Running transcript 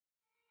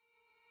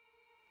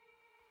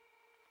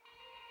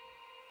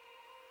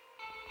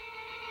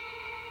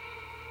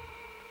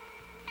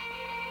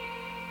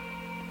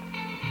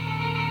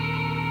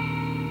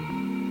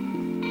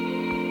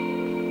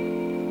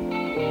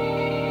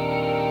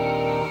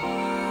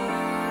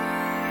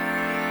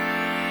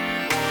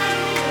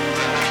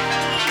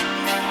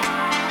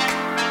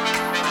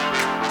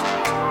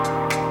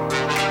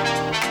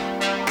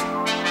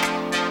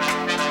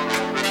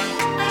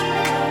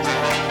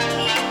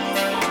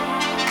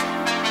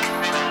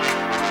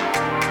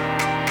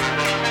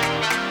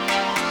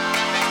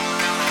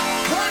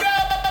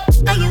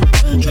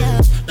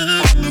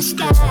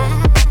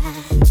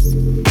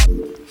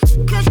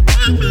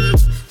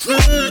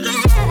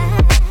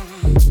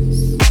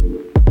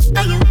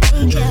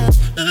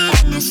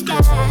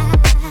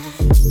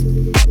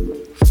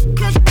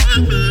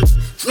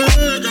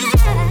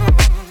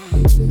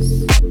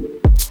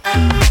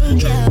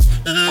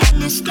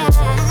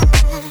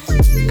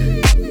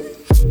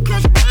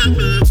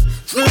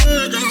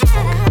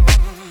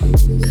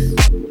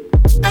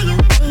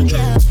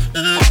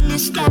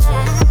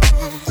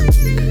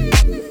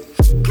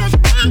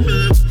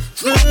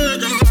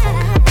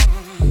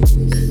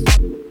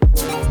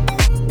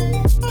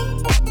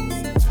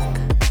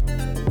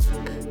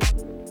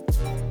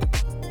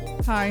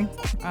Hi.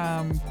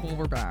 Well,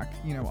 we're back,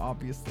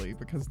 obviously,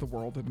 because the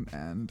world didn't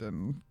end,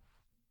 and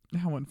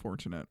how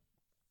unfortunate.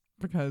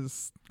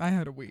 Because I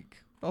had a week.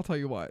 I'll tell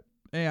you what.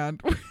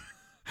 And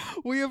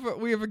we have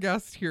a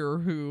guest here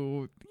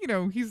who,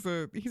 he's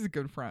a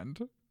good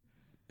friend.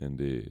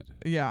 Indeed.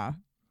 Yeah.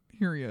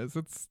 Here he is.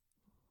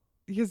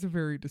 He has a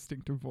very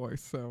distinctive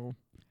voice, so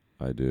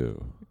I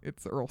do.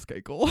 It's Earl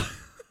Skakel.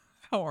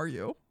 How are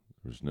you?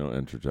 There's no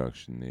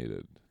introduction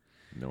needed.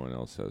 No one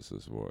else has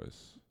this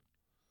voice.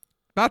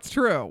 That's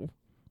true.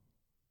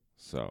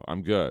 So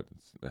I'm good.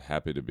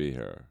 Happy to be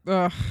here.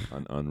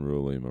 An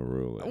unruly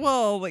Maruli.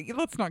 Well,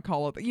 let's not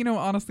call it.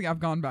 Honestly, I've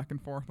gone back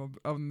and forth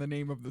on the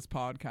name of this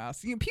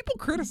podcast. People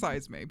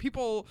criticize me.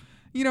 People,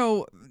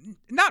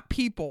 not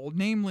people,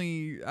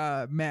 namely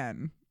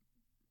men,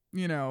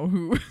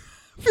 who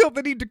feel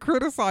the need to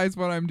criticize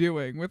what I'm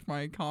doing with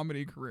my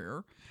comedy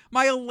career.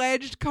 My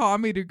alleged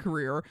comedy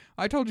career.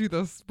 I told you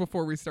this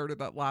before we started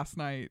that last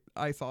night.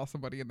 I saw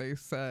somebody and they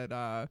said,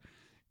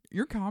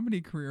 your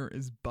comedy career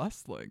is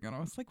bustling. And I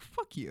was like,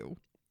 fuck you.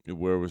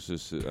 Where was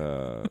this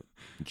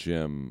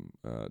gym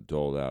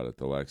doled out? At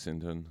the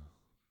Lexington?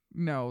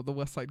 No, the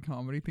West Side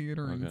Comedy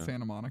Theater in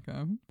Santa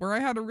Monica, where I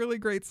had a really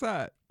great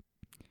set.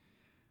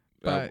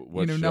 But,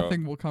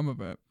 nothing will come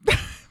of it.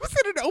 Was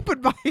it an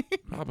open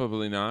mic?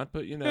 Probably not,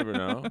 but you never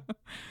know.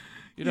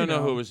 You don't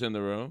know who was in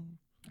the room.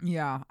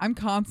 Yeah, I'm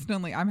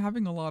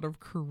having a lot of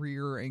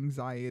career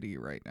anxiety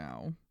right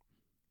now.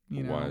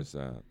 Why is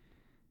that?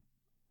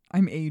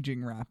 I'm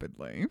aging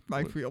rapidly,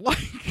 I feel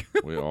like.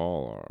 We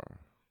all are.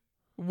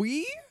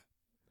 We?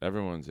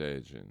 Everyone's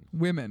aging.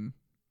 Women.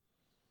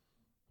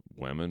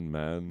 Women,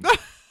 men.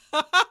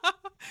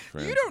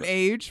 You don't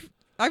age.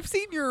 I've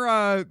seen your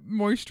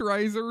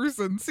moisturizers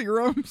and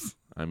serums.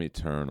 I'm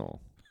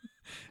eternal.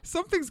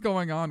 Something's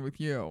going on with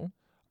you.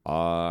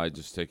 I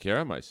just take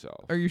care of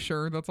myself. Are you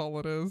sure that's all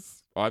it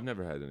is? Oh, I've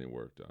never had any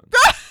work done.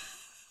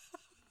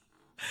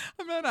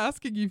 I'm not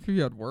asking you if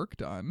you had work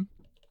done.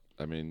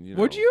 I mean,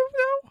 Would you,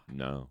 though?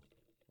 No.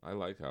 I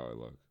like how I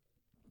look.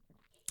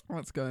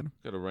 That's good.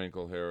 Got a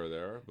wrinkle here or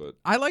there, but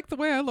I like the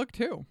way I look,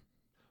 too.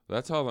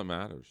 That's all that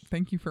matters.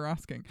 Thank you for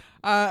asking.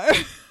 Well,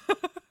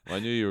 I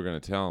knew you were going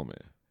to tell me.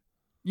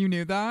 You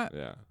knew that?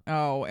 Yeah.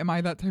 Oh, am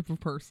I that type of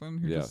person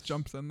who Yes. just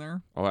jumps in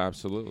there? Oh,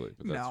 absolutely.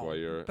 But that's no, why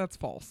you're... that's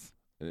false.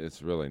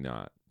 It's really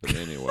not. But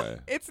anyway.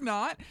 It's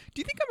not?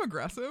 Do you think I'm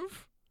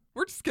aggressive?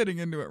 We're just getting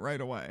into it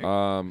right away.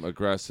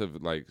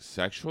 Aggressive, like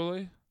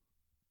sexually?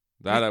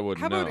 That I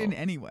wouldn't know. How about in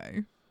any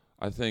way?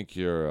 I think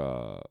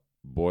you're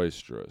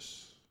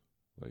boisterous.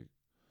 Like...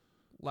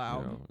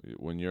 Loud.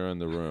 When you're in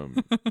the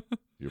room,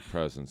 your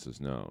presence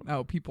is known.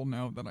 Oh, people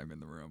know that I'm in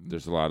the room.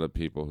 There's a lot of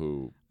people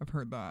who... I've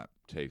heard that.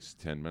 Takes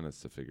 10 minutes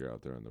to figure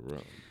out they're in the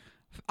room.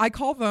 I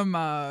call them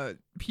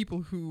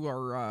people who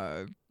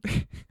are...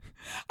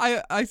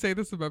 I say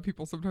this about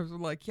people sometimes.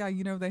 I'm like, yeah,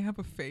 they have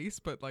a face,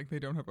 but like they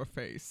don't have a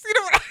face.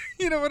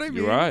 You know what I mean?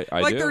 You're right.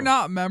 I do. They're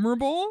not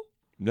memorable.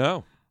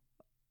 No.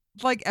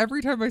 Like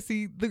every time I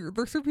see...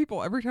 There's some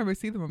people, every time I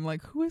see them, I'm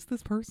like, who is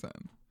this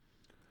person?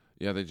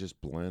 Yeah, they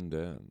just blend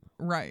in.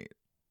 Right.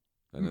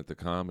 And at the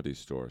Comedy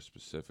Store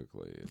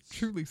specifically, it's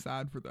truly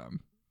sad for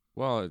them.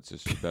 Well, it's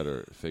just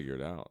better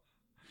figured out.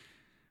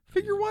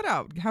 Figure what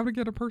out? How to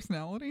get a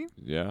personality?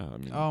 Yeah, I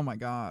mean. Oh my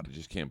God. You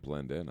just can't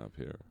blend in up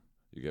here.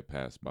 You get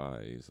passed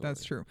by easily.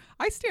 That's true.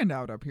 I stand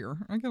out up here.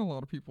 I get a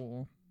lot of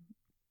people.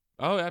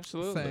 Oh,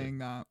 absolutely. Saying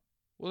that.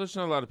 Well, there's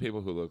not a lot of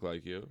people who look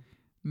like you.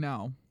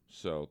 No.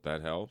 So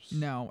that helps.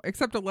 No,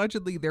 except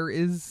allegedly there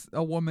is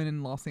a woman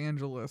in Los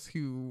Angeles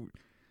who.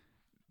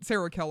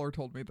 Sarah Keller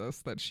told me this,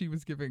 that she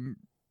was giving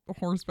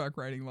horseback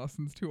riding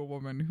lessons to a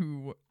woman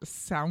who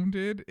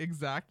sounded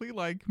exactly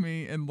like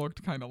me and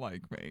looked kind of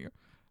like me.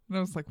 And I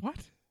was like, what?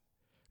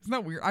 Isn't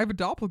that weird? I have a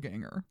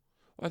doppelganger.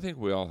 Well, I think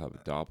we all have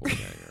a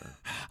doppelganger.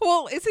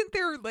 Well, isn't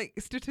there,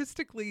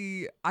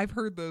 statistically, I've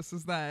heard this,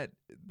 is that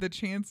the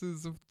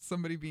chances of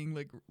somebody being,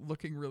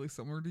 looking really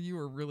similar to you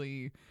are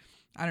really...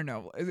 I don't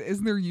know.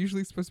 Isn't there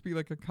usually supposed to be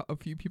a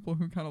few people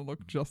who kind of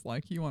look just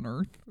like you on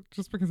Earth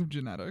just because of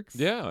genetics?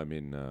 Yeah, I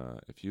mean,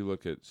 if you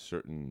look at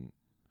certain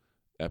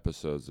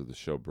episodes of the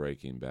show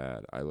Breaking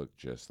Bad, I look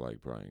just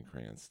like Bryan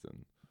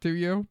Cranston. Do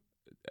you?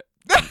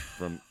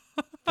 From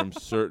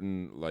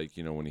certain,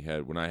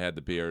 when I had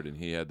the beard and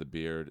he had the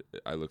beard,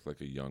 I looked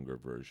like a younger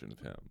version of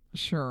him.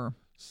 Sure.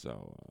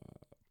 So.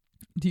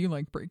 Do you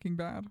like Breaking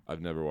Bad? I've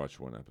never watched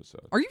one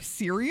episode. Are you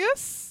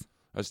serious?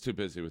 I was too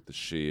busy with The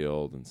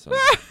Shield and some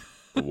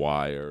The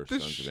Wire, The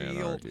Sons Shield. of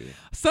Anarchy.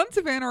 Sons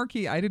of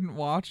Anarchy, I didn't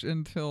watch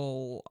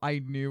until I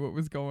knew it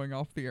was going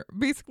off the air.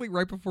 Basically,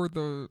 right before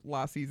the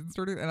last season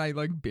started, and I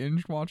like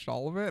binge watched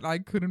all of it. I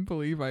couldn't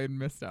believe I had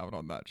missed out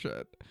on that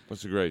shit.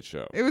 It's a great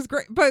show. It was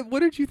great, but what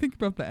did you think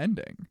about the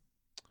ending?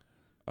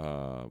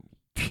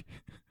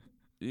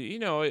 You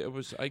know, it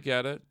was. I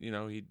get it. You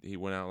know, he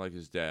went out like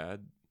his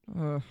dad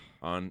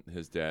on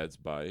his dad's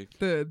bike.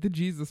 The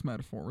Jesus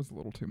metaphor was a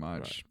little too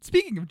much. Right.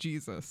 Speaking of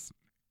Jesus,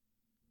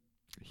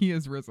 he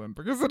is risen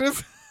because it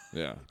is.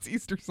 Yeah. It's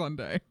Easter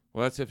Sunday.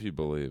 Well, that's if you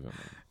believe in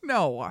him.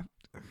 No,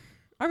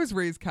 I was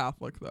raised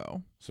Catholic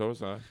though. So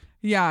was I.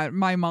 Yeah,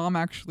 my mom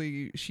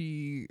actually,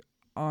 she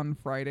on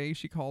Friday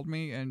she called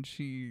me and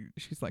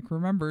she's like,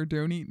 remember,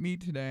 don't eat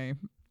meat today.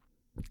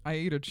 I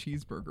ate a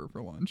cheeseburger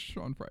for lunch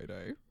on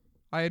Friday.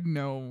 I had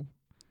no.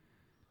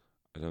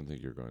 I don't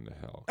think you're going to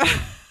hell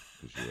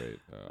because you ate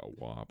a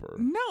Whopper.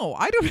 No,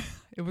 I don't.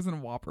 It wasn't a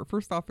Whopper.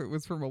 First off, it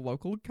was from a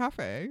local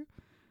cafe,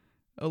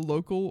 a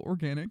local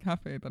organic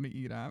cafe that I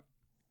eat at.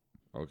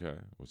 Okay.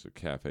 Was it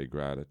Cafe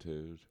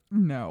Gratitude?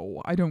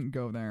 No, I don't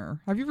go there.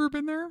 Have you ever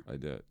been there? I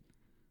did.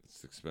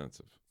 It's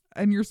expensive.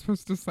 And you're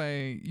supposed to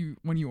say,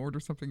 when you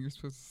order something, you're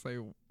supposed to say,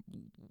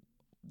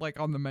 like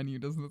on the menu,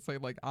 doesn't it say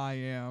like I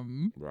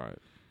am? Right.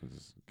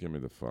 Just give me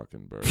the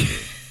fucking burger.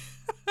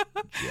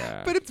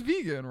 Yeah. But it's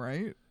vegan,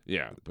 right?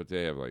 Yeah, but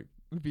they have like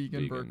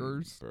Vegan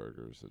burgers.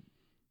 Burgers that,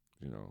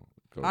 you know.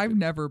 I've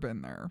never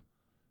been there.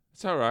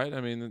 It's all right.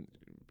 I mean,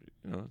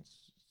 you know,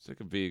 it's like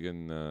a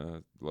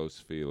vegan Los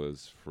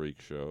Feliz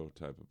freak show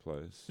type of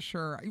place.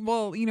 Sure.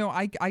 Well, you know,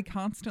 I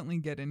constantly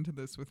get into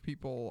this with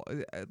people.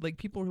 Like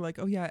people are like,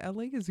 "Oh yeah,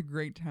 LA is a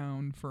great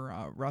town for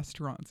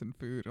restaurants and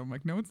food." I'm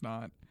like, "No, it's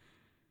not.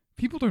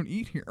 People don't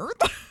eat here.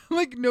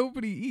 Like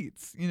nobody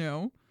eats. You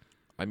know.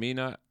 I mean,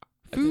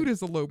 food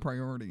is a low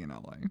priority in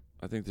LA.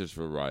 I think there's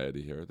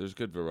variety here. There's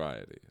good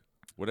variety.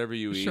 Whatever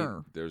you eat,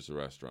 there's a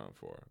restaurant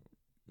for.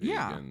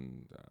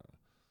 Vegan,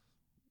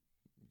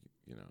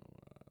 you know,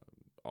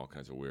 all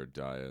kinds of weird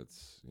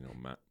diets. You know,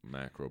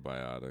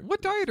 macrobiotic.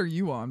 What diet are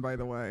you on, by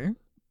the way?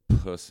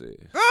 Pussy.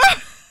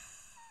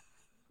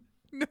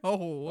 No.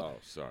 Oh,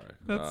 sorry.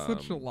 That's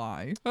such a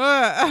lie.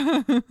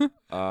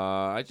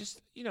 I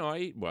just, you know, I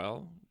eat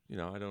well. You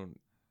know,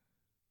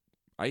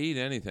 I eat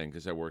anything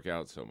because I work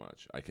out so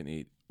much. I can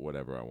eat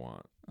whatever I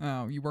want.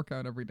 Oh, you work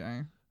out every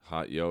day.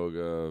 Hot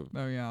yoga.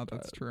 Oh, yeah,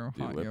 that's true.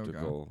 The hot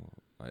elliptical.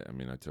 Yoga. I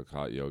mean, I took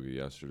hot yoga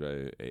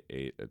yesterday. I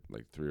ate at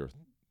like 3 or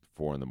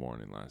 4 in the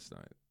morning last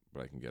night.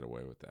 But I can get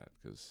away with that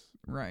because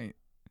right.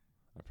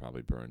 I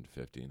probably burned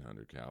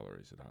 1,500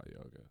 calories at hot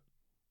yoga.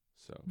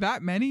 So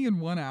that many in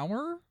 1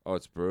 hour? Oh,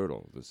 it's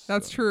brutal.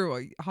 That's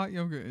true. Hot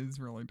yoga is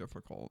really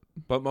difficult.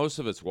 But most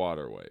of it's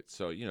water weight.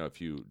 So, you know,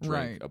 if you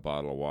drink a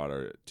bottle of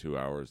water 2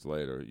 hours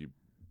later, you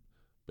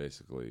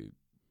basically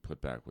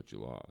put back what you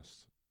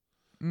lost.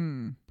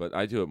 But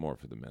I do it more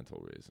for the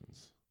mental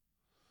reasons.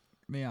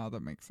 Yeah,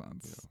 that makes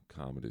sense. You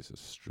know, comedy's a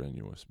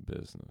strenuous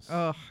business.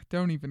 Ugh,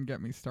 don't even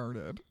get me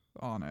started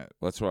on it.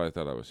 That's why I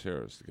thought I was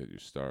here, is to get you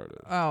started.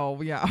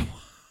 Oh, yeah.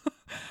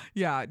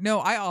 Yeah, no,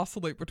 I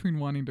oscillate between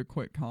wanting to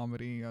quit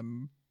comedy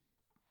and...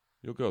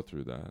 You'll go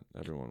through that.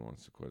 Everyone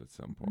wants to quit at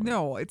some point.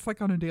 No, it's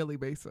like on a daily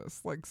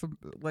basis.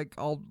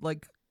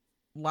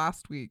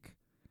 Last week,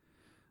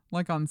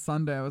 like on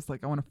Sunday, I was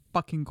like, I want to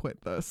fucking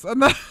quit this.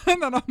 And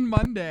then on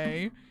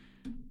Monday,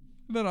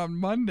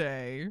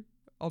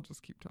 I'll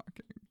just keep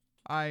talking.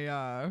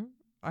 I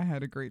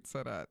had a great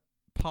set at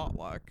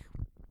Potluck.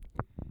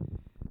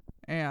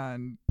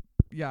 And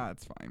yeah,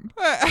 it's fine.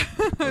 I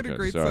had a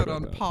great set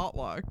on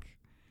Potluck.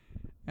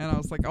 And I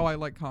was like, oh, I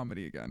like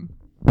comedy again.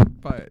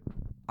 But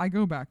I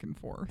go back and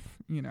forth,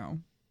 you know.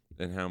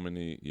 And how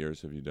many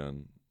years have you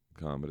done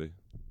comedy?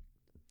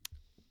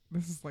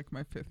 This is like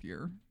my 5th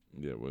year.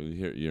 Yeah, well,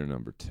 you're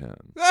number 10.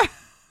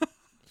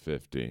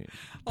 15. 20.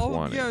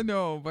 Oh, yeah,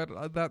 no, but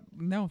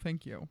no,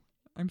 thank you.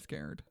 I'm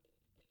scared.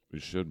 You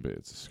should be.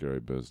 It's a scary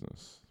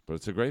business. But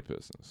it's a great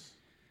business.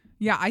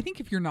 Yeah, I think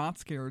if you're not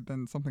scared,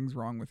 then something's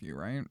wrong with you,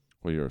 right?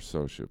 Well, you're a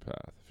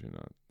sociopath if you're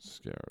not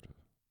scared.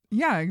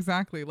 Yeah,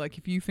 exactly. Like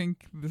if you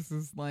think this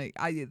is like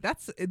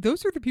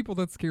those are the people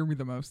that scare me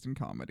the most in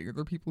comedy.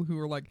 They're people who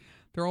are like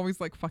they're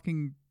always like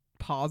fucking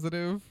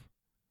positive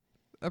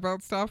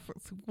about stuff.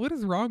 What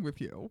is wrong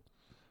with you?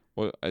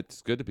 Well,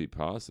 it's good to be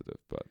positive,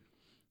 but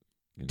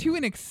to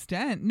an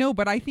extent. No,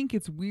 but I think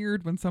it's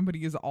weird when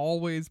somebody is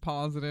always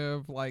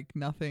positive, like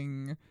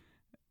nothing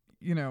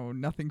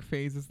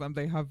phases them.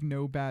 They have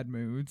no bad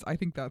moods. I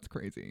think that's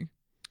crazy.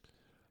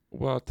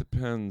 Well, it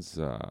depends.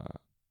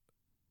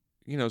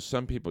 You know,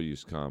 some people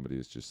use comedy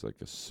as just like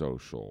a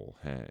social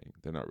hang.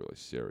 They're not really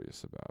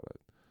serious about it.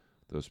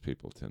 Those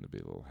people tend to be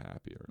a little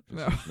happier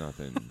because there's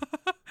nothing.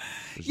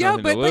 Yeah,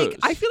 but like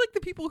I feel like the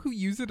people who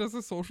use it as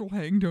a social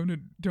hang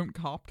don't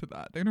cop to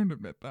that. They don't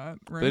admit that,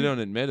 right? They don't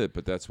admit it,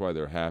 but that's why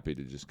they're happy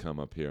to just come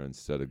up here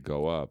instead of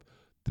go up.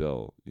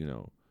 They'll, you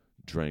know,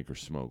 drink or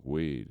smoke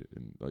weed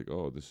and like,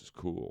 oh, this is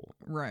cool.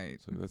 Right.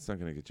 So that's not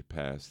going to get you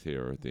past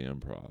here at the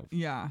Improv.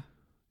 Yeah.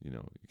 You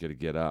know, you got to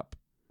get up.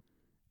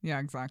 Yeah,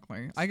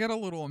 exactly. I get a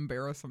little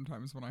embarrassed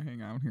sometimes when I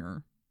hang out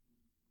here.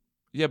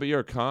 Yeah, but you're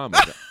a comic.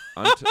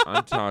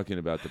 I'm talking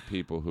about the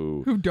people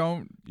who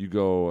don't. You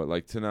go,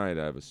 like tonight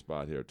I have a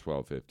spot here at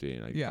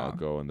 12:15. Yeah. I'll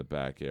go in the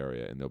back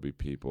area and there'll be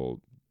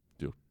people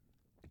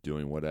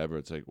doing whatever.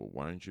 It's like, well,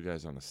 why aren't you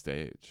guys on the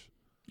stage?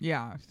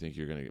 Yeah. You think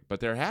you're going to get, but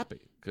they're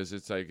happy because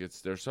it's like it's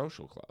their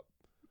social club.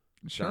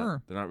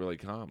 Sure. They're not really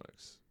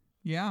comics.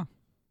 Yeah.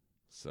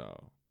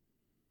 So.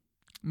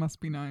 Must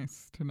be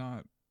nice to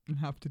not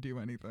have to do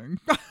anything.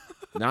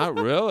 Not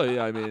really.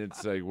 I mean,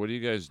 it's like, what are you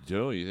guys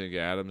doing? You think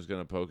Adam's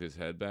going to poke his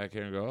head back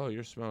here and go, oh,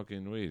 you're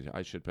smoking weed.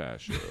 I should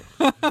pass you.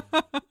 You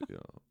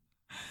know.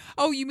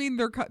 Oh, you mean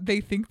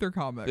they think they're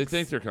comics? They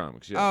think they're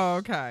comics, yes. Oh,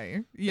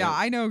 okay. Yeah,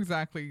 I know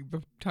exactly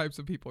the types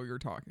of people you're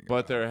talking about.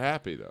 But they're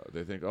happy, though.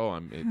 They think, oh,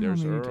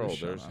 there's Earl,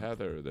 there's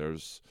Heather,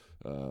 there's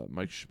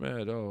Mike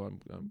Schmidt. Oh,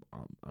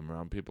 I'm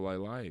around people I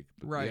like.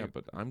 But right. Yeah,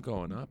 but I'm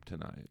going up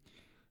tonight.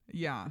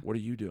 Yeah. What are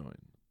you doing?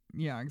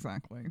 Yeah,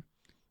 exactly.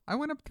 I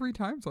went up 3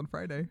 times on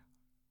Friday.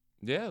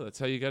 Yeah, that's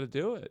how you got to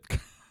do it.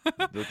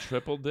 The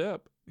triple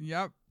dip.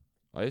 Yep.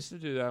 I used to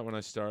do that when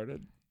I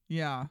started.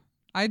 Yeah.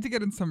 I had to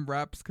get in some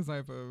reps because I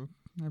have a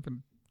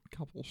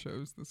couple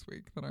shows this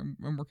week that I'm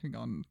working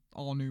on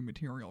all new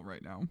material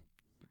right now.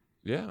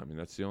 Yeah, I mean,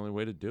 that's the only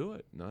way to do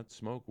it. Not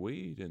smoke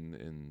weed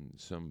in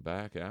some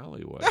back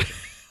alleyway.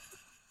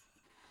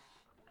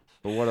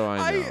 But what do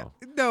I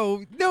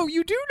know? No,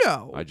 you do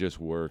know. I just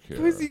work here.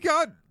 Because you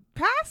got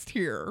past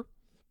here.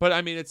 But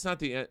I mean, it's not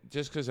the end.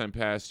 Just because I'm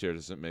past here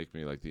doesn't make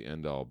me like the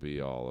end all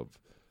be all of,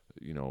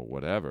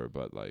 whatever.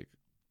 But like,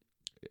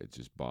 it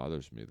just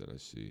bothers me that I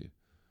see,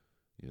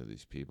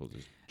 these people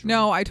just.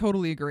 No, I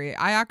totally agree.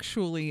 I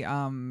actually,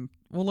 well,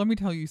 let me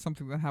tell you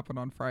something that happened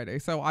on Friday.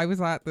 So I was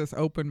at this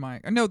open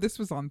mic. No, this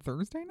was on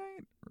Thursday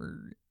night,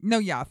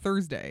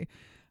 Thursday.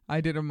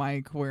 I did a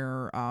mic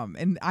where,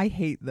 and I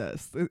hate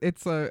this.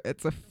 It's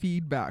a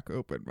feedback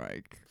open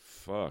mic.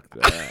 Fuck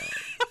that.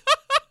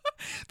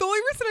 The only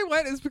reason I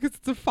went is because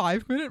it's a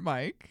 5-minute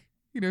mic.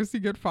 So you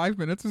get 5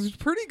 minutes, which is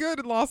pretty good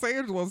in Los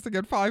Angeles to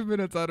get 5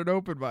 minutes at an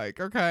open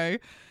mic. Okay.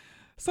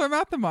 So I'm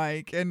at the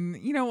mic and,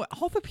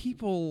 all the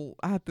people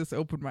at this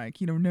open mic,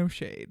 no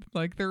shade.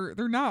 Like they're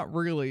not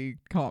really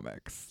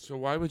comics. So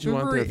why would you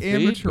want their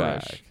amateurish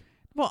feedback?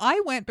 Well,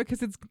 I went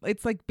because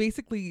it's like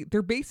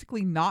they're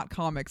basically not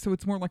comics. So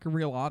it's more like a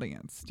real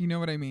audience. Do you know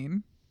what I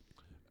mean?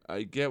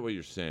 I get what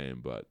you're saying,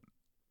 but.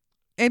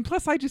 And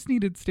plus, I just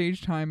needed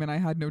stage time, and I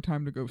had no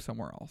time to go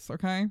somewhere else,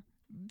 okay?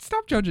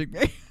 Stop judging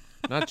me.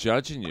 Not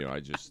judging you.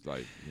 I just,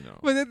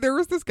 But there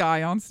was this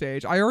guy on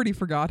stage. I already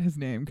forgot his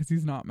name because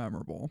he's not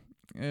memorable.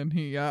 And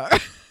he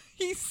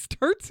he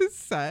starts his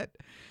set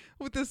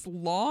with this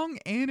long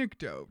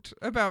anecdote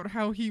about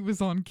how he was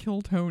on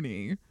Kill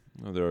Tony.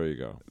 Oh, there you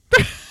go.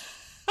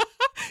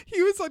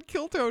 He was on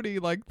Kill Tony,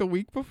 like, the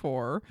week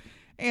before.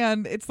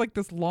 And it's like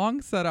this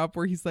long setup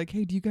where he's like,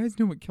 hey, do you guys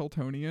know what Kill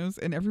Tony is?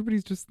 And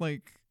everybody's just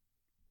like,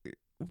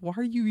 why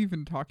are you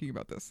even talking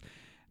about this?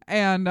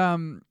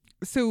 And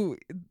so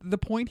the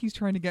point he's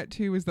trying to get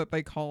to is that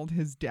they called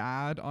his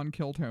dad on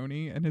Kill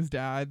Tony, and his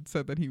dad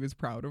said that he was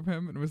proud of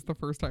him, and it was the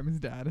first time his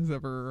dad has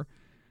ever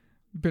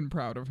been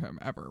proud of him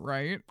ever,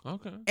 right?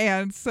 Okay.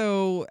 And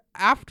so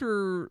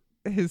after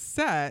his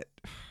set,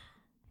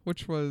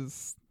 which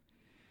was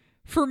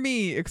for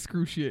me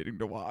excruciating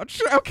to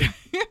watch, okay,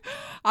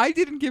 I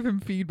didn't give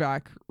him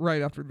feedback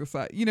right after the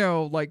set.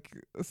 Like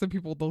some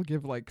people, they'll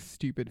give like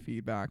stupid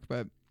feedback,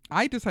 but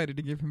I decided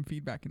to give him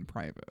feedback in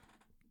private.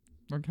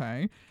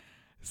 Okay.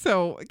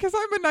 So, because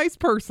I'm a nice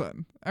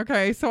person.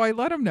 Okay. So I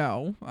let him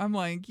know. I'm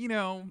like, you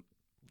don't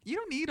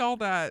need all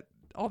that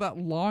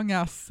long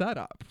ass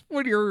setup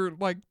when you're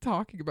like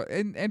talking about.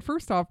 And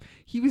first off,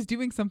 he was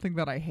doing something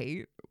that I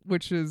hate,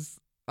 which is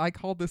I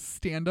call this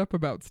stand up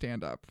about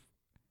stand up.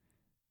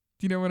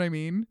 Do you know what I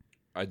mean?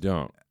 I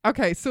don't.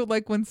 Okay. So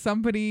like when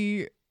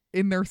somebody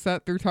in their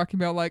set, they're talking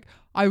about like,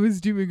 I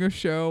was doing a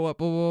show at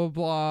blah, blah,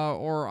 blah,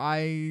 or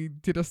I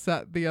did a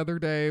set the other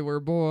day where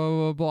blah,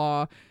 blah,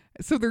 blah.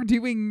 So they're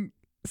doing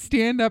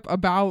stand-up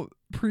about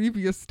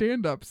previous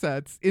stand-up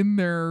sets in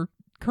their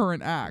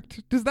current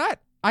act.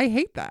 I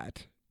hate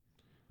that.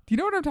 Do you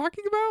know what I'm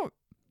talking about?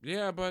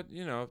 Yeah, but,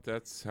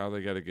 that's how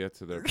they got to get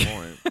to their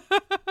point.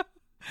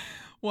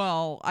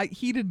 Well,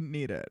 he didn't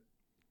need it.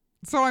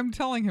 So I'm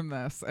telling him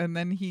this, and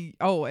then he's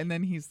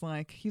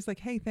like,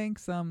 hey,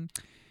 thanks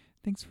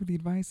for the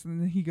advice. And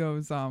then he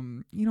goes,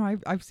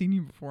 I've seen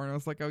you before. And I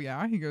was like, oh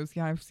yeah. He goes,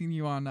 yeah, I've seen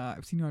you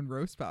on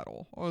Roast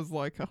Battle. I was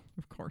like, oh,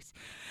 of course.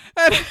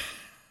 And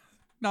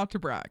not to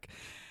brag.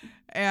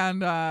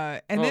 And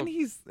then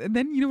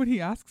you know what he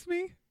asks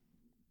me?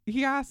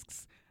 He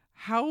asks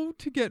how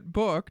to get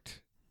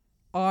booked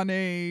on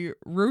a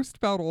Roast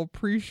Battle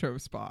pre-show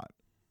spot.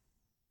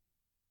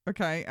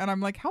 Okay. And I'm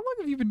like, how long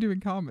have you been doing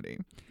comedy?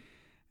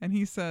 And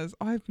he says,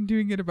 I've been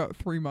doing it about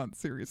 3 months,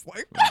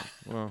 seriously.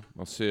 Well,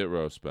 I'll see you at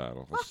Roast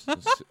Battle.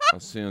 I'll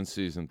see you on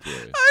season 3.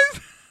 And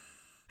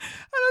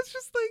I was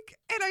just like,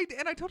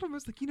 and I told him, I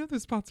was like,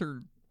 those spots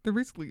they're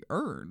basically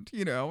earned,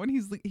 And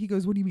he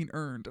goes, what do you mean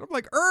earned? And I'm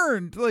like,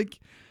 earned? Like,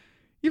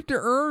 you have to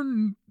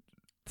earn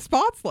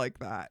spots like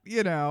that,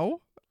 you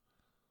know?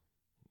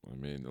 I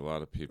mean, a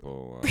lot of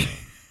people.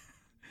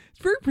 It's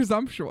very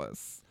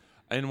presumptuous.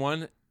 In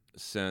one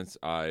sense,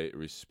 I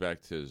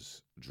respect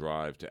his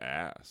drive to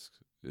ask.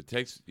 It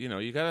takes,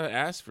 you got to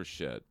ask for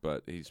shit,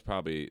 but he's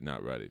probably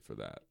not ready for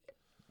that.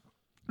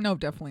 No,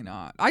 definitely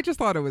not. I just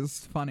thought it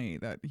was funny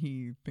that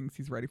he thinks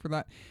he's ready for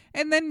that.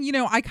 And then,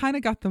 I kind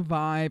of got the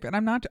vibe, and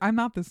I'm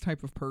not this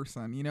type of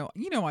person,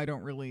 I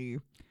don't really,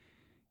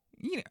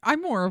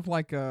 I'm more of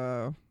like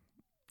I'd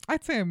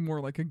say I'm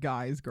more like a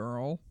guy's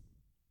girl,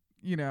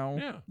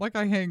 Yeah. like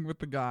I hang with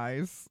the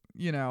guys,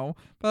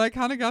 but I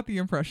kind of got the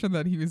impression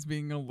that he was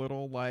being a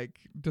little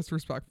like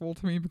disrespectful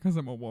to me because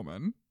I'm a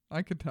woman.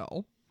 I could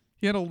tell.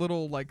 He had a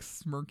little like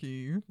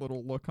smirky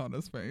little look on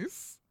his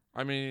face.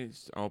 I mean,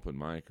 he's open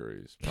micer.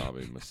 He's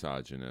probably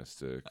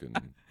misogynistic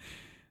and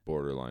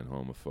borderline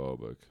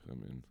homophobic. I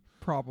mean,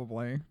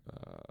 Probably.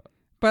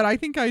 But I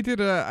think I did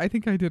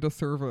a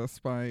service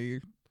by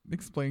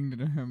explaining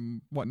to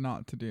him what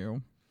not to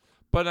do.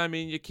 but I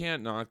mean, you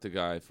can't knock the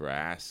guy for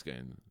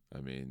asking. I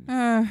mean,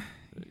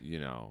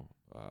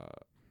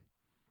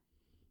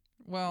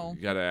 Well,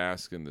 you got to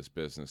ask in this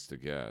business to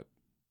get.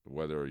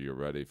 Whether you're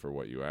ready for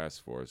what you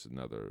ask for is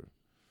another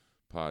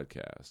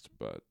podcast.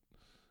 But,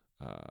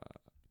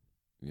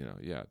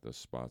 those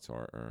spots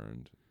are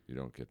earned. You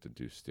don't get to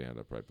do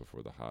stand-up right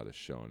before the hottest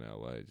show in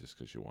L.A. just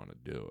because you want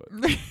to do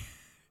it.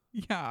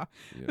 yeah.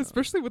 You know?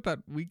 Especially with that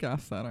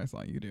weak-ass set I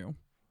saw you do.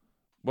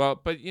 Well,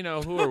 but,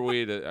 who are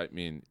we to, I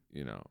mean,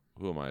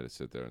 who am I to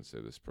sit there and say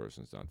this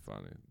person's not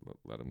funny?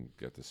 Let them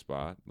get the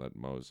spot. Let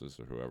Moses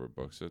or whoever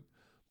books it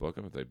book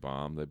them. If they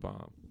bomb, they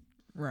bomb.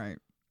 Right.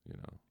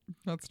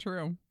 That's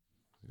true.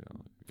 You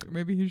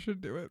Maybe he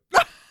should do it.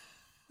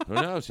 who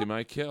knows? He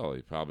might kill.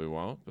 He probably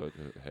won't, but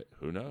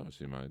who knows?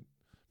 He might.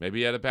 Maybe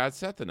he had a bad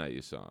set the night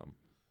you saw him.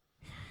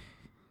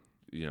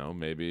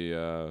 Maybe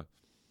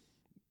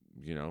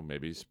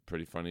maybe he's a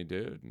pretty funny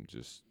dude, and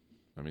just,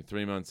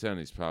 3 months in,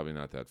 he's probably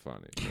not that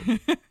funny.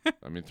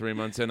 But, 3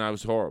 months in, I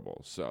was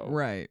horrible. So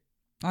Right.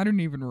 I don't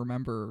even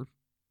remember.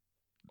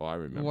 Oh, I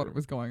remember what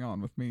was going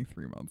on with me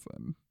 3 months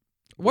in.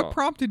 What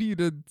prompted you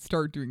to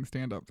start doing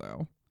stand-up,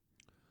 though?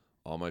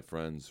 All my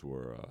friends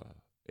were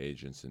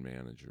agents and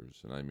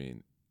managers, and I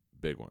mean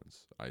big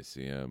ones.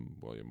 ICM,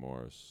 William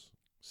Morris,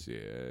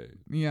 CAA.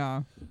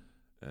 Yeah.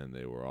 And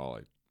they were all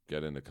like,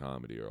 get into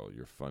comedy, Earl.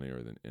 You're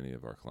funnier than any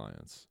of our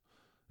clients.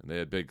 And they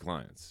had big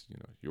clients.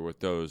 You're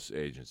with those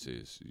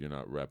agencies. You're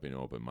not repping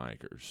open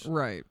micers.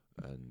 Right.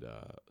 And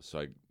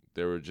so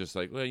they were just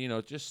like,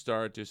 well, just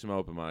start, do some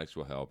open mics.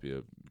 We'll help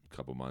you a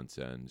couple months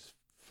in, just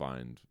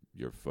find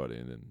your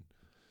footing. And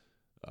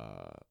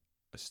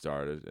I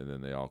started, and then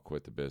they all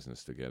quit the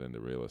business to get into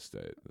real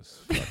estate. This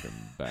fucking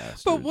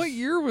bastards. But what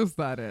year was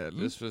that in?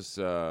 This was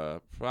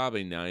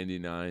probably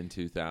 99,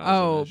 2000.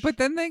 Oh, but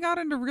then they got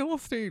into real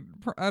estate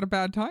at a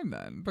bad time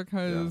then,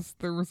 because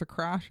there was a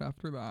crash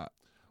after that.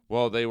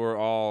 Well,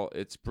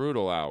 it's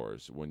brutal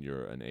hours when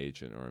you're an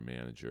agent or a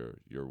manager.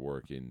 You're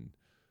working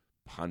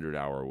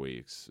 100-hour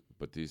weeks,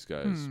 but these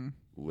guys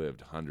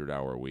lived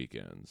 100-hour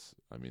weekends.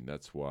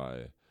 That's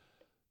why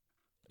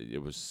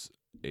it was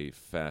a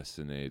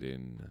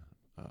fascinating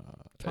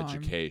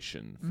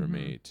education for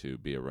me to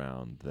be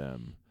around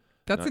them.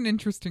 That's an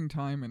interesting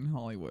time in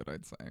Hollywood,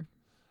 I'd say.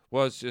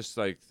 Well, it's just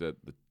like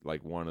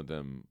like one of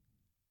them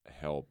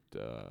helped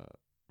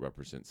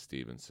represent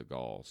Steven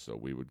Seagal, so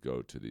we would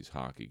go to these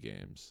hockey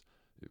games,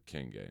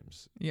 King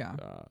games. Yeah.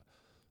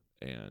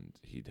 And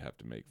he'd have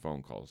to make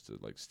phone calls to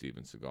like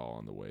Steven Seagal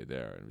on the way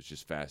there. And it was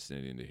just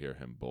fascinating to hear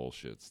him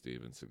bullshit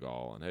Steven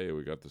Seagal. And hey,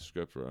 we got the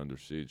script for Under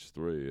Siege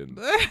 3, and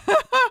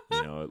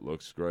it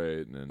looks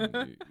great. And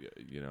then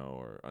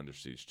or Under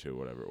Siege 2,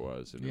 whatever it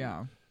was.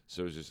 And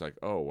so it was just like,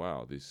 oh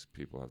wow, these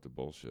people have to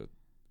bullshit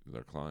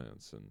their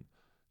clients, and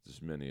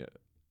there's many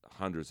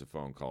hundreds of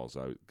phone calls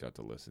I got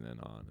to listen in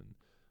on, and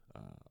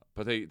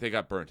but they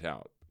got burnt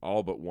out.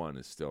 All but one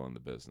is still in the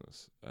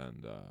business,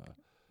 and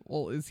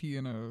well, is he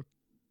in a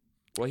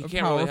he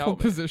can't really help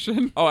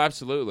position? Oh,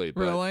 absolutely.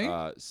 But,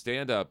 really?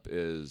 Stand-up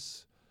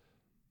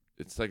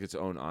it's like its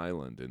own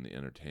island in the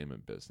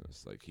entertainment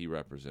business. Like, he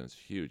represents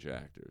huge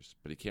actors,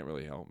 but he can't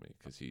really help me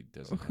because he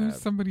doesn't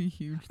Who's somebody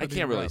huge? I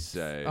can't really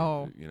say.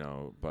 Oh.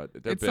 But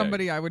they're it's big.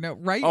 somebody I would know.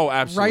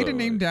 Absolutely. Write a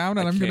name down,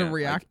 and I'm going to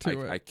react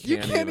to it. I can't you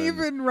can't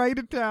even write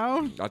it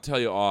down. I'll tell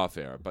you off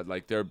air, but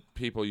like they're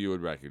people you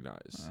would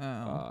recognize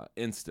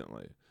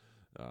instantly.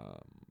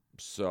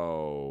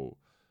 So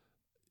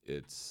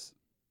it's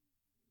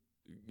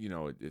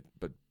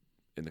but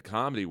in the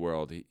comedy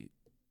world,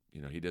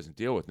 he doesn't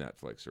deal with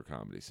Netflix or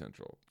Comedy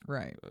Central.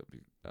 Right.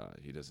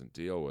 He doesn't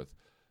deal with,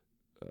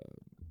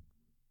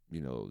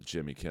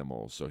 Jimmy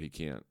Kimmel, so he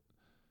can't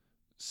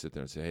sit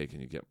there and say, hey,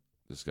 can you get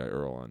this guy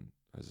Earl on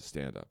as a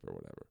stand-up or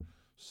whatever.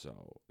 So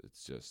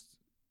it's just,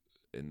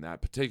 in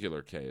that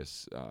particular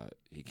case,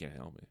 he can't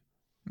help me.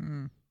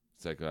 Mm.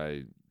 It's like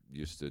I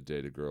used to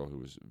date a girl who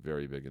was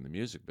very big in the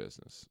music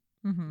business,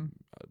 mm-hmm.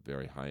 a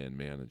very high-end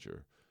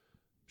manager.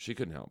 She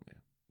couldn't help me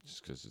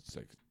just because it's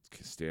like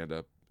stand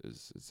up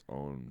is its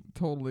own.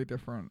 Totally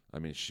different. I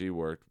mean, she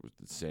worked with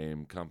the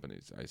same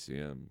companies,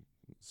 ICM,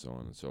 so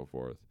on and so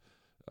forth.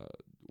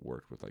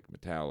 Worked with like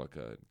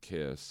Metallica and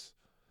Kiss,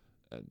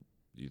 and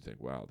you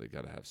think, wow, they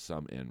got to have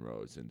some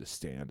inroads into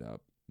stand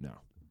up. No.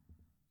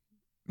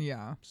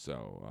 Yeah.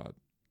 So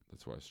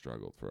that's why I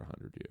struggled for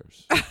 100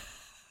 years.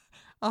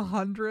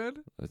 100?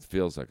 It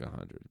feels like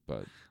 100,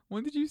 but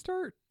When did you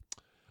start?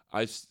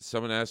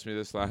 someone asked me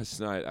this last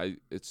night.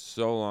 It's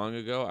so long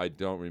ago, I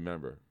don't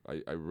remember.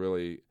 I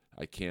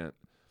can't.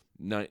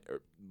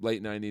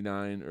 Late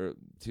 99 or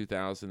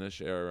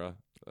 2000-ish era.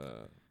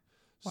 Wow.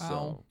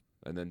 So,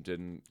 and then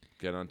didn't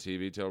get on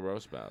TV till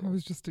Roast I Battle.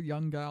 was just a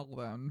young gal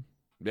then.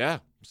 Yeah.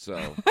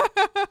 So,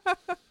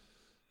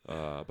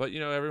 but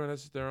everyone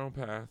has their own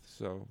path.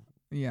 So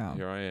Yeah.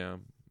 here I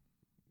am.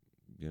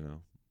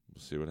 We'll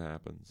see what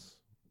happens.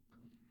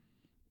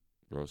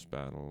 Roast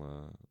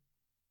Battle.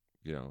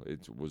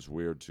 It was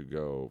weird to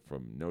go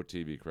from no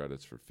TV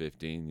credits for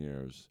 15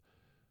 years,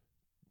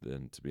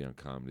 then to be on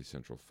Comedy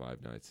Central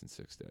 5 nights and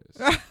 6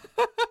 days.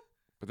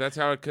 But that's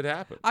how it could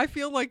happen. I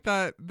feel like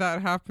that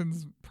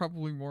happens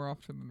probably more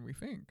often than we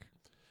think.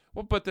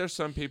 Well, but there's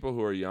some people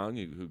who are young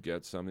who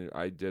get something.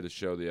 I did a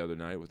show the other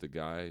night with a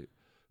guy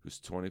who's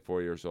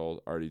 24 years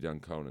old, already done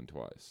Conan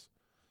twice.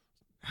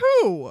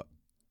 Who?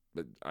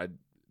 But I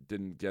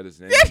didn't get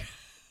his name.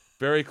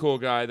 Very cool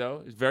guy,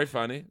 though. He's very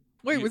funny.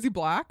 Wait, was he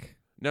black?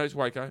 No, he's a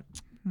white guy.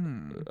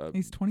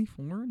 He's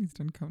 24 and he's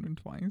done Conan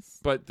twice.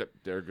 But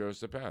there goes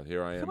the path.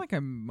 Here I I am. feel like I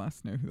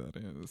must know who that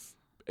is.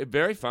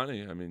 Very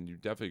funny. I mean, you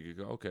definitely could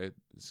go, okay,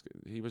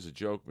 he was a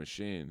joke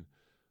machine.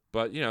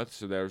 But,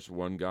 so there's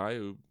one guy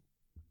who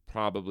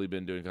probably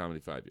been doing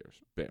comedy 5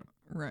 years. Bam.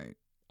 Right.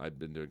 I've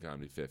been doing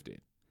comedy 15.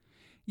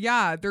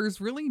 Yeah,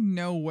 there's really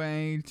no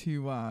way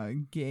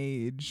to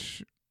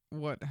gauge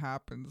what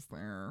happens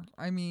there.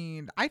 I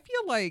mean, I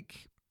feel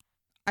like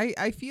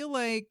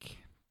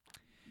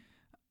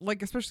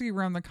especially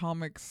around the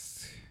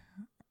comics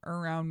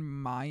around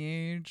my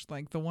age,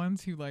 like the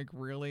ones who like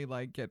really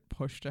like get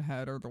pushed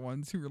ahead are the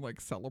ones who are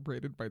like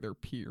celebrated by their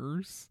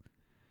peers.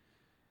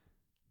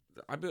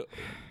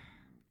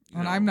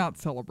 And I'm not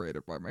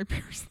celebrated by my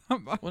peers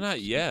that much. Well,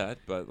 not yet,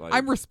 but like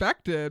I'm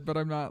respected, but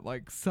I'm not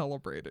like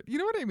celebrated. You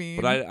know what I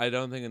mean? But I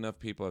don't think enough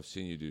people have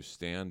seen you do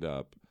stand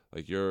up.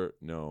 Like you're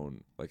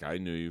known. Like I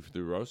knew you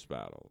through Roast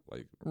Battle.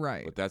 Like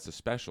right. But that's a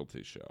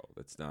specialty show.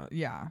 That's not.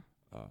 Yeah.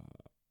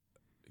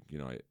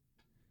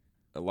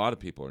 A lot of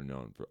people are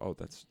known for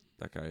that's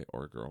that guy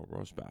or girl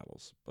Roast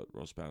Battles, but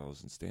Roast Battle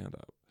isn't stand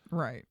up.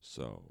 Right.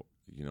 So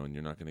and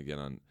you're not going to get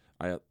on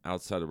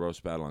outside of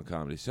Roast Battle on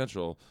Comedy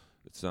Central.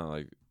 It's not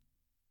like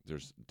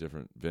there's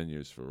different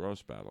venues for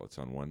Roast Battle. It's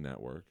on one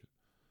network.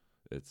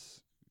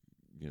 It's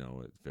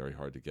it's very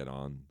hard to get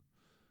on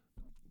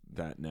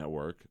that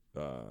network.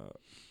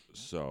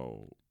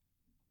 So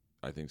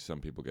I think some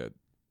people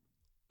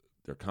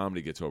their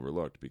comedy gets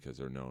overlooked because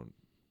they're known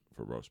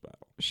for Roast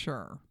Battle.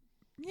 Sure.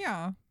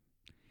 Yeah.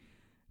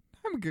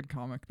 I'm a good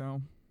comic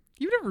though.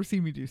 You've never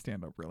seen me do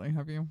stand up, really,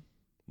 have you?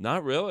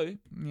 Not really.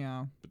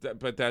 Yeah.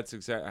 But that's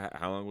exactly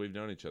how long we've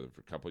known each other,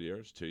 for a couple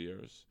years, 2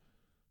 years.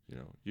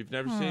 You've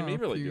never seen me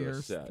really do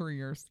a set. 3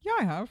 years. Yeah,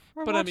 I have.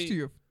 I've watched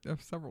you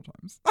several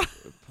times.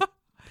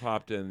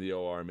 Popped in the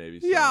OR maybe.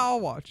 Yeah, I'll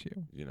watch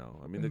you.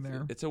 I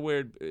mean,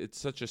 it's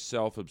such a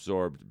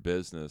self-absorbed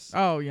business.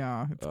 Oh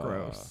yeah, it's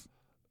gross.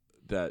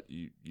 That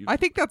you I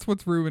think that's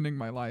what's ruining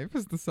my life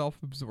is the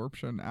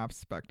self-absorption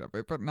aspect of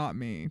it, but not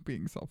me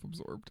being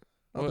self-absorbed.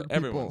 Well,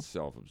 everyone's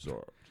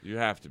self-absorbed. You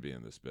have to be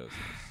in this business.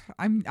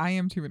 I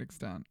am to an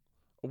extent.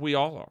 We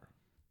all are.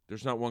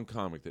 There's not one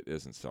comic that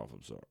isn't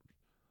self-absorbed.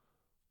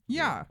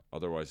 Yeah.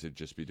 Otherwise, they'd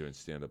just be doing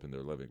stand-up in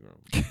their living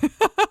room.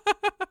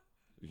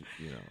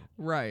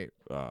 Right.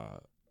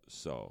 But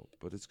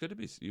it's good to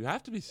be. You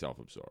have to be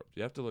self-absorbed.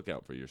 You have to look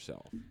out for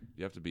yourself.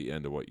 You have to be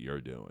into what you're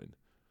doing.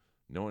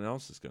 No one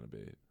else is going to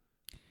be.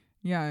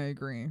 Yeah, I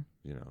agree.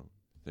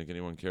 Think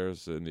anyone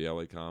cares in the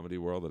LA comedy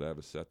world that I have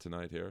a set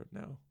tonight here?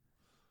 No.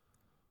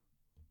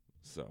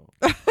 So,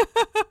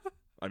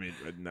 I mean,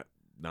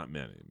 not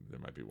many. There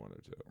might be one or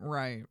two.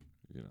 Right.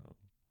 You know.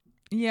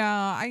 Yeah,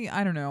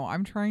 I don't know.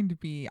 I'm trying to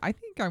be. I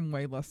think I'm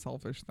way less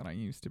selfish than I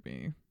used to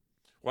be.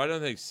 Well, I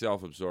don't think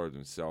self-absorbed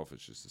and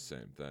selfish is the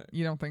same thing.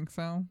 You don't think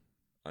so?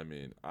 I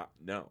mean,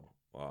 no.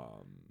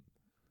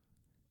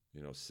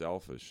 You know,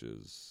 selfish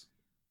is.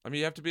 I mean,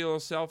 you have to be a little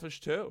selfish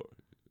too.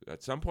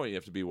 At some point, you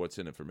have to be what's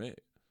in it for me.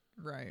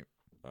 Right.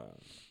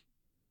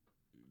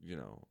 You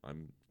know,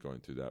 I'm going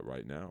through that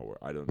right now where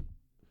I don't.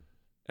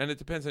 And it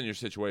depends on your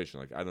situation.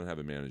 Like, I don't have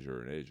a manager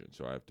or an agent,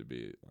 so I have to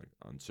be like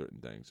on certain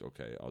things.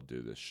 Okay, I'll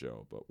do this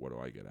show, but what do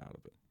I get out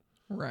of it?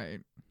 Right.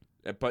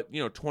 But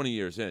 20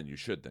 years in, you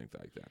should think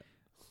like that.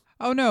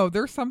 Oh no,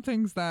 there's some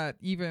things that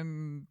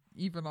even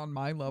on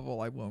my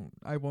level, I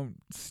won't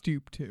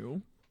stoop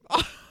to.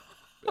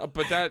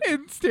 But that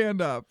in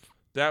stand up.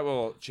 That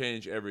will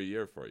change every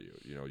year for you.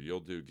 You know, you'll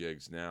do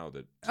gigs now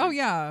that. Oh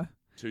yeah.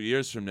 2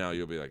 years from now,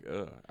 you'll be like,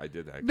 ugh, I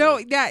did that. No,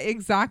 gig. yeah,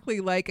 exactly.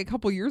 Like a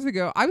couple years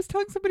ago, I was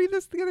telling somebody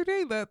this the other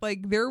day that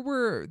like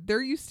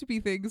there used to be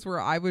things where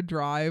I would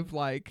drive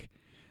like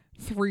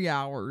 3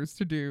 hours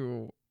to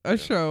do a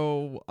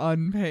show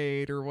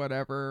unpaid or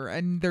whatever,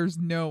 and there's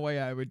no way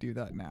I would do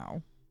that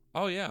now.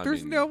 Oh, yeah.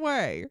 There's no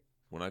way.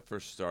 When I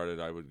first started,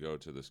 I would go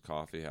to this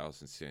coffee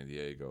house in San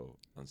Diego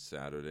on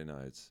Saturday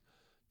nights,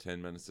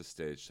 10 minutes of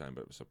stage time,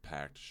 but it was a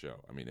packed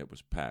show. I mean, it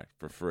was packed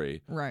for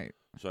free. Right.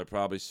 So I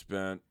probably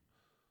spent,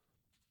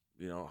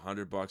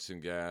 $100 in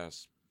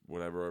gas,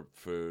 whatever,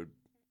 food,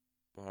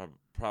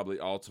 probably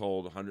all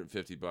told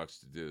 $150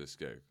 to do this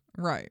gig.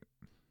 Right.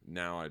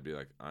 Now I'd be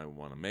like, I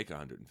want to make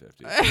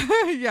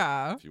 $150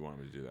 Yeah. if you want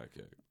me to do that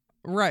gig.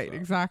 Right, So,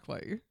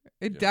 exactly.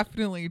 It yeah.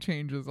 definitely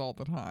changes all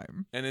the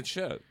time. And it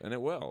should, and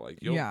it will. Like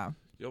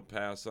you'll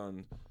pass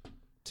on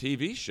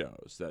TV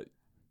shows that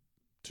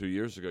 2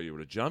 years ago you would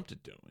have jumped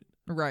at doing.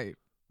 Right.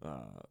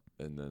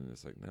 And then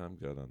it's like, no, I'm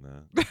good on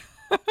that.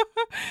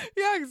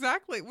 Yeah,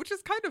 exactly. Which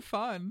is kind of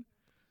fun.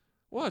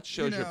 Well, it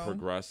shows you're know.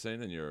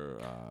 progressing and you're.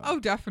 Oh,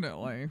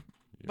 definitely.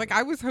 Like know.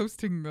 I was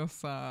hosting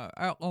this.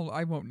 I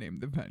won't name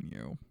the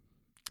venue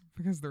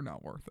because they're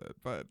not worth it.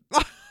 But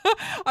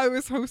I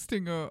was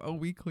hosting a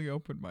weekly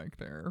open mic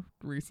there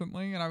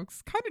recently, and I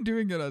was kind of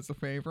doing it as a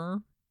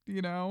favor,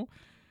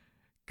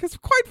 because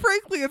quite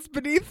frankly, it's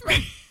beneath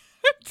me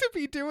to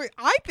be doing.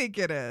 I think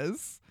it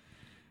is.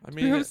 I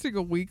Be mean, hosting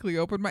a weekly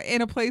open mic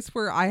in a place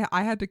where I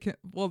had to.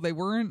 Well, they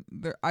weren't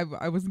there.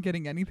 I wasn't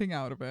getting anything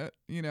out of it.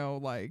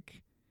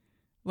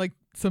 Like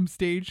some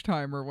stage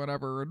time or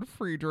whatever and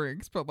free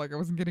drinks, but like I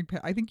wasn't getting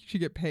paid. I think you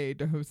should get paid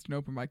to host an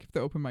open mic if the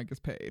open mic is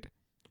paid.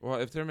 well,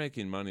 if they're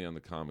making money on the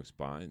comics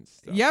buying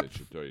stuff, Yep. they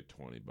should throw you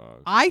 $20.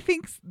 I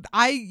think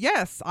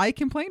I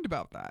complained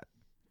about that.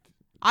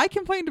 I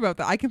complained about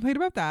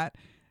that.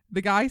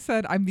 The guy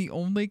said I'm the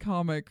only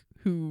comic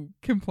who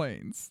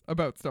complains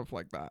about stuff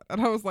like that.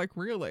 And I was like,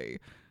 really?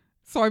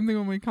 So I'm the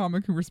only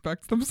comic who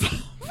respects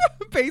themselves,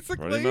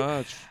 basically. Pretty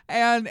much.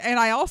 And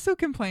I also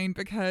complained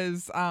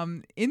because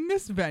in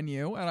this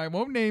venue, and I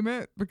won't name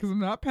it because I'm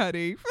not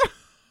petty,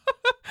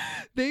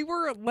 they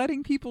were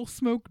letting people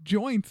smoke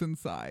joints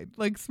inside.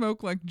 Like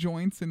smoke like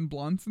joints and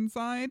blunts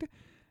inside.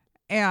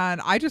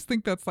 And I just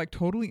think that's like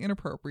totally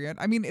inappropriate.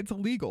 I mean, it's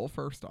illegal,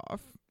 first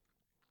off.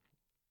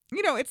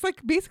 It's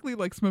like basically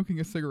like smoking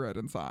a cigarette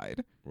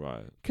inside.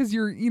 Right. Because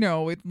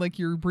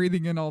you're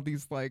breathing in all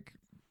these like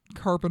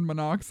carbon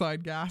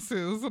monoxide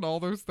gases and all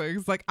those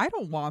things. Like, I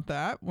don't want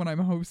that when I'm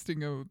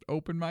hosting an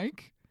open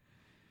mic.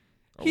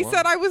 Oh, He wow.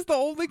 said I was the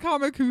only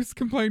comic who's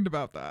complained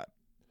about that.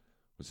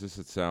 Was this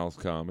at Sal's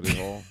Comedy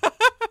Hall?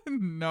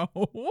 No.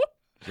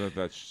 Is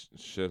that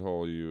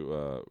shithole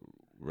you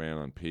ran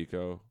on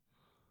Pico?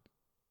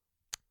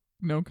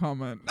 No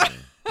comment.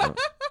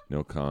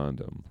 No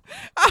condom.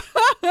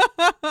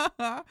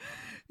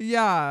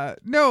 Yeah.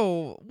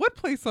 No. What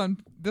place on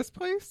this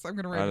place? I'm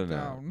going to I write don't it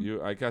down.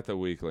 know. I got the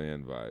weekly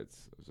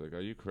invites. I was like,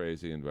 are you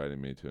crazy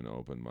inviting me to an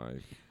open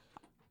mic?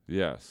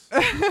 Yes.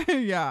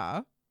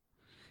 Yeah.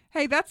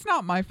 Hey, that's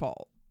not my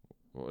fault.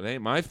 Well, it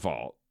ain't my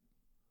fault.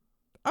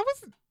 I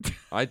wasn't.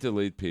 I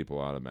delete people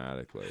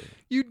automatically.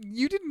 You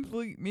didn't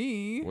delete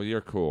me. Well,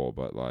 you're cool,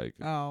 but like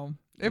Oh.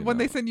 you If when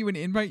they know. send you an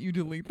invite, you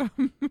delete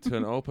them. to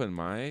an open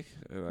mic,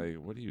 like,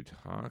 what are you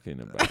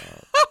talking about?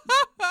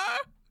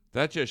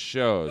 That just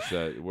shows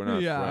that we're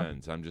not Yeah.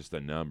 friends. I'm just a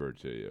number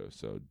to you.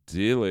 So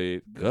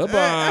delete.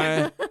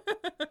 Goodbye.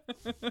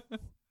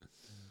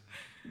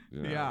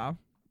 Yeah.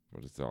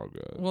 But it's all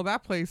good. Well,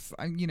 that place,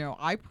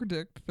 I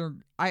predict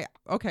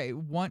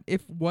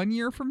if 1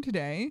 year from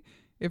today,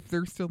 if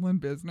they're still in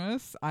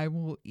business, I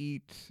will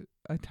eat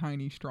a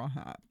tiny straw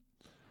hat.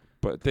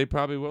 But they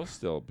probably will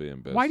still be in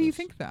business. Why do you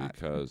think that?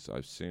 Because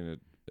I've seen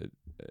it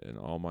in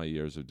all my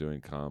years of doing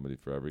comedy.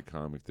 For every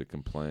comic that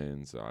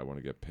complains, I want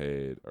to get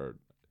paid, or,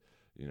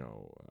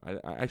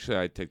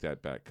 I take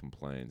that back,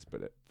 complains.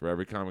 But for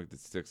every comic that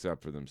sticks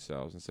up for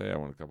themselves and say, I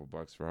want a couple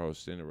bucks for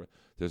hosting,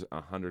 there's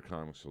 100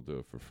 comics who'll do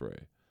it for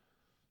free.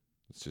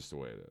 It's just the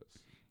way it is.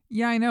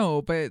 Yeah, I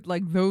know, but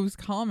like those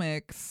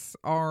comics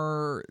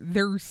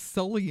they're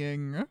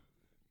sullying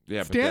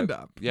stand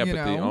up. Yeah, but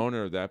the know?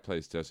 owner of that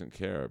place doesn't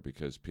care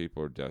because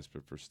people are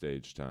desperate for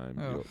stage time.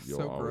 Oh, You'll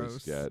so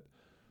always gross. get,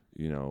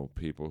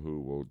 people who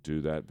will do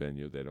that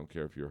venue. They don't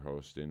care if you're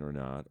hosting or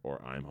not,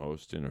 or I'm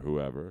hosting or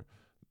whoever,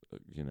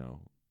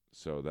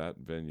 So that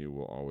venue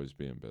will always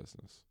be in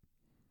business.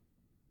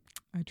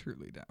 I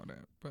truly doubt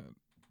it, but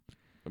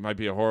It might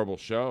be a horrible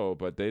show,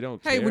 but they don't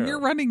care. hey, when you're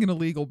running an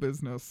illegal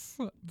business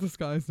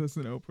disguised as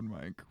an open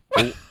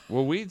mic.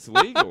 well, weed's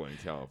legal in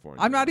California.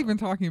 I'm not now. even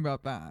talking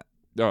about that.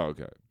 Oh,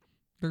 okay.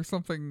 There's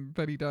something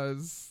that he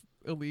does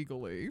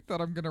illegally that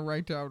I'm going to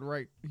write down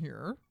right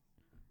here.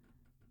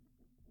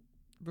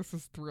 This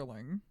is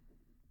thrilling.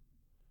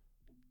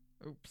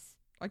 Oops.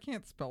 I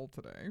can't spell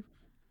today.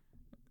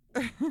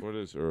 What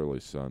is early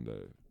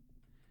Sunday?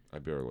 I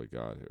barely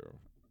got here.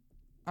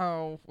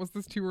 Oh, was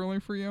this too early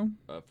for you?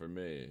 For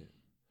me.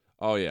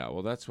 Oh, yeah.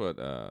 Well, that's what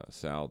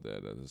Sal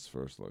did at his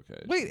first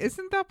location. Wait,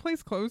 isn't that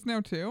place closed now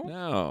too?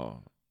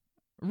 No.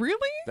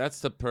 Really? That's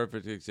the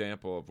perfect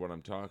example of what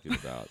I'm talking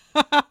about.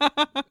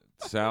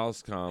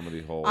 Sal's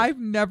Comedy Hole. I've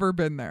never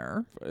been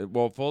there.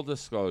 Well, full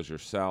disclosure,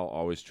 Sal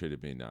always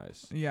treated me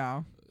nice.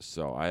 Yeah.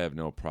 So I have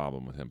no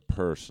problem with him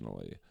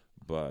personally.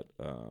 But,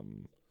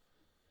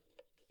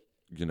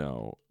 you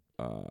know,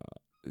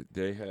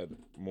 they had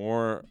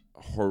more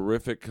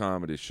horrific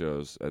comedy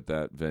shows at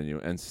that venue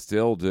and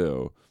still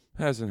do.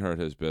 Hasn't hurt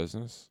his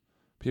business.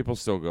 People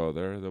still go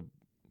there.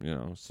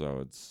 So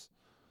it's,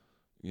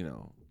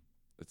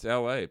 it's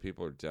L.A.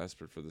 People are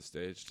desperate for the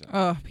stage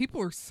time.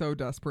 People are so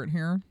desperate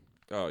here.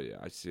 Oh, yeah,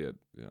 I see it.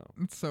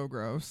 It's so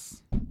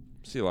gross.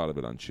 See a lot of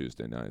it on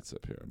Tuesday nights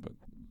up here, but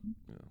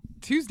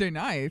Tuesday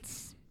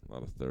nights a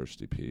lot of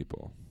thirsty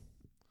people.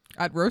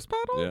 at Roast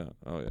Battle? Yeah.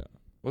 Oh, yeah.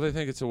 Well, they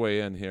think it's a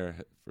way in here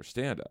for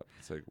stand-up.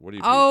 It's like, what do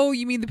you? Oh,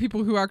 you mean the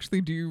people who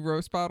actually do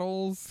roast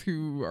battles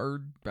who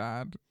are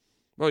bad?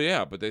 Well,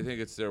 yeah, but they think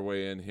it's their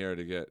way in here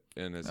to get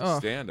in as a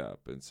Ugh. stand-up.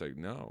 And it's like,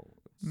 no.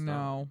 It's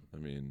No. not. I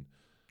mean,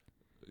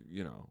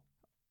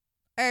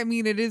 I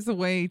mean, it is a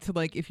way to,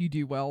 like, if you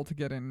do well, to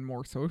get in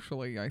more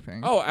socially, I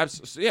think. Oh,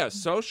 absolutely. Yeah,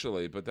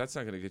 socially, but that's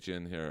not going to get you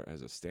in here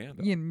as a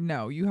stand-up.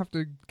 You have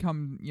to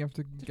come, you have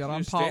to get on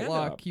do stand-up.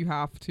 Potluck. You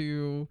have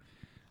to,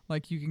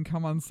 like, you can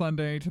come on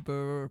Sunday to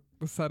the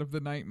set of the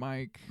night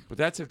mic. But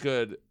that's a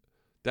good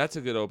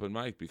open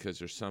mic because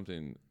there's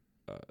something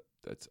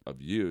that's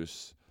of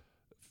use.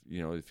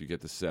 If you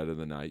get the set of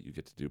the night, you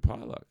get to do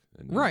potluck.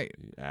 And Right.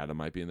 Adam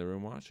might be in the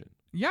room watching.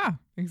 Yeah,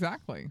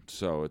 exactly.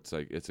 So it's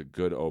like it's a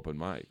good open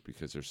mic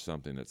because there's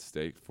something at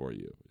stake for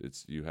you.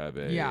 You have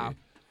a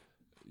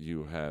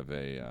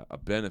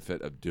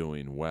benefit of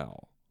doing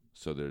well.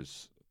 So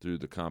there's through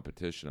the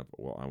competition of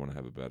I want to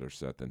have a better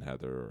set than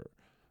Heather, or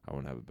I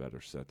want to have a better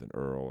set than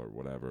Earl, or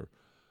whatever.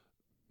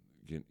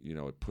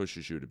 It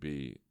pushes you to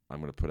be. I'm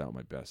going to put out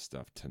my best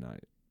stuff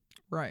tonight.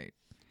 Right.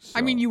 So,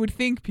 I mean, you would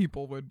think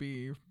people would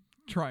be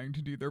trying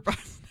to do their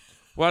best.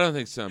 Well, I don't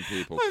think some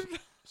people.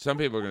 Some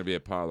people are going to be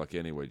at potluck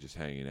anyway, just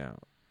hanging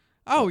out.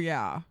 Oh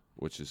yeah,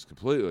 Which is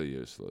completely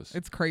useless.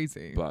 it's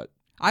crazy. But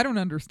I don't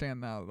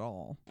understand that at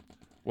all.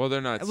 well,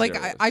 they're not Like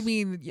serious. I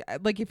mean, yeah,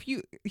 like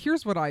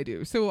here's what I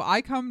do. So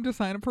I come to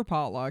sign up for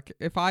potluck.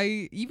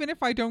 Even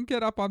if I don't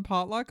get up on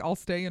potluck, I'll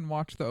stay and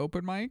watch the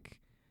open mic.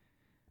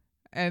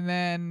 And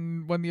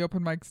then when the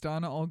open mic's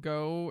done, I'll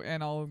go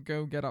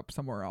get up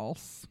somewhere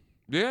else.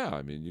 Yeah,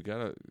 I mean, you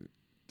gotta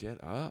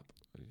get up.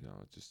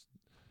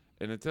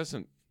 And it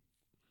doesn't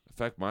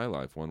affect my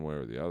life one way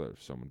or the other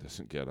if someone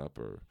doesn't get up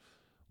or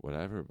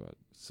whatever. But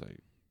it's like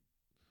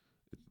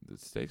the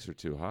stakes are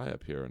too high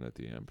up here and at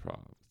the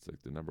Improv. It's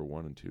like the number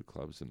 1 and 2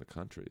 clubs in the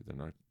country. You're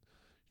not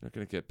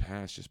gonna get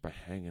past just by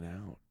hanging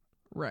out.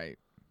 Right.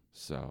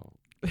 So,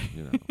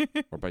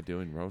 or by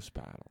doing Roast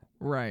Battle.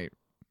 Right.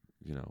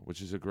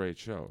 Which is a great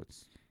show.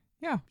 It's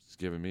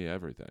giving me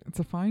everything. It's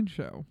a fine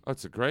show. Oh,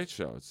 it's a great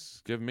show.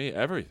 It's giving me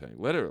everything,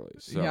 literally.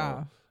 So,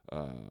 yeah.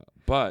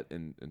 But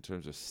in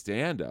terms of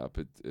stand-up,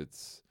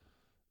 it's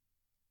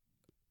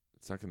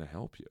not going to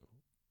help you.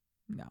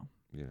 No.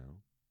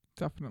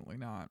 Definitely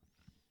not.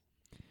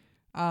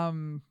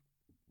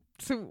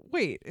 So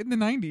wait, in the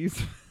 90s.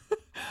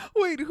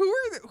 Wait, who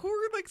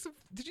were like some,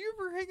 did you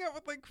ever hang out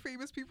with like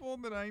famous people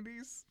in the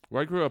 90s?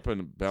 Well, I grew up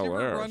in Bel Did you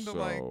ever Air, run to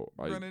so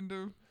run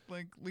into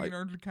like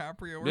Leonardo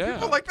DiCaprio or Yeah.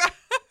 people like that?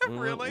 we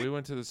Really?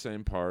 went to the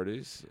same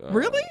parties.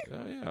 Really?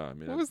 Yeah. I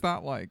mean, What was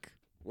that like?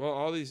 well,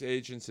 all these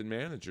agents and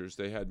managers,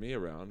 they had me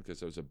around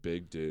because I was a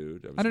big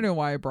dude. I don't know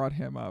why I brought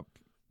him up.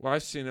 Well,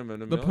 I've seen him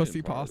in a The million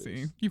Pussy parties.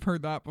 Posse. You've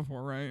heard that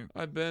before, right?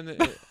 I've been,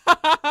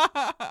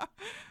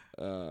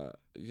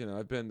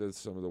 I've been to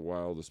some of the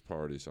wildest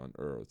parties on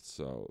earth,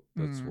 so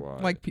that's why.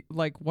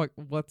 Like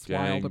what's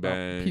wild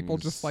about people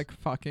Gangbangs. just like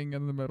fucking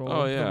in the middle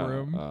Oh of yeah, the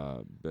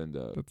room? been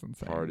to That's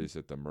insane. parties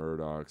at the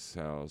Murdoch's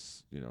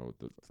house.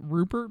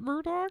 Rupert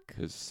Murdoch?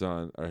 His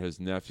son or his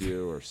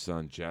nephew or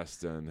son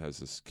Justin has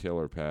this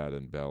killer pad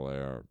in Bel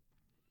Air.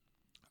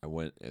 I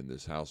went and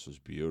this house was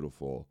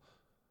beautiful.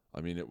 I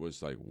mean, it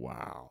was like,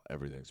 wow,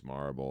 everything's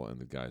marble. And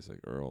the guy's like,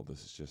 Earl,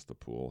 this is just the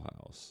pool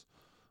house.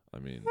 I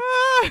mean,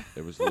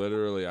 it was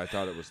literally, I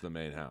thought it was the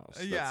main house.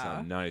 That's Yeah.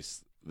 how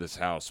nice this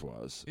house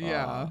was.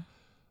 Yeah.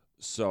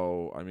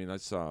 So, I mean,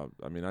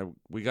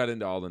 we got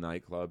into all the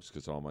nightclubs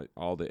because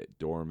all the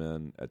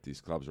doormen at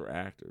these clubs were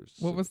actors.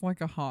 What So was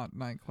like a hot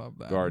nightclub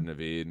then? Garden of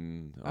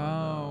Eden,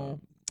 Oh.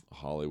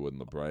 Hollywood and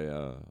La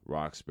Brea,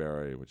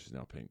 Roxbury, which is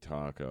now Pink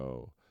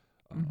Taco.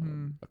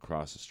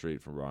 Across the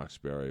street from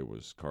Roxbury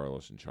was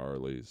Carlos and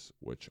Charlie's,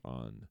 which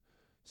on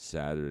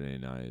Saturday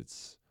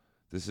nights,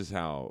 this is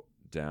how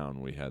down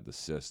we had the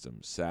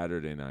system.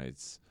 Saturday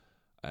nights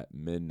at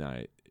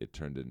midnight, it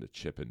turned into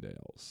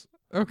Chippendales.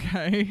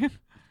 Okay.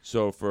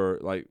 So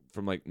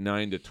from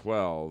 9 to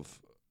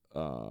 12,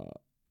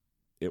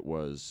 it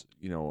was,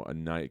 a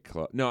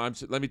nightclub. No,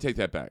 let me take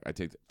that back.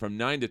 From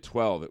 9 to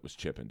 12, it was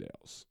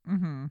Chippendales.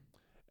 Mm-hmm.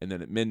 And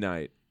then at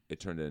midnight, it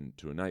turned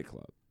into a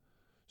nightclub.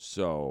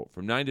 So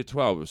from 9 to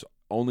 12, it was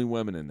only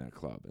women in that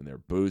club, and they're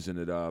boozing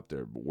it up.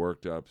 They're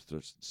worked up.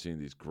 They're seeing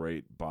these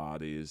great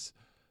bodies.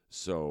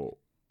 So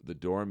the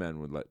doormen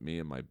would let me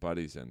and my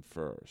buddies in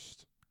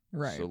first.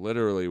 Right. So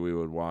literally, we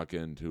would walk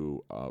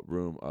into a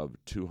room of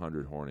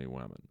 200 horny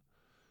women,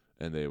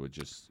 and they would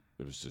just.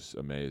 It was just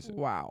amazing.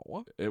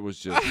 Wow. It was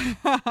just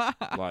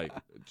like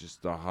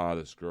just the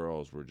hottest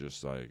girls were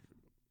just like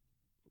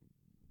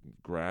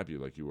grab you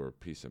like you were a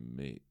piece of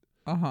meat.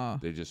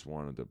 They just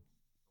wanted to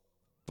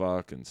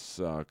fuck and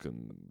suck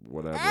and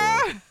whatever.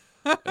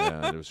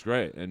 And it was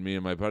great. And me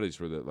and my buddies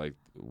were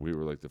we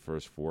were like the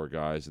first 4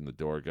 guys, and the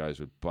door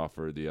guys would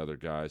buffer the other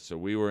guys. So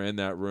we were in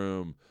that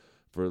room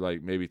for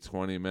like maybe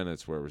 20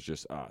 minutes where it was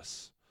just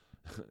us.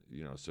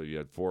 So you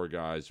had 4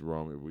 guys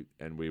roaming,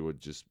 and we would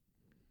just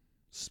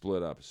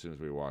split up as soon as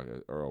we walk.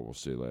 Earl, we'll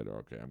see you later.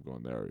 Okay, I'm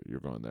going there. You're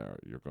going there.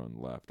 You're going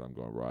left. I'm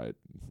going right.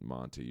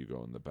 Monty, you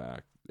go in the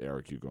back.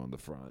 Eric, you go in the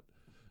front.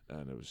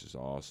 And it was just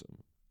awesome.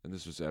 And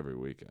this was every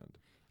weekend.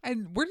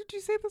 And where did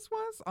you say this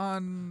was?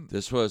 On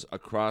This was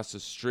across the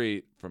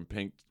street from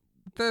Pink.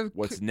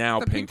 What's the now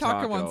Pink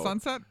Taco Taco on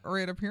Sunset,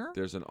 right up here.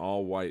 There's an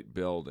all-white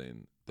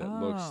building that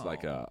looks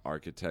like a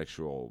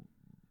architectural,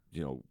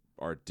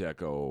 Art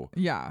Deco.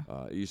 Yeah.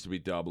 It used to be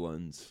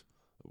Dublin's,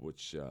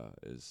 which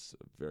is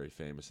very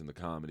famous in the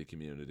comedy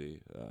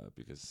community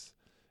because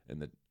in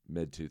the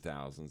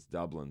mid-2000s,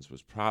 Dublin's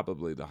was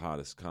probably the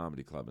hottest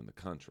comedy club in the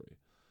country.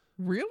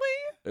 Really?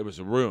 It was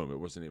a room. It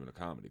wasn't even a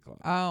comedy club.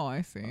 Oh,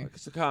 I see.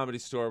 Because the Comedy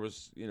Store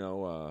was,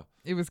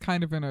 it was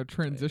kind of in a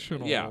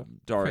transitional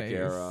dark phase.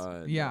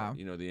 era. And, yeah.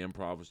 The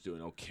Improv was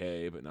doing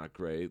okay, but not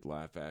great.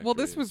 Laugh Factory. Well,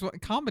 this was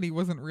comedy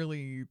wasn't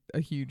really a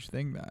huge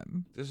thing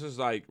then. This was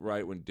like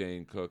right when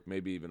Dane Cook,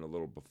 maybe even a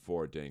little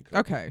before Dane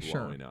Cook was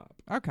blowing up.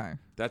 Okay.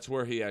 That's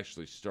where he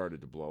actually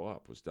started to blow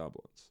up, was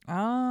Dublin's.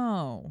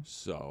 Oh.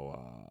 So,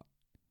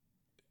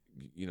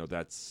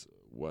 that's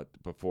what,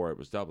 before it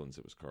was Dublin's,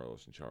 it was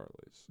Carlos and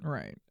Charlie's.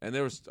 Right. And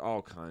there was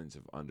all kinds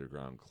of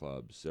underground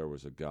clubs. There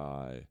was a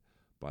guy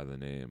by the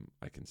name,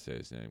 I can say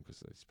his name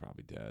because he's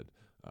probably dead,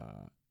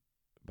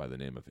 by the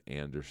name of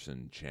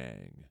Anderson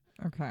Chang.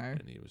 Okay.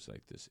 And he was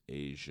like this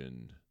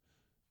Asian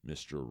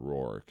Mr.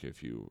 Rourke.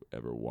 If you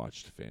ever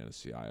watched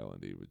Fantasy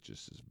Island, he was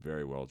just this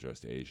very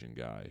well-dressed Asian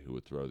guy who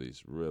would throw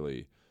these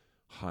really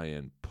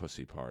high-end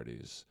pussy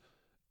parties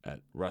at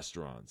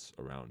restaurants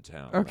around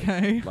town.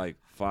 Okay. Like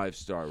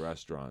 5-star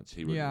restaurants.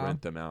 He would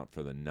rent them out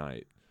for the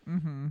night.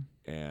 Mm-hmm.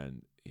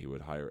 And he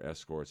would hire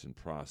escorts and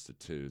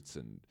prostitutes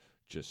and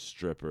just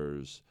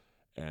strippers.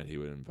 And he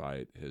would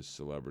invite his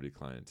celebrity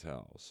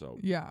clientele. So,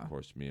 of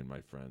course, me and my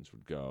friends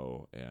would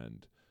go.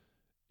 And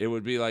it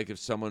would be like if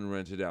someone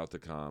rented out the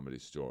Comedy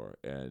Store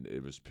and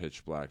it was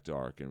pitch black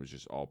dark and it was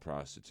just all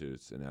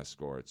prostitutes and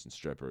escorts and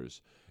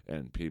strippers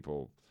and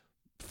people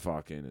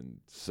fucking and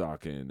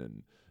sucking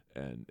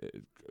and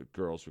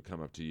girls would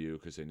come up to you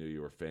because they knew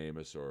you were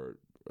famous or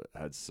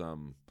had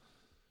some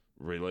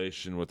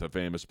relation with a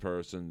famous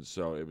person.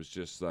 So it was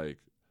just like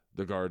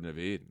the Garden of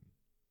Eden,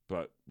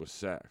 but with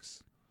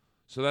sex.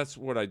 So that's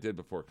what I did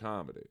before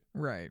comedy.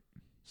 Right.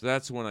 So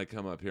that's when I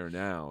come up here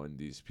now and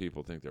these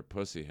people think they're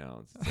pussy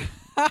hounds. It's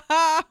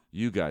like,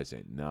 you guys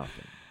ain't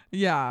nothing.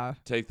 Yeah.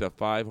 Take the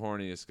 5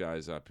 horniest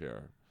guys up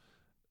here.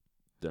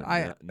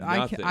 They're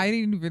nothing. I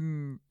didn't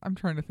even, I'm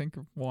trying to think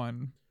of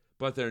one.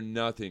 But they're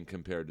nothing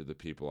compared to the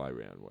people I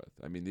ran with.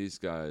 I mean, these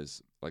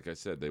guys, like I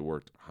said, they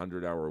worked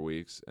 100-hour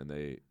weeks and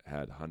they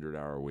had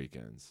 100-hour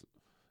weekends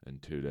in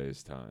 2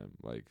 days' time.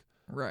 Like,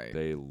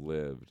 they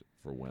lived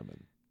for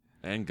women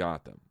and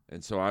got them.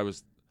 And so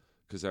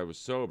because I was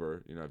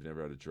sober, I've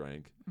never had a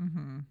drink.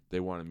 Mm-hmm.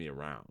 They wanted me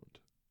around.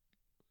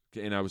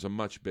 And I was a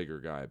much bigger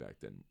guy back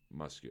then,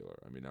 muscular.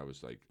 I mean, I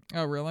was like.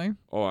 Oh, really?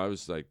 Oh, I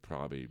was like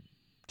probably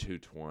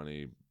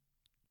 220.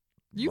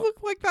 You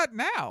look like that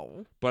now.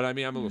 But I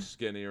mean, I'm a little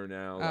skinnier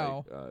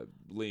now,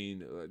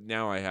 lean.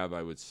 Now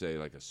I would say,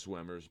 like a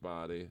swimmer's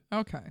body.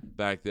 Okay.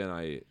 Back then,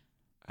 I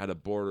had a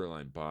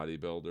borderline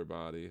bodybuilder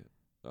body.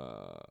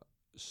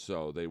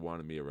 So they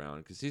wanted me around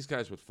because these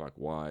guys would fuck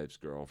wives,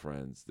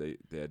 girlfriends. They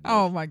had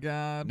oh my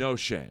God, no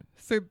shame.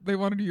 So they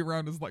wanted you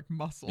around as like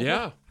muscle.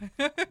 Yeah,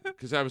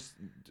 because I was,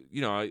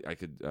 I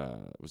could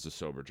was a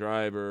sober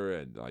driver,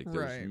 and like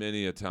there was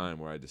many a time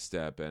where I had to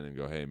step in and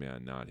go, "Hey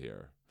man, not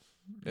here."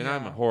 And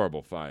I'm a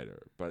horrible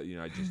fighter, but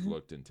I just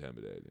looked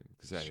intimidating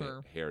because I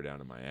had hair down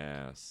to my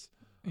ass.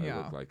 I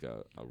looked like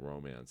a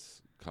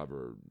romance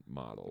cover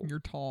model. You're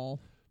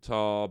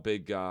tall,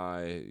 big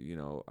guy.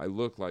 I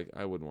look like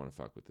I wouldn't want to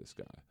fuck with this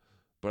guy,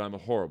 but I'm a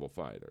horrible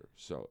fighter.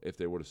 So if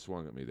they would have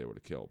swung at me, they would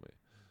have killed me.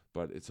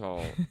 But it's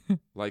all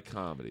like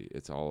comedy.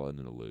 It's all an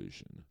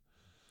illusion.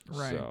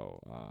 Right. So,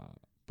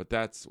 but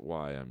that's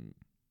why I'm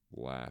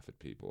laugh at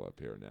people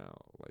up here now.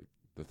 Like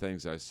the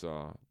things I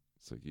saw.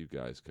 It's like you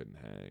guys couldn't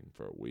hang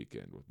for a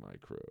weekend with my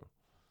crew.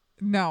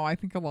 No, I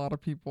think a lot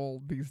of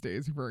people these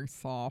days are very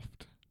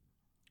soft.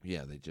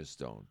 Yeah, they just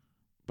don't.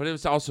 But it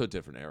was also a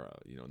different era.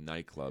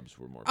 Nightclubs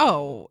were more.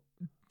 Oh,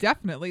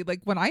 definitely.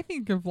 Like when I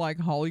think of like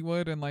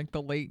Hollywood and like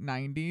the late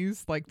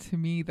 90s, like to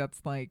me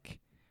that's like,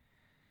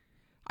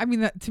 I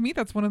mean, that to me,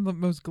 that's one of the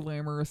most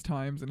glamorous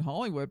times in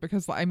Hollywood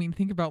because, I mean,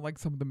 think about like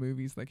some of the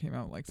movies that came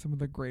out, like some of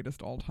the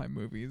greatest all-time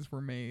movies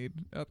were made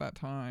at that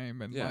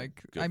time, and Yeah,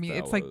 like, I mean,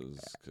 it's like,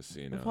 Goodfellas,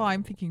 Casino. well,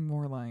 I'm thinking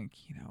more like,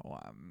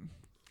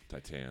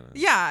 Titanic.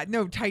 yeah,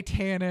 no,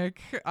 Titanic,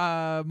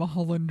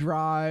 Mulholland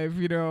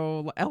Drive,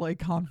 L.A.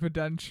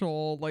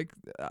 Confidential, like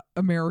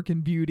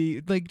American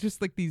Beauty, like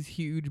just like these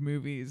huge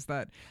movies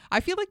that I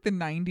feel like the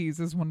 '90s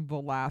is one of the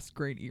last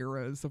great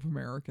eras of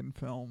American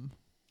film.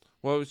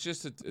 Well, it was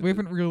just We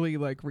haven't really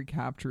like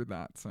recaptured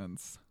that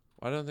since.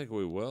 I don't think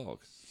we will.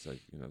 'Cause it's like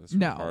that's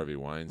No. when Harvey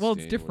Weinstein. Well,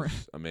 it's different.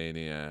 Was a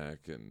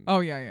maniac, and Oh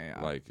yeah.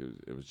 like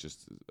it was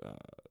just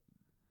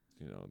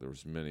there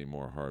was many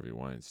more Harvey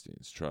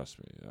Weinsteins. Trust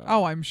me.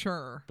 Oh, I'm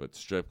sure. But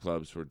strip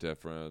clubs were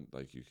different.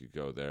 Like you could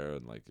go there,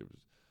 and like it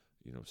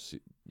was,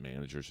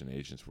 managers and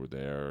agents were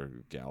there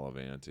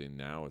gallivanting.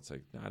 Now it's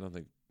like I don't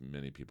think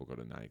many people go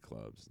to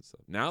nightclubs and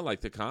stuff. Now,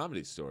 like the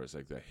Comedy Store is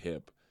like the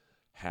hip,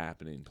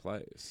 happening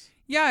place.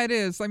 Yeah, it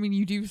is. I mean,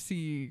 you do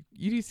see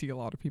a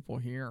lot of people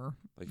here.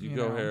 Like you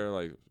go here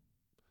like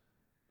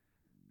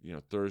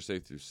Thursday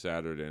through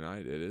Saturday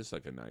night, it is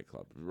like a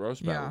nightclub.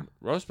 Roast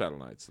battle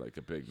night's like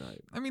a big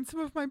night. I mean,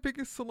 some of my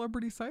biggest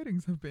celebrity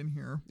sightings have been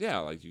here. Yeah,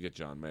 like you get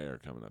John Mayer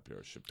coming up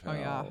here, Chappelle. Oh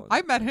yeah,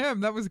 I met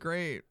him. That was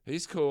great.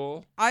 He's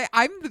cool.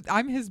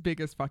 I'm his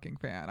biggest fucking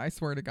fan. I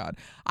swear to God,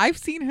 I've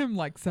seen him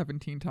like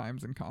 17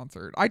 times in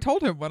concert. I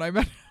told him when I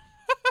met him.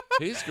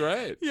 He's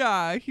great.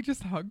 Yeah, he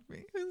just hugged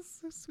me. It was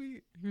so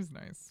sweet. He was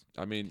nice.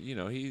 I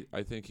mean,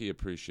 I think he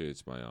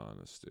appreciates my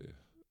honesty.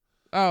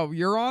 Oh,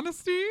 your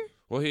honesty?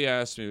 Well, he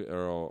asked me,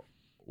 Earl,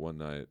 one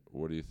night,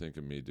 what do you think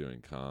of me doing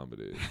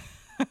comedy?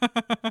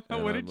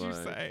 What did you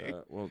say?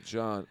 Well,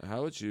 John,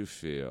 how would you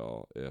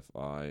feel if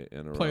I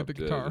interrupted Played the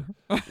guitar.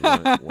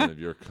 one of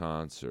your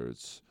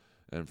concerts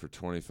and for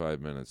 25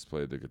 minutes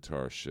played the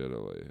guitar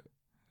shittily?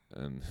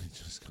 And he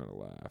just kind of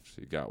laughed.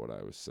 He got what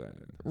I was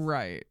saying.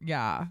 Right.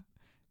 Yeah.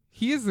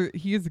 He is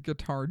a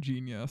guitar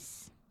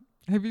genius.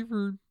 Have you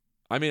ever?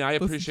 I mean, I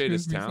appreciate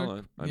his music?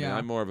 talent. I mean,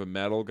 I'm more of a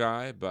metal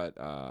guy, but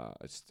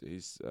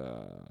he's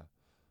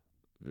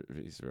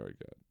very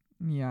good.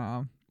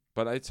 Yeah.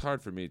 But it's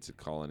hard for me to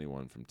call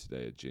anyone from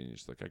today a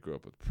genius. Like I grew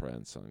up with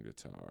Prince on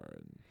guitar,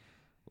 and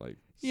like.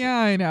 Yeah,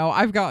 I know.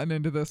 I've gotten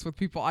into this with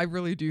people. I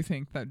really do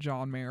think that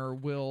John Mayer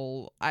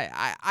will.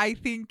 I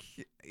think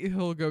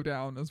he'll go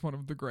down as one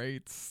of the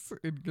greats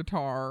in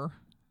guitar.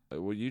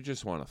 Well, you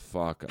just want to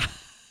fuck him.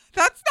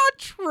 That's not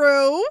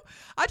true.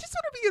 I just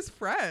want to be his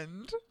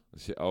friend.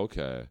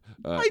 Okay.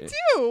 I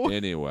do.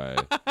 Anyway,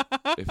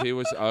 if he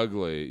was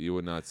ugly, you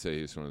would not say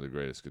he's one of the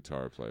greatest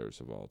guitar players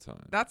of all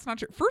time. That's not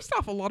true. First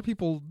off, a lot of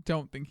people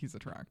don't think he's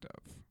attractive.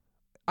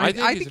 I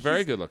think he's a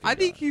very good looking guy. I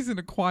think he's an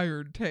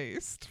acquired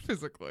taste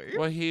physically.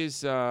 Well,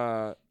 he's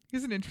an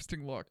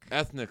interesting look.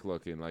 Ethnic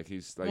looking, like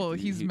he's like. Well,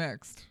 he's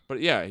mixed.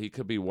 But yeah, he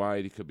could be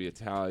white. He could be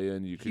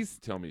Italian. You could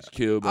tell me he's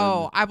Cuban.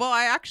 Oh,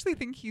 I actually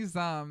think he's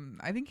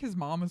I think his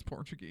mom is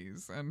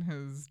Portuguese and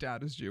his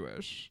dad is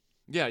Jewish.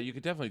 Yeah, you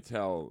could definitely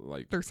tell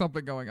like there's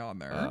something going on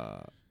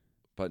there.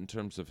 But in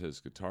terms of his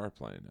guitar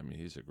playing, I mean,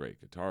 he's a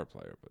great guitar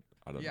player, but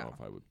I don't know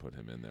if I would put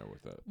him in there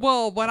with it.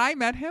 Well, when I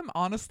met him,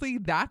 honestly,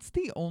 that's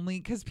the only,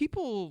 because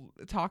people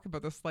talk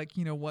about this, like,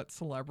 what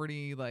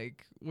celebrity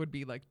like would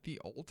be like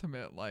the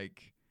ultimate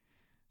like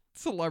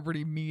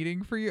celebrity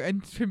meeting for you,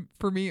 and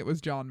for me it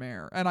was John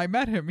Mayer, and I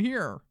met him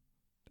here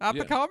at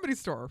the Comedy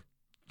Store.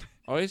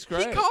 Oh, he's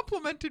great. He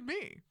complimented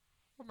me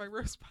on my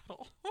roast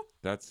battle.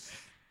 That's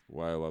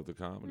why I love the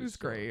Comedy Store. It was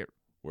great.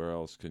 Where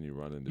else can you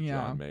run into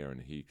John Mayer and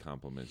he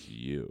compliments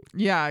you?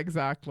 Yeah,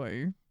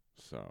 exactly.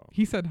 So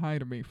he said hi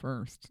to me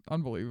first.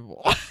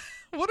 Unbelievable.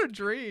 What a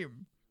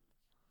dream.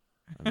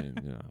 I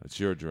mean, it's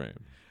your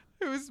dream.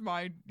 It was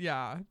my,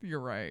 you're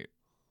right.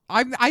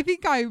 I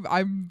think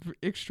I'm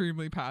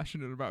extremely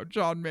passionate about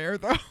John Mayer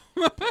though.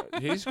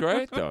 He's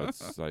great though.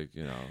 It's like,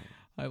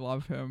 I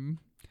love him.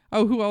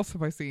 Oh, who else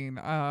have I seen?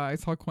 I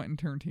saw Quentin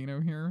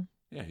Tarantino here.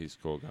 Yeah, he's a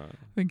cool guy.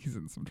 I think he's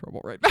in some trouble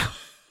right now.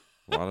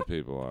 A lot of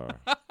people are.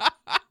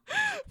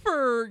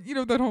 For,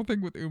 that whole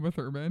thing with Uma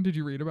Thurman. Did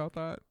you read about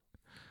that?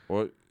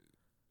 Well,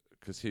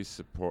 because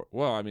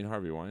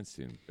Harvey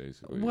Weinstein,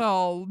 basically.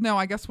 Well, no,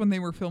 I guess when they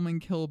were filming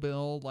Kill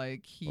Bill,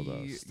 like she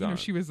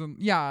was in,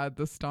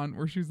 the stunt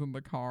where she was in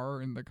the car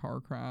and the car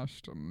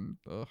crashed and,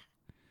 ugh.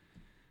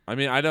 I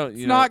mean, I don't,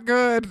 it's not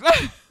good.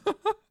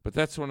 But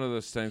that's one of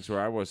those things where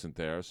I wasn't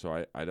there,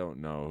 so I don't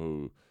know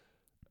who.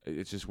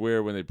 It's just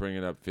weird when they bring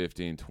it up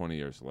 15, 20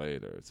 years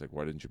later. It's like,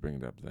 why didn't you bring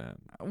it up then?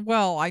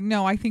 Well,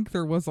 I think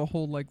there was a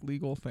whole like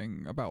legal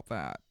thing about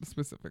that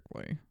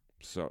specifically.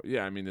 So,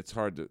 yeah, I mean, it's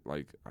hard to,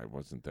 like, I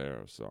wasn't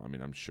there. So, I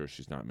mean, I'm sure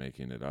she's not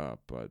making it up,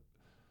 but,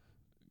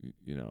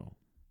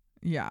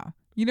 Yeah.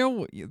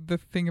 The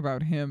thing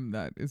about him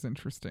that is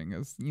interesting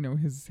is,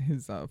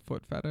 his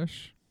foot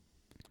fetish.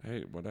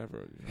 Hey,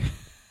 whatever.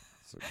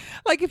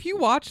 Like if you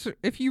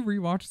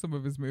rewatch some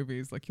of his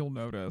movies, like you'll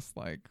notice,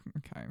 like,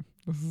 okay,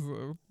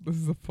 this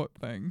is a foot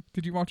thing.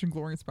 Did you watch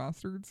Inglourious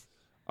Bastards?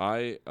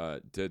 I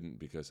didn't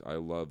because I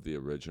love the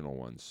original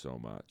one so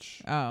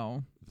much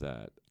Oh,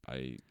 that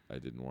I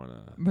didn't want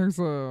to. there's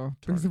a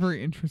Tarnish.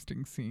 very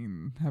interesting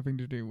scene having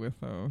to do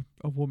with a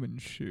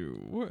woman's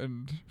shoe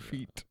and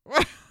feet.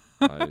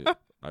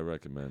 I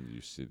recommend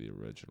you see the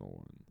original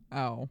one.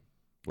 Oh,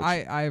 Which,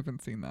 I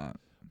haven't seen that.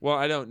 well,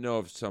 I don't know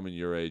if someone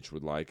your age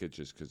would like it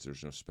just because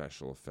there's no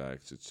special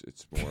effects.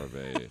 It's more of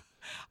a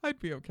I'd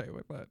be okay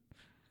with it.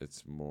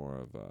 it's more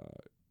of a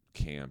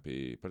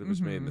campy, but it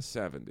was made in the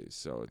 70s,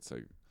 so it's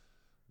like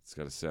it's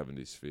got a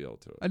 70s feel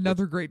to it.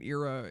 Another great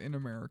era in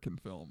American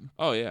film,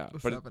 Oh yeah, the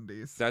but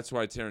 70s. that's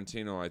why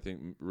Tarantino, I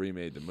think,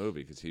 remade the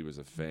movie because he was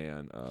a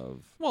fan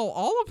of. Well,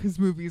 all of his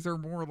movies are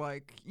more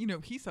like,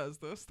 he says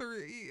this, they're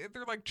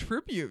like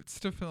tributes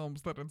to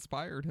films that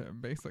inspired him,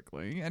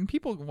 basically. And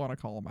people want to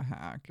call him a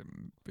hack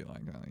and be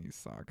like, oh, he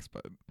sucks,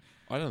 but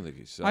I don't think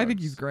he sucks. I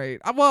think he's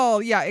great.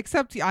 Well, yeah,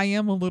 except I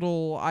have a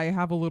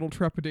little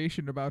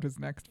trepidation about his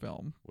next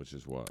film. Which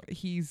is what?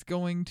 He's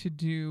going to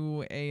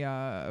do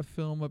a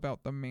film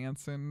about the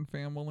Manson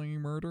family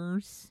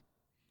murders.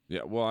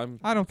 Yeah, well,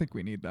 I don't think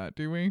we need that,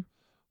 do we?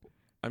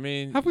 I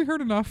mean, Have we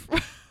heard enough?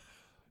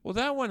 well,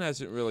 that one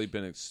hasn't really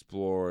been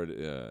explored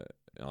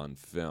on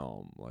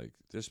film. Like,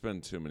 there's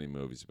been too many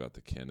movies about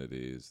the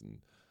Kennedys and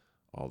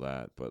all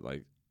that, but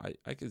like,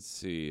 I could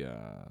see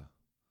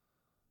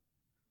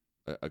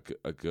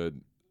a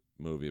good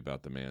movie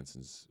about the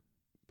Mansons,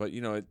 but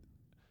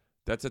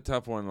that's a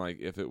tough one. Like,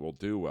 if it will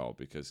do well,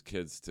 because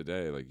kids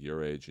today, like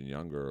your age and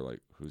younger, are like,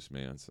 who's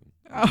Manson?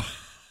 Oh.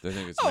 They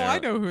think it's. I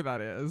know who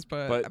that is,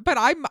 but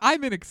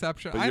I'm an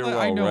exception. But you're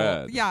I know.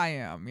 well-read. Yeah, I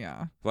am.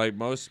 Yeah. Like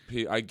most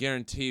people, I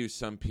guarantee you,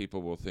 some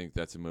people will think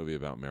that's a movie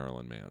about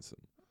Marilyn Manson.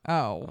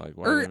 Oh,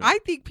 Like, I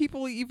think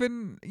people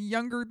even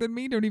younger than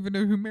me don't even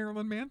know who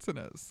Marilyn Manson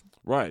is.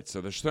 Right, so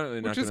they're certainly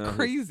not Which going to is know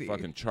crazy. who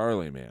fucking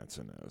Charlie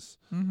Manson is.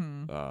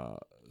 Mm-hmm.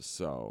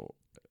 So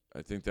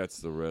I think that's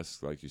the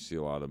risk. Like, you see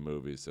a lot of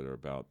movies that are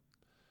about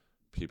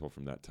people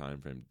from that time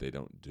frame. They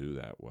don't do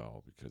that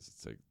well because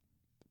it's like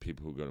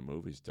people who go to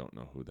movies don't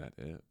know who that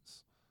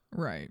is.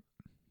 Right.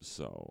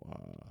 So,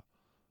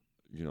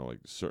 like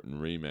certain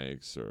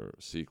remakes or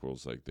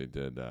sequels, like they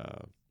did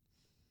a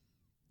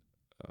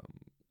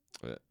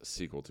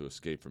sequel to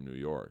Escape from New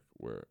York,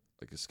 where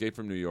like Escape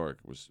from New York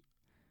was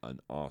an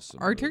awesome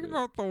Are you movie. talking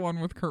about the one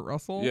with Kurt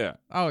Russell? Yeah.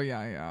 Oh,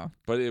 yeah.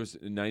 But it was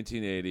in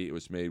 1980. It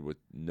was made with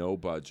no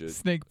budget.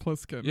 Snake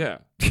Plissken. Yeah.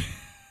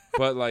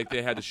 But like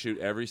they had to shoot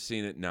every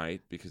scene at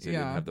night because they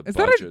didn't have the Is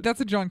budget.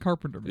 that's a John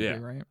Carpenter movie, Yeah.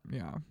 right?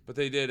 Yeah. But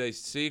they did a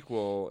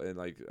sequel in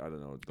like, I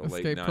don't know, the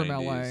Escape late 90s from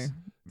LA. that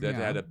Yeah.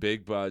 had a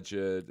big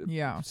budget,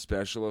 Yeah.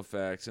 special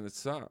effects, and it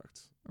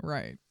sucked.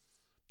 Right.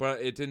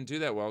 But it didn't do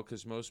that well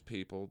because most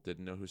people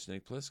didn't know who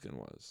Snake Plissken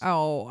was.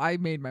 Oh, I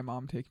made my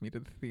mom take me to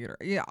the theater.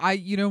 Yeah,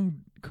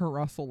 Kurt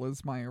Russell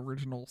is my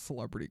original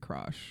celebrity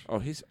crush. Oh,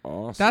 he's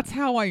awesome. That's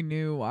how I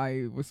knew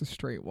I was a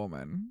straight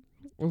woman,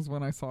 was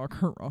when I saw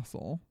Kurt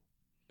Russell.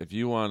 If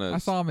you want to... I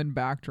saw him in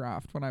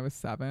Backdraft when I was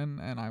 7,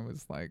 and I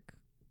was like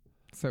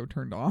so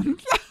turned on.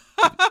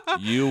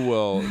 You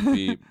will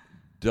be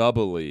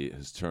doubly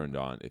as turned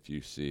on if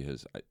you see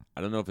his...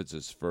 I don't know if it's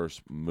his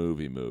first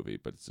movie,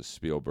 but it's a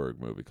Spielberg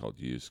movie called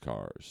Used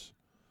Cars.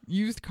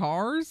 Used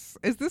Cars?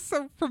 Is this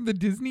from the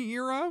Disney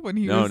era when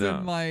he No, was no.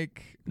 in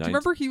like... Do you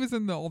remember he was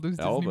in all those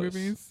Disney Elvis.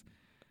 movies?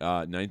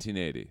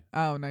 1980.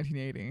 Oh,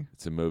 1980.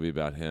 It's a movie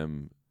about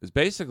him. It's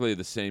basically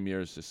the same year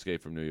as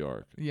Escape from New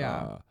York.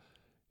 Yeah.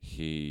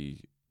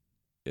 He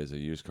is a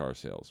used car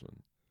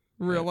salesman.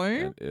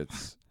 Really? And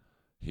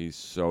he's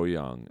so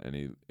young and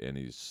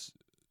he's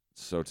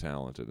so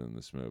talented in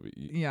this movie.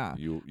 Yeah.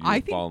 You I will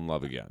think- fall in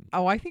love again.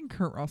 Oh, I think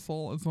Kurt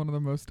Russell is one of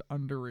the most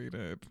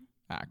underrated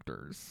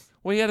actors.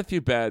 Well, he had a few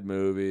bad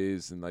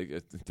movies, and like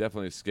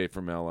definitely Escape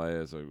from L.A.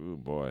 is like, ooh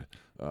boy.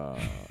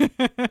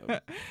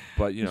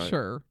 But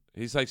Sure.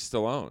 he's like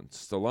Stallone.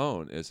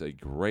 Stallone is a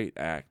great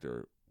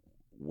actor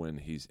when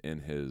he's in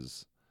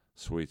his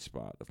sweet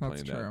spot of That's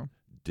playing true. that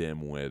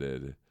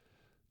dim-witted,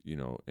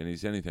 and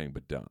he's anything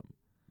but dumb.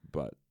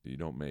 But you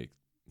don't make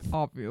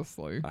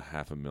Obviously.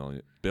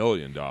 $500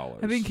 billion. I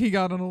think he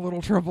got in a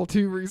little trouble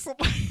too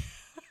recently.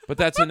 But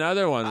that's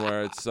another one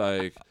where it's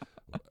like,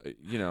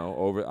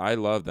 I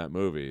love that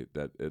movie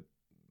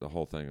the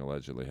whole thing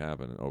allegedly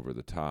happened Over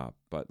the Top,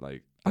 but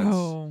like that's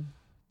Well,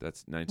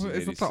 1986.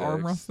 is it the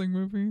arm wrestling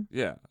movie?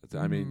 Yeah,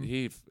 I mean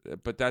Mhm.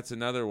 but that's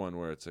another one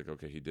where it's like,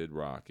 okay, he did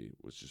Rocky,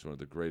 which is one of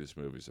the greatest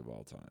movies of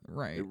all time.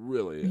 Right. It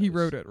really is. He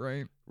wrote it,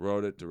 right?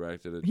 Wrote it,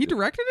 directed it. He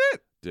directed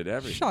it? did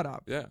everything. Shut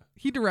up. Yeah.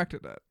 He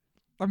directed it.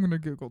 I'm going to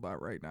Google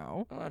that right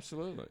now. Oh,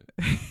 absolutely.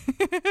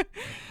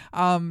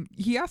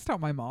 He asked out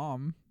my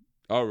mom.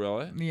 Oh,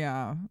 really?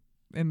 Yeah.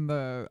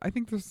 I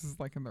think this is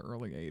like in the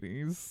early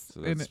 80s.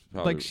 So that's and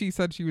probably- like she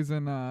said she was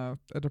in a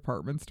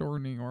department store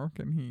in New York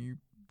and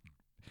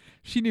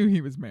she knew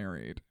he was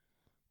married.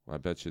 Well, I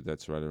bet you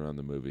that's right around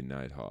the movie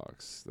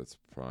Nighthawks. That's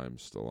prime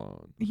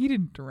Stallone. He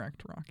didn't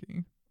direct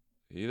Rocky.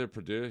 He either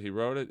produced, he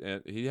wrote it,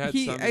 and he had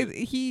He some.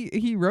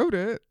 he wrote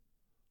it,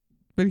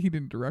 but he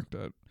didn't direct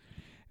it.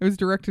 It was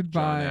directed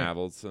John by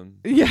Avildsen.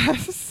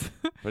 Yes.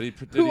 But did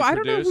Who he I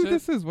don't know produce who it?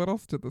 this is. What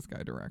else did this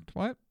guy direct?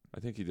 What? I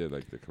think he did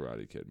like the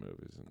Karate Kid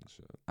movies and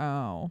shit.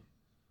 Oh.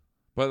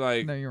 But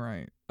like, No, you're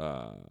right.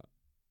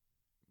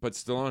 but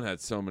Stallone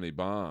had so many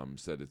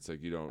bombs that it's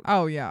like you don't.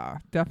 Oh yeah,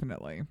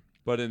 definitely.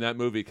 But in that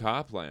movie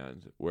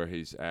Copland, where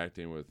he's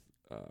acting with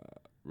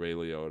Ray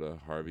Liotta,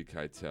 Harvey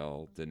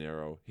Keitel, De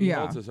Niro, he Yeah.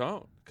 holds his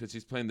own because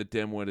he's playing the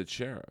dim-witted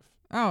sheriff.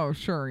 Oh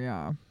sure,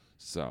 yeah.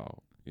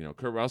 So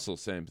Kurt Russell,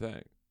 same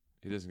thing.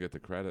 He doesn't get the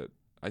credit.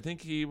 I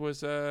think he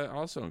was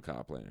also in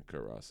Copland.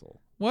 Kurt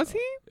Russell. Was he?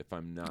 If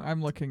I'm not,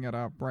 I'm looking it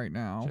up right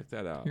now. check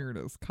that out. Here it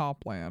is.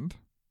 Copland.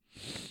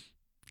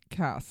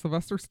 Cast: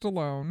 Sylvester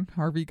Stallone,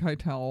 Harvey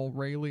Keitel,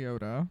 Ray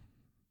Liotta,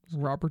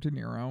 Robert De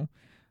Niro,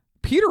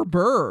 Peter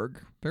Berg.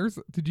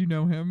 Did you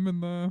know him in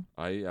the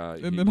the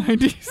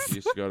 90s? He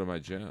used to go to my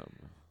gym.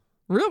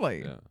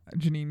 Really? Yeah.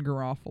 Janine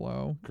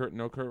Garofalo. Kurt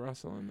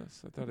Russell in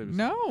this? I thought he was.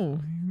 No.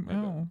 My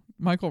bad. No.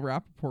 Michael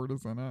Rappaport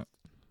is in it.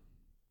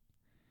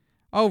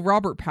 Oh,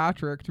 Robert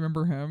Patrick. Do you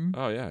remember him?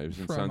 Oh yeah, he was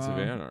in From, Sons of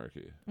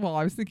Anarchy. Well,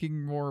 I was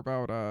thinking more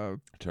about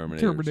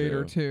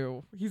Terminator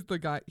 2. He's the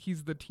guy.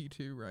 He's the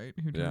T2, right?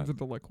 Who turns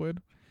into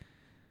liquid.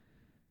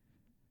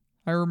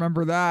 I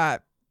remember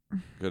that.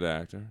 Good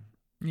actor.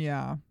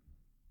 Yeah.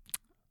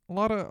 A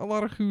lot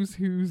of who's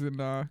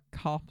in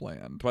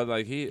Copland. But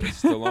like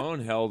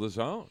Stallone held his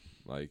own.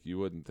 Like you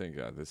wouldn't think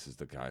this is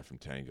the guy from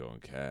Tango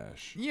and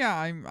Cash.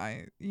 Yeah,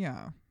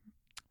 yeah.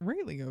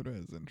 Ray Liotta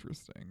is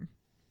interesting.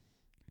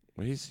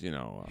 Well, he's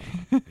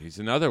he's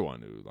another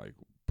one who like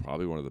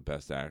probably one of the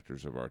best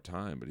actors of our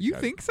time. But You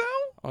think so?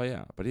 Oh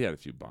yeah, but he had a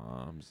few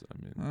bombs. I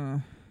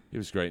mean, he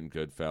was great in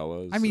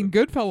Goodfellas. I mean,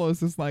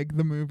 Goodfellas is like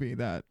the movie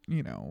that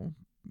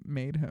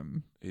made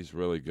him. He's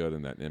really good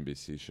in that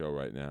NBC show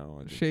right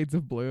now. Shades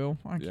of Blue.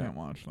 I can't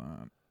watch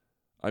that.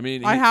 I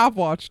mean, I have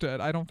watched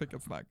it. I don't think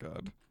it's that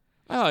good.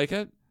 I like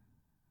it.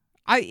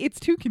 It's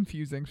too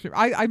confusing.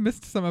 I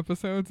missed some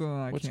episodes and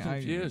I What's can't.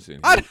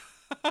 confusing?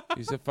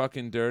 He's a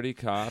fucking dirty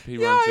cop. He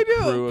Yeah, runs a I do,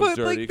 crew but of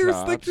dirty like, there's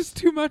cops. like just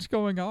too much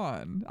going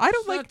on. I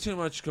don't There's like not too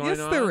much going yes,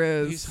 on. there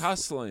is. He's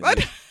hustling.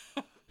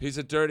 He's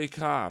a dirty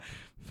cop.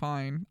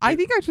 Fine. I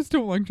think I just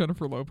don't like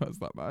Jennifer Lopez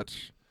that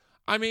much.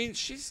 I mean,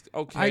 she's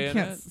okay. I in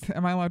can't. it.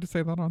 Am I allowed to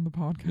say that on the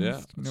podcast? Yeah,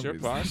 it's your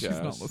She's not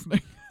podcast.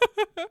 listening.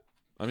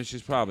 I mean,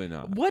 she's probably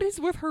not. What is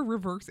with her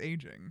reverse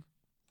aging?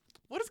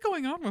 What is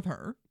going on with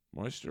her?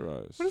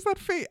 Moisturize. What is that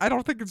face? I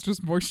don't think it's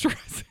just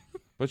moisturizing.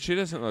 But she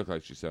doesn't look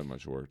like she's had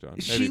much work done.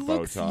 Maybe She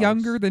looks Botox.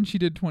 younger than she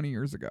did 20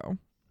 years ago.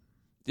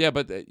 Yeah,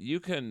 but you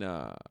can.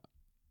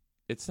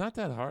 It's not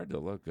that hard to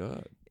look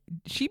good.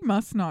 She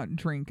must not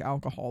drink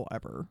alcohol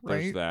ever,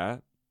 right? There's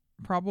that.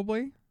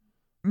 Probably.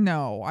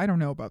 No, I don't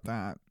know about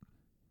that.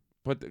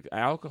 But the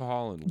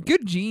alcohol and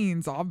Good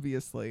genes,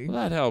 obviously. well,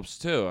 that helps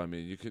too. I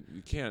mean, you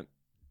can't.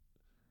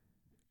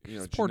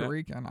 She's Puerto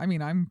Rican. I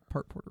mean, I'm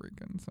part Puerto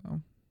Rican, so.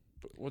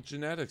 Well,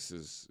 genetics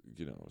is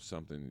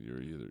something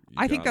you're either.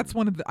 I think that's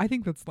one of the. I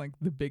think that's like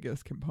the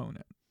biggest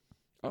component.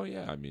 Oh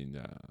yeah, I mean,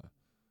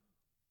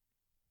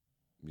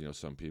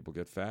 some people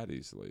get fat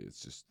easily.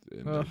 It's just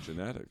in their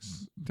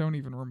genetics. Don't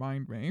even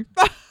remind me.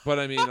 But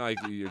I mean, like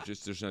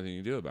there's nothing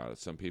you can do about it.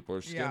 Some people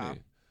are skinny.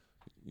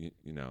 Yeah.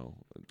 You know.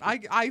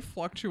 I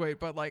fluctuate,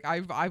 but like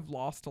I've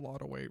lost a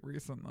lot of weight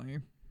recently.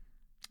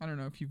 I don't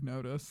know if you've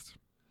noticed.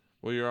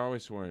 Well, you're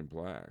always wearing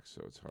black,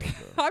 so it's hard to.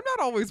 I'm not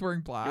always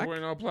wearing black. You're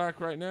wearing all black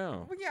right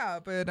now. Well, yeah,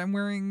 but I'm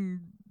wearing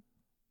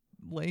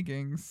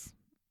leggings.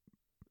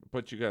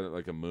 But you got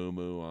like a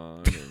muumuu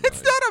on.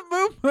 It's not a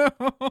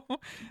muumuu.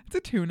 It's a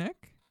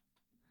tunic.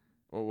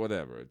 Or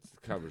whatever. It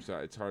covers.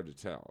 It's hard to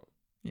tell.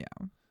 Yeah.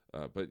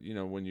 But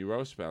when you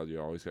roast battle,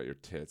 you always got your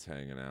tits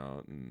hanging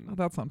out, and Oh,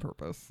 that's on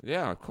purpose.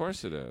 yeah, of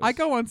course it is. I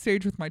go on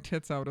stage with my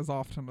tits out as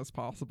often as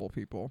possible,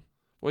 people.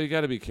 Well, you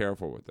got to be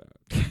careful with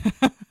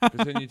that,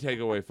 because then you take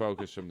away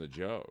focus from the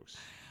jokes.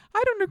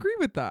 I don't agree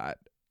with that.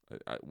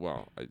 I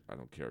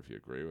don't care if you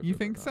agree with it. You or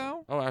think not.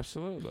 so? Oh,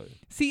 absolutely.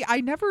 See,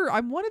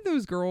 I'm one of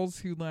those girls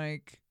who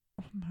like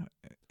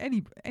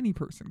any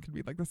person could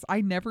be like this. I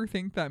never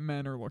think that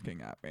men are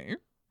looking at me.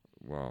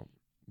 Well,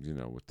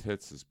 with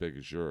tits as big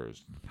as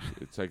yours,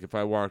 it's like if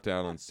I walked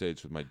out on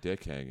stage with my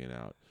dick hanging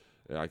out,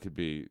 I could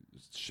be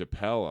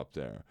Chappelle up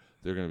there.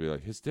 They're gonna be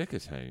like, his dick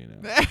is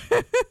hanging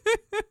out.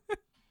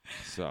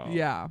 So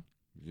Yeah.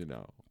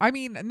 I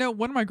mean, no,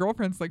 one of my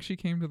girlfriends, like, she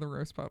came to the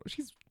roast battle.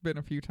 She's been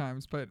a few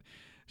times, but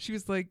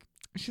she's like,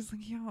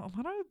 yeah, a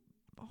lot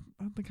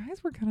of the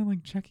guys were kind of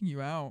like checking you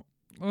out.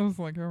 I was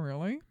like, oh,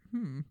 really?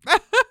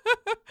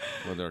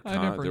 Well, I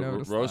never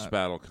noticed roast that.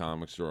 battle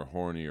comics are a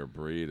hornier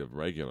breed of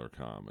regular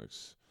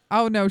comics.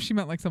 Oh, no, she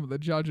meant like some of the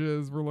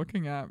judges were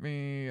looking at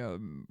me. I was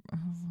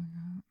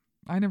like,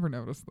 I never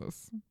noticed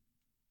this.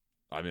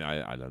 I mean,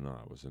 I don't know.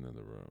 I wasn't in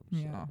the room. So.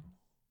 Yeah.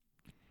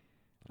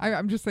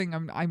 I'm just saying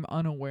I'm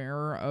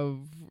unaware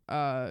of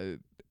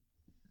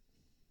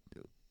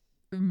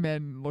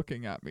men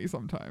looking at me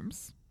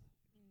sometimes.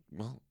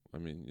 Well, I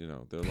mean,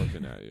 they're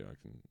looking at you. I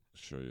can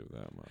assure you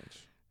that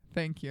much.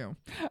 Thank you.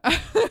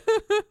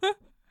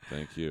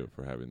 Thank you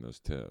for having those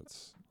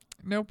tits.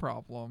 No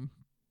problem.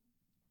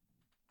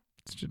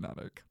 It's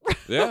genetic.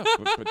 Yeah,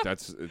 but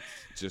that's it.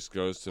 Just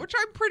goes to Which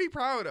I'm pretty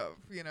proud of.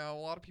 You know,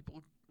 a lot of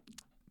people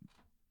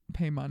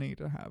pay money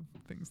to have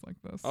things like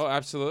this. Oh,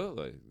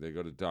 absolutely. They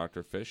go to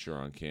Dr. Fisher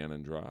on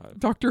Cannon Drive.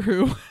 Doctor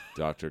Who?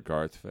 Dr.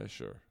 Garth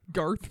Fisher.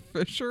 Garth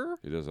Fisher?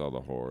 He does all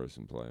the horrors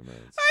and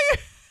Playmates.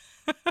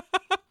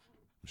 I'm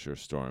sure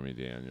Stormy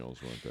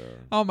Daniels went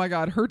there. Oh my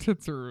God, her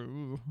tits are.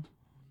 Ooh,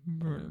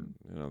 I mean,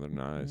 you know, they're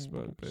nice,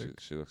 but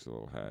she looks a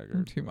little haggard.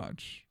 they're too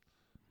much.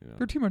 You know.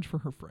 They're too much for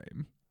her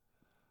frame.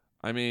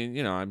 I mean,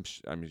 you know, I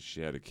mean,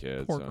 she had a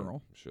kid. Poor so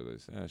girl. I'm sure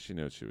she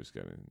knew what she was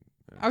getting.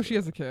 Oh, she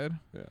has a kid.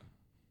 Yeah.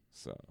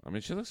 So, I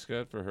mean, she looks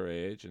good for her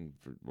age and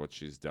for what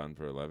she's done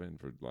for a living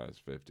for the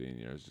last 15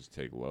 years. Just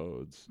take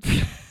loads.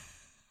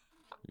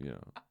 You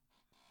know,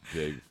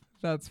 big.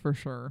 That's for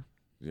sure.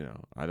 You know,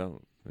 I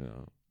don't, you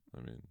know,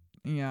 I mean.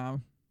 Yeah.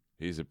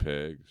 He's a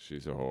pig.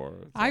 She's a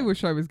whore. I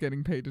wish I was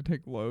getting paid to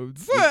take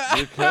loads.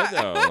 You could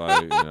though,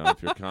 like, you know,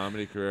 if your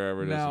comedy career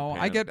ever doesn't No,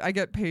 pan. I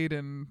get paid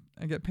in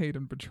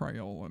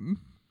betrayal and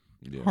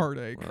Yeah,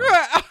 heartache.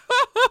 well,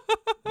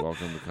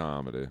 welcome to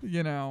comedy.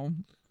 You know.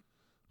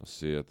 I'll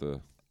see you at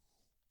the.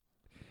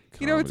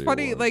 You know, it's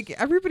funny. Awards. Like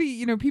everybody,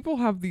 you know, people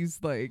have these.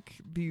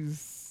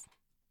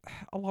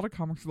 A lot of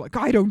comics are like,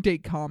 I don't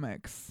date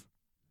comics,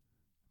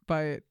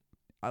 but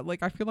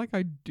I feel like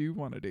I do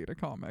want to date a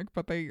comic,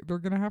 but they're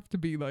gonna have to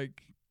be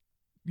like,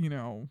 you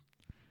know.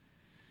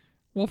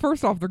 Well,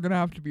 first off, they're gonna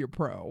have to be a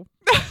pro.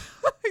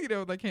 You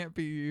know, they can't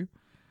be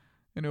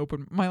an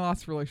open. My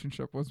last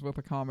relationship was with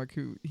a comic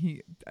who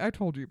I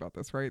told you about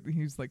this, right?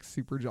 He's like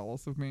super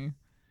jealous of me.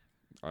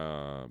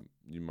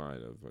 You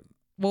might have, but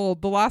Well,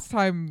 the last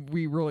time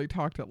we really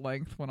talked at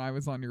length when I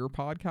was on your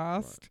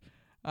podcast,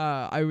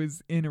 I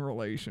was in a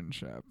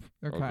relationship.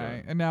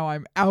 Okay. And now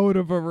I'm out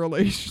of a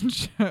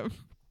relationship.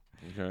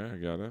 okay, I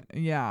got it.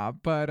 Yeah,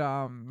 but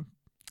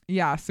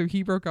yeah, so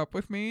he broke up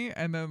with me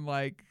and then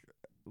like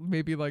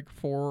maybe like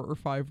 4 or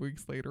 5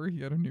 weeks later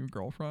he had a new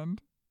girlfriend.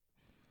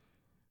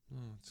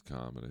 Oh, it's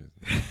comedy.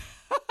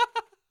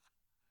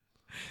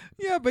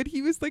 Yeah, but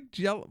he was like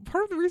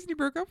part of the reason he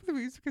broke up with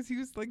me is because he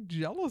was like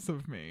jealous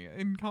of me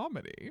in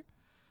comedy.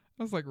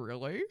 I was like,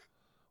 really?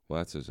 Well,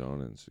 that's his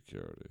own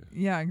insecurity.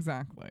 Yeah,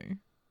 exactly.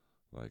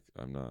 Like,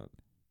 I'm not.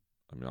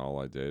 I mean, all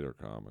I date are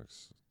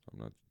comics.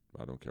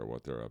 I don't care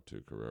what they're up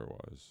to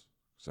career-wise,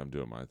 because I'm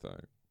doing my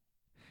thing.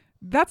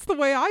 That's the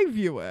way I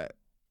view it.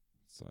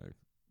 It's like,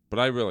 but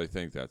I really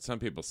think that. Some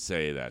people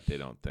say that they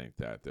don't think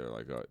that. They're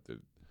like, oh,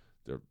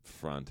 they're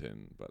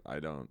fronting, but I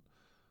don't.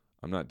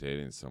 I'm not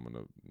dating someone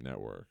to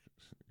network.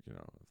 You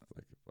know,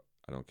 like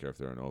I don't care if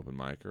they're an open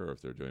micer or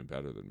if they're doing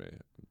better than me.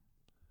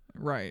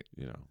 Right.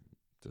 You know,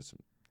 just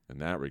in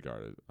that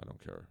regard, I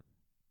don't care.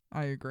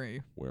 I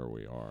agree. Where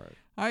we are at.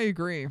 I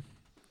agree.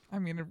 I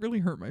mean, it really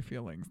hurt my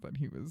feelings that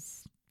he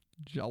was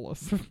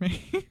jealous of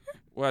me.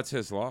 Well, that's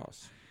his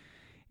loss.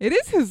 It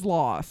is his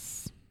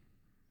loss.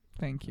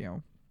 Thank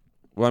you.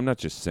 Well, I'm not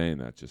just saying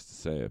that just to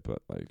say it,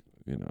 but like,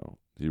 you know,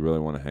 do you really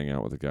want to hang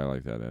out with a guy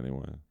like that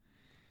anyway?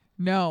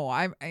 No,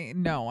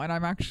 no, and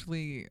I'm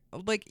actually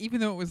like,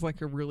 even though it was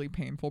like a really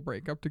painful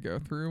breakup to go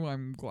through,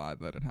 I'm glad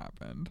that it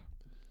happened.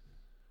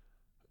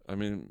 I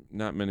mean,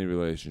 not many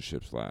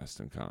relationships last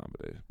in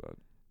comedy, but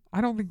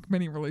I don't think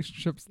many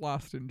relationships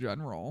last in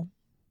general.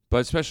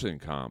 But especially in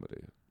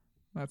comedy.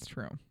 That's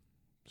true.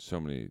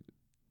 So many,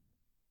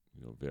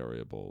 you know,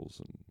 variables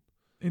and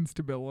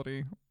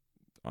Instability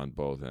on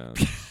both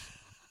ends.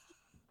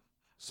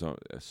 so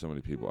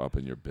many people up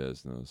in your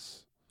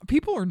business.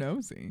 People are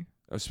nosy.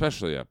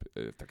 Especially up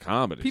at the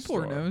comedy People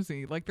store. are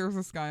nosy. Like there's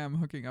this guy I'm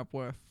hooking up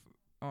with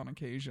on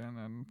occasion,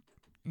 and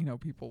you know,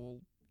 people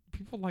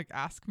like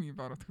ask me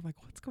about it. They're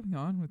like, "What's going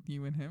on with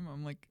you and him?"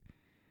 I'm like,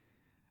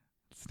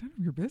 "It's none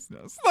of your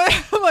business."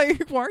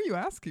 Like, why are you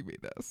asking me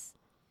this?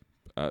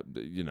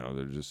 You know,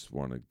 they just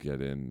want to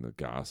get in the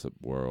gossip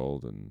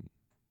world, and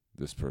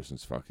this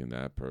person's fucking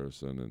that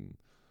person, and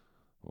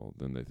well,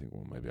 then they think,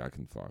 well, maybe I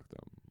can fuck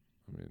them.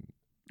 I mean,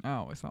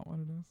 oh, is that what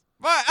it is?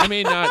 I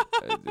mean, not.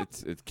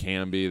 It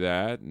can be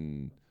that,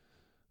 and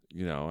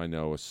you know, I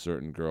know with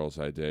certain girls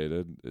I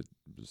dated, it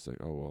was like,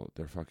 oh well,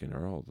 they're fucking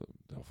Earl,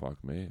 they'll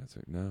fuck me. It's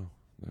like, no,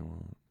 they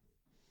won't.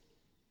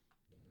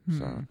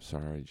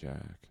 Sorry,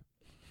 Jack.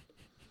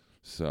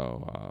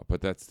 So,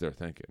 but that's their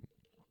thinking,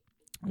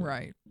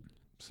 Right.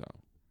 So,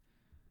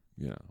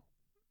 you know,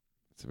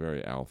 it's a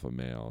very alpha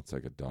male. It's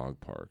like a dog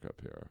park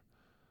up here.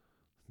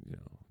 You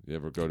know, you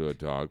ever go to a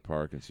dog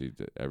park and see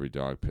that every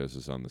dog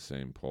pisses on the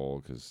same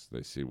pole because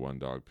they see one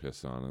dog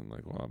piss on it and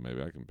like, well,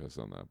 maybe I can piss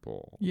on that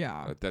pole.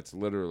 Yeah. That's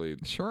literally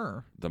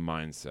Sure. the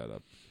mindset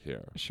up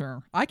here.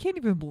 Sure. I can't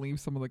even believe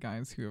some of the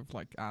guys who have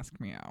like asked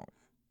me out.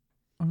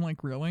 I'm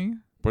like, really?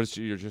 But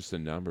you're just a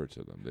number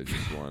to them. They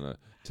just want to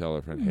tell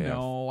their friend, hey,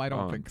 no, I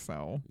don't think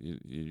so.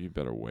 You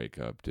better wake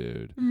up,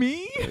 dude.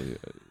 Me?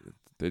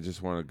 They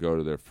just want to go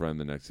to their friend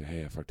the next day.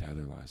 Hey, I fucked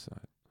Heather last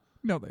night.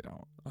 No, they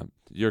don't.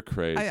 You're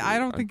crazy. I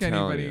don't think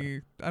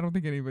anybody. I don't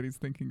think anybody's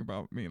thinking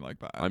about me like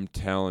that. I'm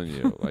telling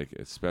you, like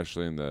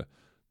especially in the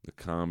The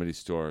Comedy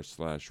Store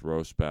 /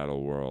 roast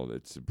battle world.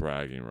 It's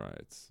bragging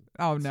rights.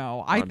 Oh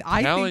no, I'm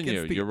I telling think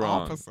you, it's the you're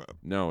wrong. opposite.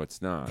 No,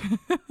 it's not.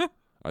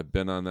 I've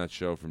been on that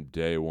show from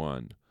day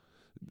one,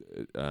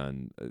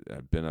 and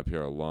I've been up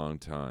here a long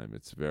time.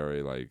 It's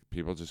very like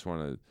people just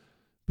want to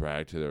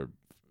brag to their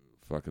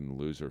fucking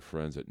loser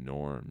friends at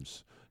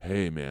Norms.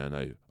 Hey man,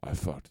 I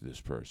fucked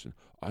this person.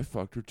 I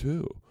fucked her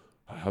too.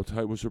 How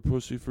tight was her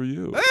pussy for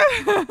you?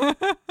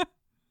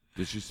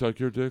 Did she suck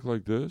your dick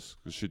like this?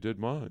 'Cause she did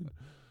mine.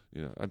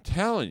 You know, I'm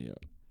telling you.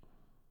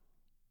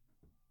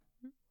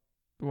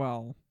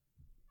 Well,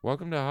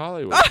 Welcome to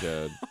Hollywood,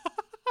 kid.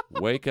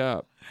 Wake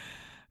up.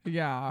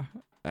 yeah,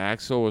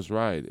 Axel was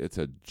right. It's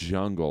a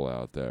jungle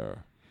out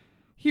there.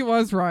 he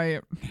was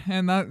right,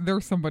 and that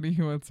there's somebody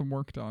who had some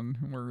work done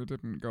where it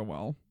didn't go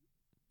well.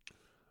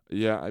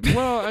 Yeah,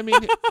 I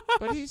mean,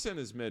 but he's in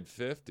his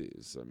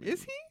mid-50s. I mean,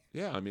 Is he?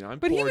 Yeah, I mean, I'm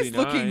But 49. he was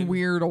looking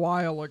weird a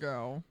while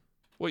ago.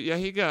 Well, yeah,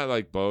 he got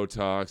like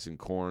Botox and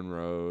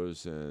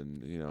cornrows,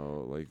 and you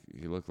know, like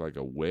he looked like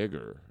a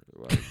wigger.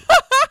 Like,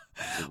 what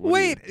are you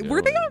Wait,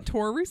 were they doing? on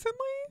tour recently?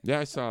 Yeah,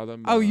 I saw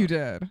them. Oh, you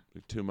did?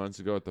 like 2 months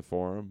ago at the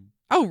Forum.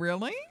 Oh,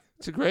 really?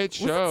 It's a great Was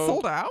show. it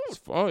sold out?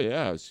 Oh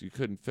yeah, you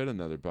couldn't fit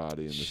another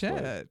body in this Shit.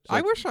 place. It's I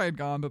like- wish I had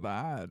gone to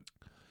that.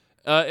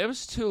 It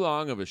was too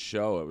long of a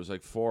show. It was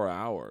like 4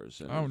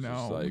 hours. And it Oh, was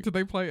just no. like- Did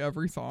they play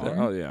every song?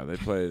 Oh yeah, they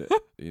played.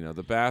 You know,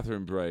 the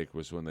bathroom break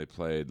was when they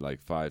played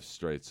like 5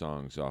 straight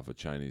songs off of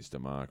Chinese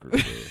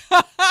Democracy,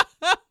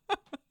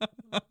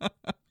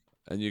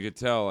 and you could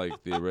tell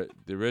like the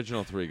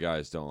original 3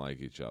 guys don't like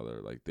each other.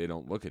 Like they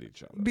don't look at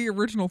each other. The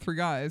original 3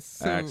 guys.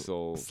 So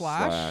Axel,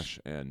 Slash,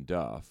 and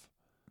Duff.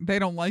 they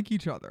don't like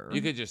each other.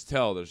 You could just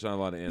tell there's not a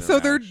lot of interaction. So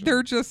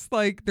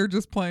they're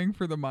just playing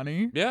for the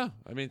money. Yeah,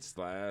 I mean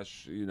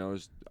Slash. You know,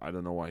 I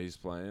don't know why he's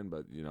playing,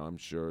 but you know, I'm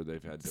sure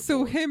they've had. So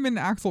divorce. him and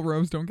Axl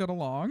Rose don't get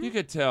along. You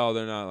could tell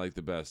they're not like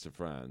the best of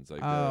friends.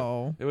 Like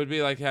Oh. it would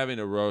be like having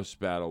a roast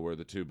battle where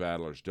the 2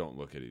 battlers don't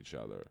look at each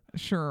other.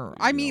 Sure.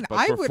 You I know, mean, but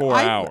I for would 4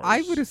 I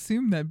hours. would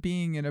assume that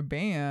being in a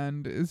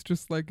band is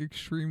just like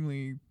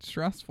extremely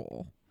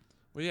stressful.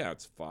 Well, yeah,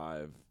 it's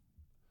 5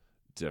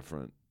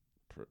 different.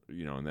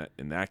 You know,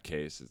 in that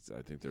case,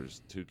 I think there's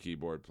 2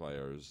 keyboard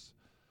players,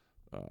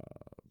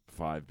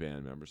 5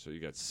 band members. So you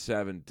got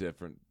 7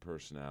 different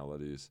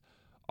personalities.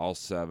 All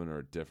 7 are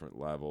at different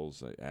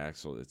levels. Like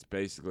Axl, it's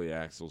basically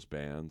Axl's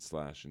band.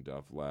 Slash and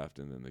Duff left,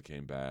 and then they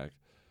came back.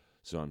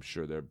 So I'm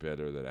sure they're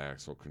bitter that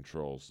Axl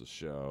controls the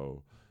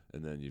show.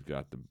 And then you've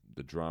got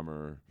the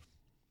drummer,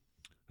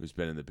 who's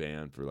been in the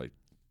band for like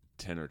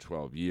 10 or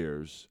 12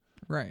 years,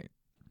 Right.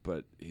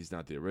 but he's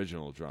not the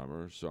original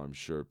drummer. So I'm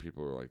sure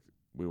people are like,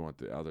 we want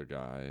the other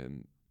guy.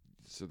 And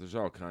so there's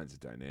all kinds of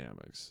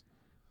dynamics.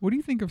 What do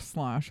you think of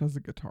Slash as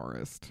a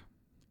guitarist?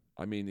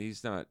 I mean,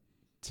 he's not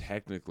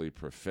technically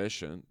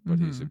proficient, but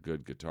he's a Mhm.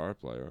 good guitar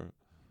player.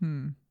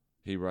 Hmm.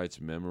 He writes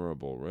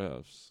memorable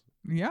riffs.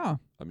 Yeah.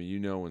 I mean, you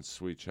know when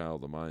Sweet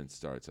Child of Mine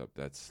starts up,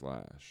 that's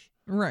Slash.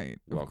 Right.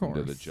 Welcome of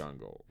to course. the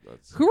jungle.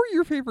 That's. Who are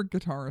your favorite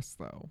guitarists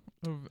though?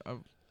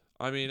 Of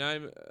I mean,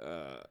 I'm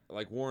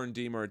like Warren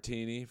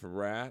DeMartini from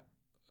Rat.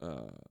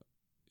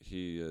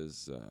 He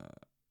is,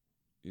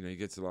 you know, he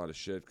gets a lot of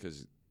shit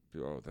because,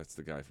 oh, that's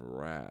the guy from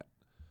Rat.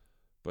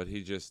 But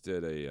he just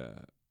did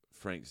a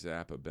Frank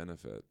Zappa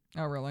benefit.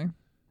 Oh, really?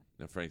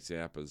 Now, Frank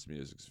Zappa's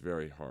music is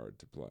very hard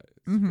to play.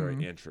 It's Mhm.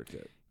 very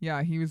intricate.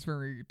 Yeah, he was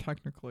very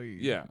technically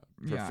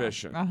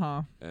Proficient.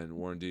 Uh-huh. And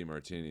Warren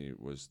DeMartini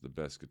was the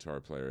best guitar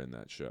player in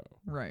that show.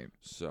 Right.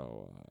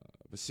 So,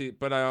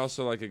 but I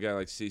also like a guy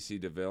like CC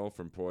DeVille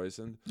from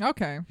Poison.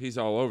 Okay. He's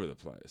all over the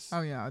place.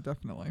 Oh yeah,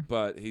 definitely.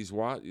 But he's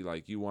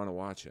like you want to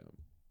watch him.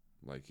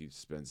 Like he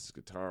spins his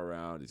guitar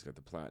around. He's got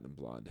the platinum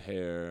blonde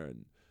hair,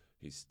 and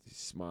he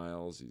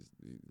smiles. He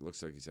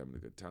looks like he's having a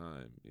good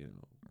time. You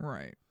know.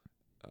 Right.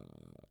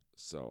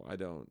 So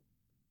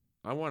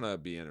I want to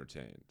be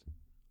entertained.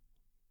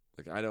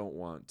 Like I don't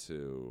want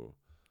to.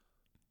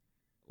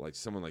 Like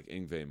someone like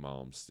Yngwie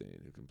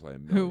Malmsteen who can play a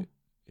million.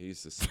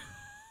 He's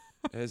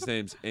his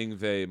name's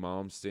Yngwie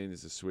Malmsteen.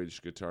 He's a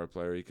Swedish guitar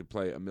player. He could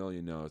play a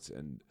million notes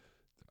in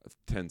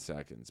 10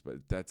 seconds,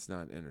 but that's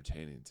not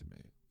entertaining to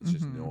me. It's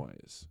just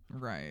noise.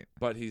 Right.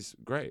 But he's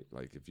great.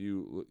 Like if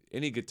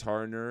any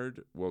guitar nerd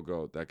will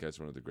go, that guy's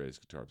one of the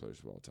greatest guitar players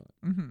of all time.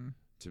 Mm-hmm.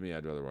 To me,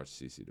 I'd rather watch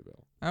CC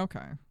DeVille.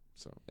 Okay.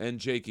 So and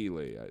Jake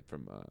Ely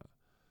from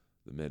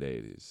the mid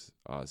 '80s,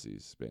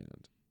 Ozzy's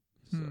band.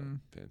 So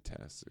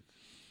fantastic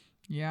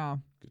Yeah.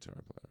 guitar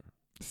player.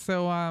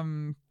 So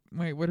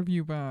wait, what are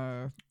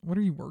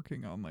you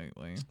working on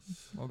lately?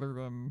 Other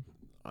than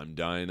I'm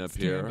dying up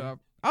stand here. up.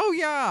 Oh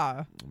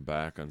yeah. I'm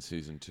back on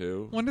season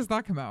 2. When does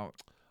that come out?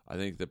 I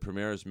think the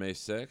premiere is May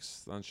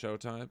 6th on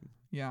Showtime,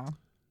 Yeah.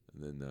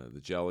 and then the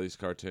Jellies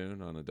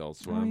cartoon on Adult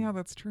Swim. Oh yeah,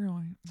 that's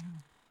true.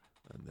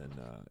 And then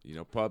you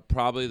know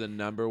probably the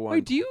number one.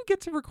 Wait, do you get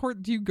to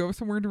record? Do you go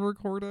somewhere to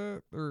record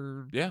it,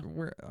 or Yeah.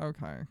 Where?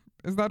 Okay.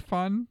 Is that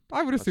fun?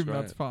 I would That's assume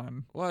right. that's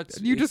fun. Well,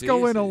 You it's just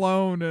go in easy.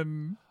 alone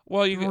and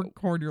Well, you get,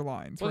 record your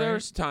lines. well, right?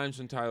 there's times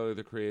when Tyler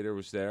the Creator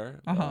was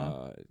there,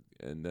 Uh-huh.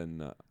 and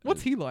then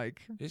What's he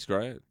like? He's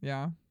great.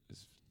 Yeah.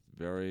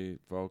 very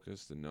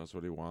focused and knows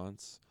what he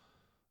wants.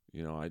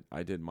 You know,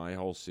 I did my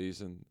whole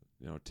season,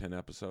 10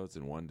 episodes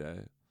in one day.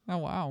 Oh,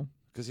 wow.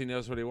 Because he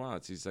knows what he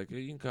wants. He's like,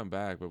 you can come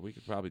back, but we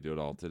could probably do it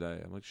all today.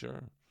 I'm like,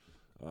 sure.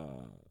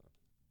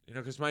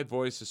 Because my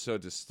voice is so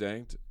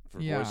distinct for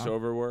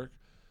voiceover work.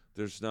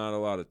 There's not a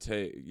lot of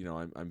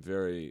I'm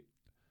very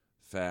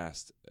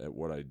fast at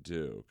what I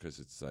do because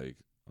it's like,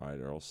 all right,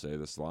 Earl, say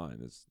this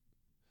line. It's,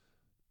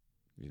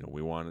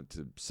 we want it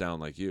to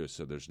sound like you,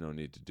 so there's no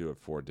need to do it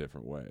 4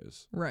 different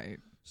ways. Right.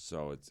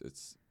 So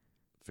it's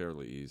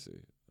fairly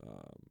easy.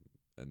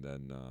 And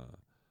then,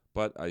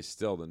 but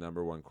the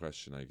number one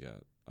question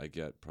I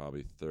get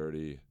probably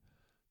 30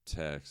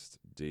 text,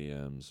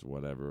 DMs,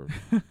 whatever,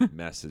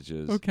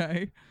 messages.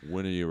 Okay.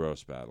 When are you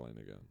roast battling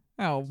again?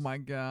 Oh, my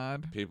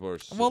God. People are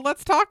well,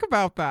 let's talk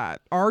about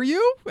that. Are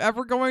you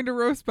ever going to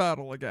roast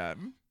battle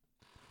again?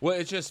 Well,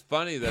 it's just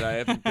funny that I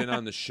haven't been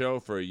on the show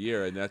for a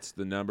year, and that's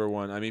the number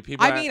one. I mean,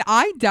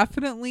 I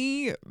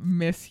definitely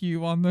miss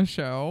you on the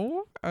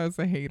show as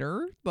a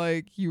hater.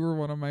 Like, you were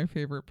one of my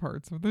favorite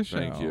parts of the show.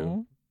 Thank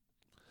you.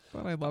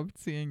 But I loved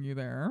seeing you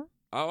there.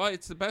 Oh,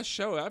 it's the best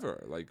show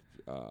ever. Like,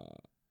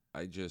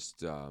 I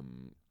just, it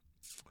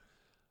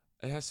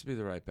has to be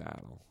the right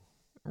battle.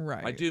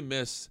 Right.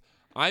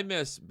 I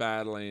miss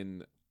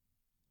battling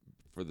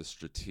for the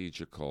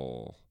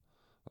strategical,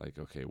 like,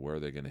 okay, where are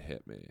they going to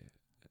hit me?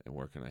 And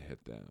where can I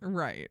hit them?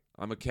 Right.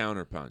 I'm a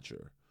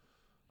counterpuncher.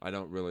 I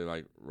don't really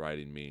like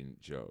writing mean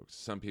jokes.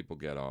 Some people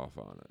get off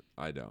on it.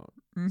 I don't.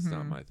 Mm-hmm. It's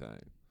not my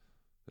thing.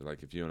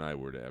 Like, if you and I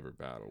were to ever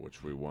battle,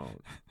 which we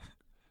won't,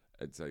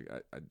 it's like,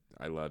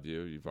 I love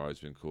you. You've always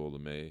been cool to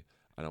me.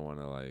 I don't want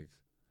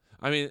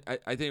to,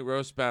 I think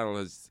roast battle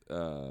has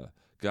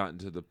gotten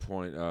to the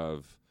point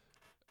of,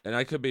 and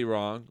I could be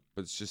wrong,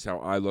 but it's just how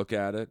I look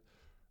at it,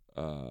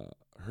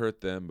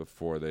 hurt them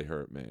before they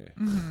hurt me.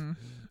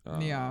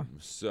 Mm-hmm. Yeah.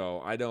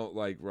 So I don't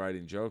like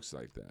writing jokes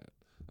like that.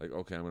 Like,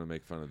 okay, I'm going to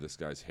make fun of this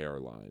guy's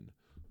hairline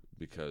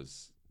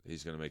because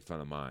he's going to make fun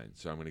of mine.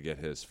 So I'm going to get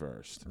his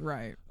first.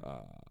 Right.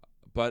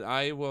 But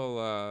I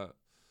will,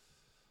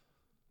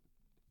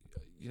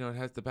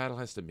 the battle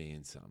has to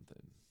mean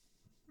something.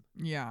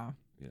 Yeah.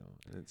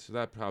 And so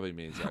that probably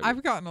means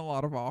I've gotten a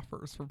lot of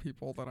offers for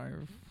people that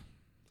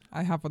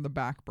I have on the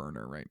back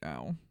burner right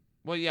now.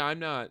 Well,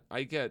 yeah,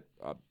 I get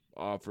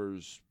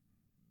offers.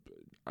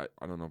 I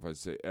don't know if I'd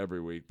say every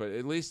week, but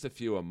at least a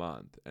few a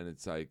month. And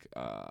it's like,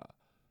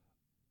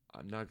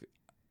 I'm not,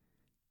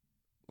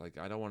 like,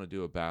 I don't want to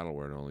do a battle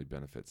where it only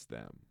benefits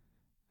them.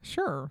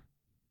 Sure.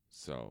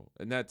 So,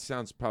 and that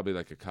sounds probably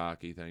like a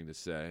cocky thing to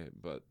say,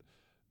 but,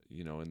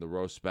 in the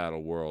roast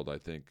battle world, I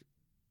think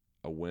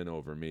a win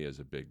over me is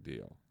a big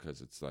deal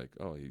because it's like,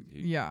 oh,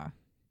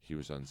 he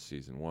was on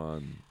season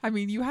 1. I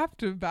mean, you have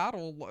to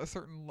battle a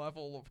certain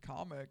level of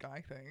comic,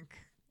 I think.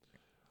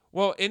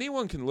 Well,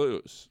 anyone can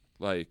lose.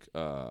 Like,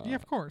 yeah,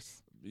 of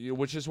course.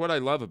 Which is what I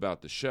love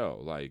about the show.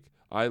 Like,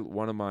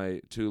 one of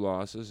my 2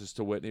 losses is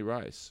to Whitney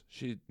Rice.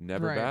 She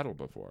never battled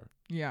before.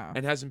 Yeah.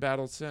 And hasn't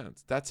battled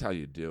since. That's how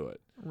you do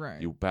it.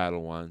 Right. You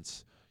battle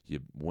once,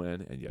 you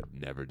win, and you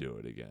never do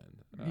it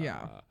again.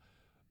 Yeah.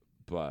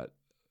 But,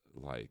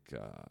 like,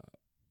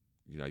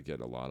 I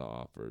get a lot of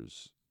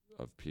offers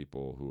of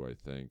people who I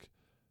think,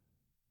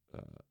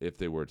 if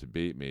they were to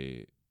beat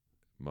me,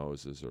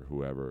 Moses or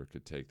whoever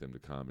could take them to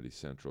Comedy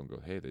Central and go,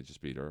 hey, they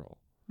just beat Earl.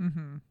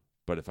 Mm-hmm.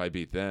 But if I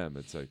beat them,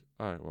 it's like,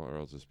 all right, well,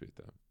 Earl just beat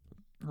them.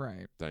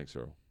 Right. Thanks,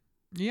 Earl.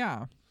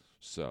 Yeah.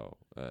 So,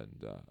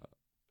 and,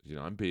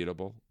 I'm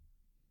beatable.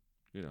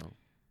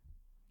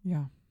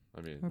 Yeah.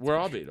 I mean, we're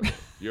all beatable.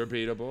 You're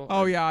beatable.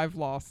 Oh, yeah, I've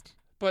lost.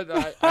 But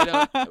I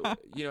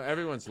don't,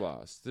 everyone's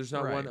lost. There's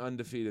not one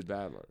undefeated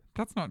battler.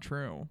 That's not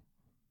true.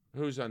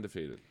 Who's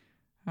undefeated?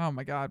 Oh,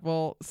 my God.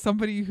 Well,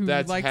 somebody who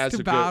likes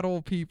to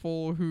battle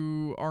people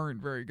who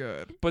aren't very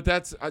good. But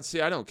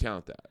I don't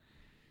count that.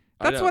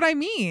 That's what I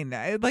mean.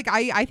 Like,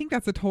 I think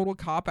that's a total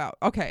cop-out.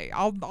 Okay,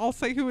 I'll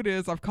say who it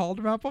is. I've called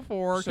him out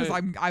before because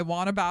I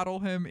want to battle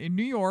him in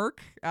New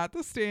York at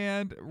the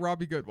Stand,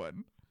 Robbie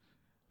Goodwin.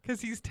 Because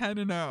he's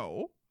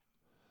 10-0.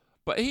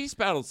 But he's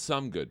battled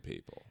some good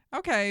people.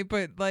 Okay,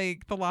 but,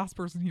 like, the last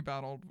person he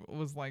battled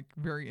was, like,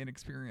 very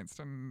inexperienced,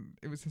 and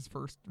it was his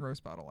first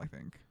roast battle, I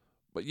think.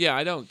 But, yeah,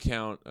 I don't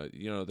count,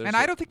 and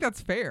I don't think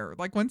that's fair.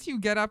 Like, once you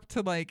get up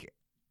to, like,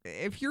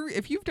 if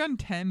you've done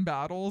 10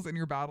 battles and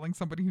you're battling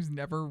somebody who's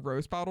never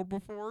roast battled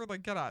before,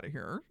 like, get out of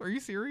here. Are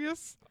you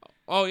serious?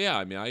 Oh, yeah.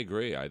 I mean, I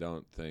agree. I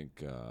don't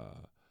think,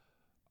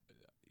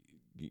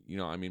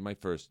 my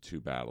first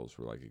 2 battles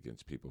were, like,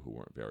 against people who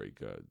weren't very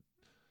good.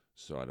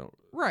 So I don't.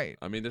 Right.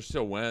 I mean, there's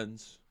still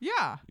wins.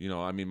 Yeah.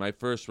 My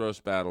first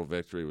roast battle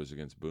victory was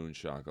against Boone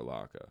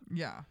Shakalaka.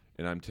 Yeah.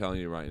 And I'm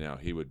telling you right now,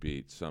 he would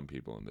beat some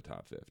people in the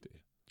top 50.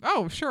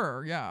 Oh,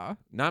 sure. Yeah.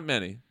 Not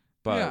many,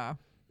 but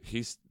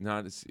he's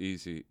not as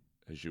easy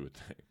as you would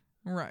think.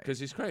 Right. Because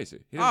he's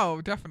crazy.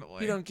 Definitely.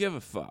 He don't give a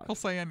fuck. He'll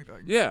say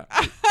anything. Yeah.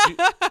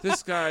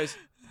 This guy's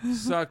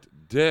sucked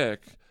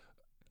dick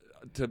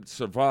to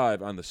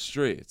survive on the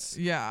streets.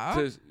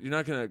 Yeah. You're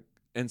not going to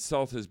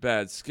insult his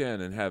bad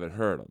skin and have it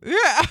hurt him.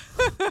 Yeah.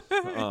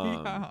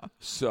 Yeah.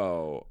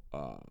 So,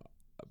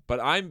 but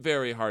I'm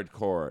very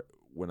hardcore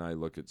when I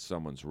look at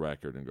someone's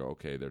record and go,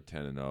 okay, they're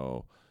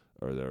 10-0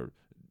 or they're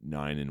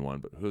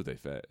 9-1, but who have they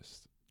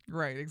faced?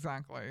 Right,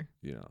 exactly.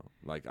 You know,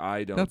 like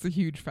I don't. That's a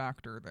huge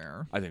factor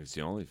there. I think it's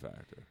the only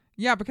factor.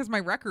 Yeah, because my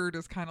record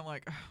is kind of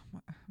like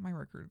my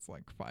record's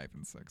like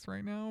 5-6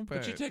 right now.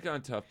 But you take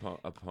on tough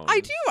opponents. I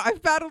do.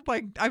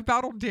 I've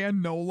battled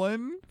Dan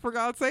Nolan, for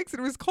God's sakes,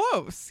 and it was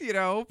close, you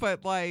know.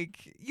 But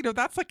like, you know,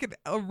 that's like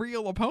a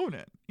real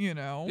opponent, you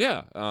know.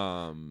 Yeah.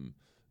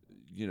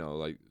 You know,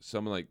 like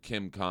someone like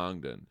Kim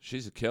Congdon,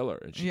 she's a killer,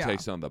 and she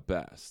takes on the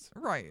best.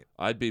 Right.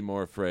 I'd be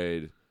more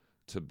afraid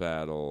to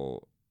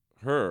battle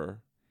her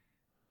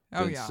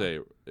than say,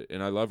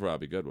 and I love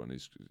Robbie Goodwin.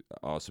 He's an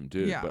awesome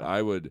dude. Yeah. But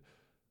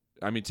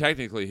I mean,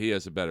 technically he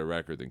has a better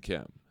record than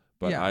Kim,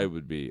 but I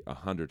would be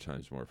 100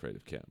 times more afraid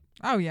of Kim.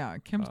 Oh yeah,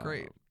 Kim's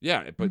great.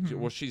 Yeah, but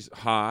well, she's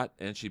hot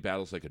and she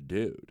battles like a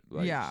dude.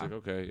 Like, yeah. She's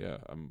like, okay, yeah,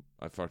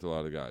 I fucked a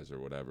lot of guys or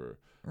whatever.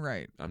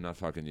 Right. I'm not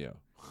fucking you.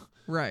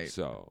 Right.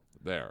 So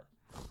there.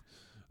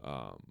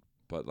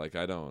 But like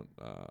I don't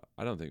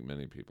think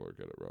many people are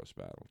good at roast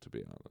battle, to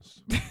be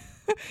honest.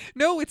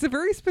 No, it's a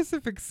very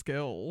specific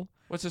skill.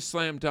 What's a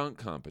slam dunk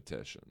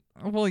competition?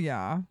 Well,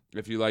 yeah.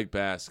 If you like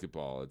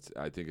basketball,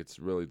 I think it's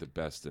really the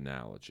best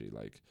analogy.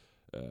 Like,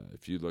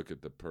 if you look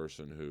at the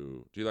person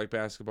who do you like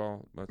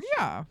basketball much?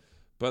 Yeah.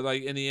 But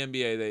like in the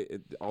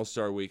NBA,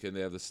 All-Star Weekend,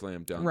 they have the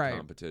slam dunk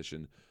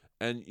competition,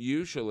 and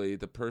usually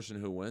the person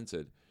who wins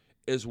it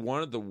is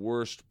one of the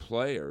worst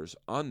players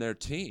on their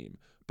team,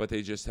 but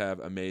they just have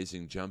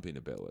amazing jumping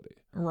ability.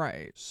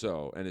 Right.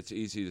 So, and it's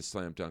easy to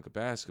slam dunk a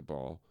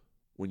basketball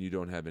when you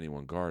don't have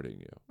anyone guarding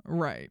you.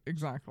 Right,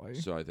 exactly.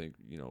 So I think,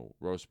 you know,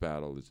 roast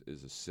battle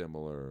is a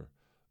similar,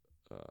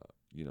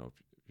 you know,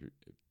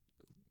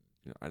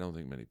 I don't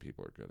think many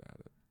people are good at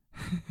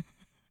it.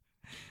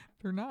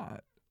 They're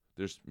not.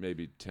 There's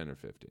maybe 10 or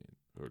 15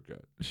 who are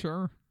good.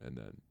 Sure. And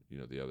then, you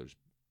know, the others,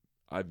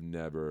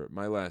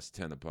 my last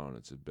 10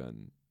 opponents have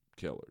been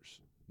killers.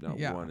 Not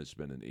one has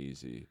been an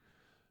easy.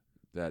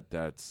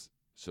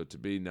 So to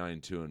be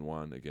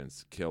 9-2-1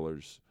 against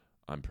killers,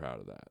 I'm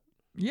proud of that.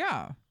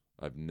 Yeah.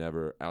 I've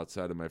never,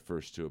 outside of my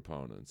first two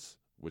opponents,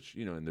 which,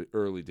 you know, in the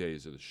early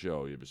days of the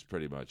show, it was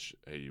pretty much,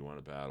 hey, you want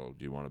to battle?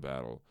 Do you want to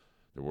battle?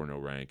 There were no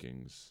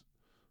rankings,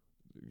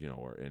 you know,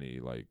 or any,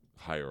 like,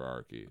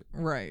 hierarchy.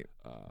 Right.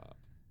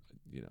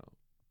 You know,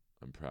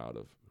 I'm proud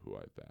of who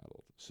I've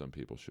battled. Some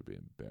people should be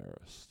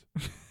embarrassed.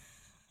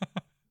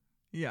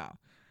 Yeah.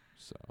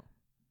 So,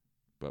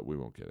 but we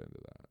won't get into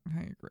that.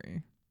 I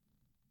agree.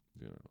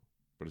 You know,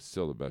 but it's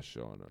still the best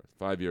show on earth.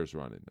 5 years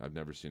running. I've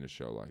never seen a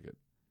show like it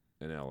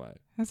in LA.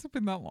 Has it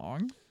been that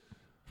long?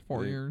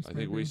 4 years. I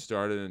think we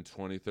started in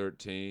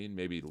 2013,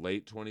 maybe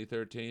late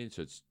 2013.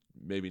 So it's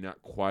maybe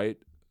not quite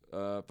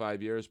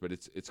 5 years, but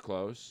it's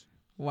close.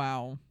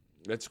 Wow.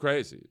 That's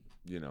crazy,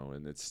 you know,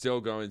 and it's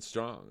still going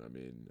strong. I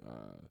mean,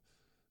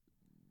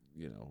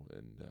 you know,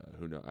 and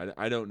who knows?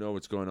 I don't know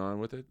what's going on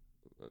with it.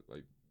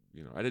 Like,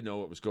 you know, I didn't know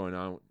what was going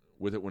on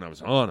with it when I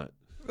was on it.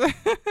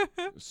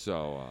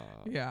 So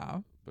yeah.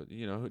 But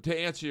you know, to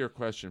answer your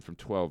question from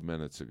 12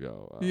 minutes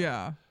ago,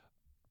 yeah.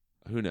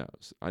 Who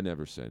knows? I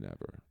never say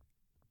never.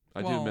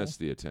 I do miss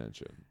the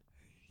attention.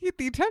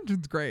 The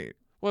attention's great.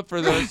 Well,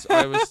 for those,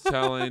 I was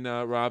telling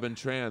Robin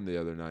Tran the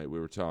other night, we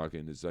were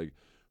talking, it's like,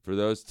 for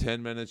those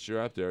 10 minutes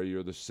you're up there,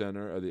 you're the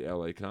center of the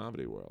LA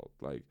comedy world.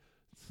 Like,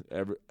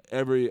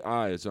 every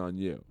eye is on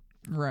you.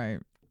 Right.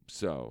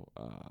 So,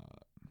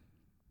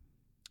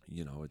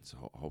 you know, it's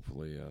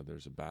hopefully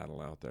there's a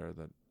battle out there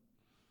that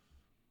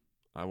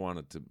I want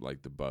it to,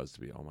 like, the buzz to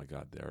be, oh my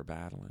God, they're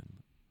battling.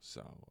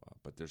 So,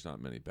 but there's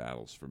not many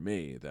battles for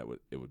me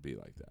it would be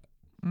like that.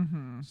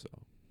 Mm-hmm. So,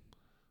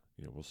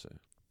 you know, we'll see.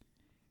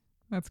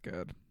 That's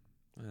good.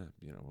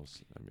 You know, we'll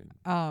see. I mean,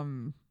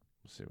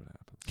 we'll see what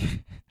happens.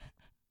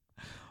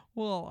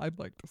 Well, I'd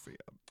like to see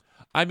it.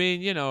 I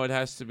mean, you know, it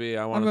has to be.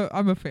 I'm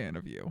a fan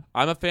of you.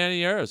 I'm a fan of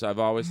yours. I've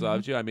always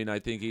loved you. I mean, I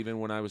think even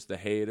when I was the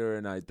hater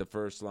and the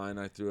first line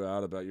I threw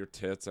out about your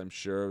tits, I'm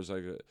sure it was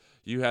like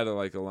you had a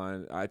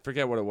line. I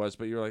forget what it was,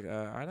 but you were like,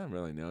 I don't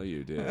really know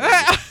you, dude.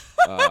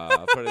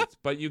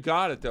 But you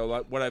got it though.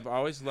 Like, what I've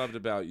always loved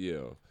about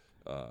you,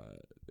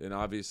 and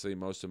obviously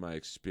most of my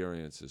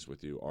experiences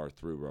with you are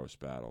through roast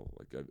battle.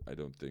 Like I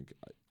don't think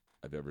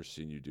I've ever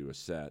seen you do a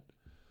set.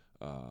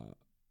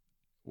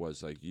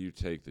 Was like you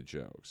take the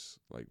jokes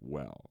like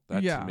well.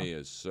 That to me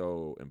is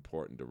so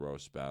important to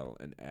roast battle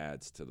and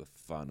adds to the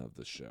fun of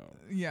the show.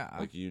 Yeah.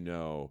 Like, you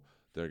know,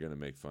 they're gonna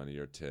make fun of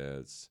your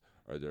tits,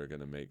 or they're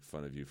gonna make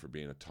fun of you for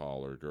being a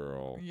taller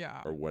girl,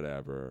 or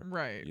whatever.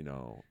 Right. You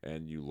know,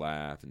 and you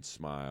laugh and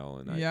smile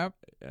and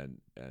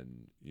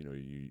and you know,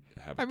 you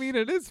have I mean,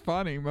 it is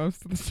funny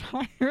most of the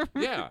time.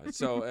 Yeah.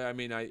 So I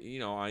mean,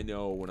 I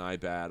know when I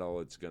battle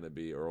it's gonna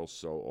be Earl's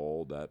so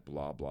old that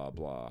blah blah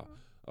blah.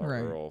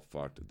 Earl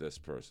fucked this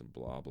person,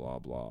 blah, blah,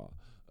 blah.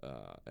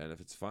 And if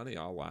it's funny,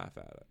 I'll laugh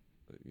at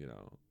it, you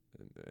know.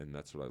 And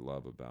that's what I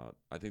love about.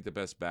 I think the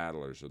best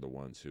battlers are the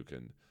ones who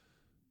can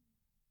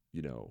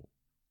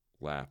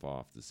laugh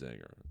off the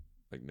zinger.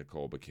 Like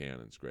Nicole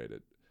Buchanan's great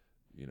at,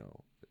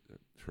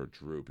 her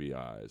droopy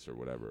eyes or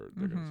whatever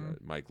they're going to say.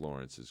 Mike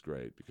Lawrence is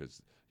great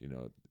because,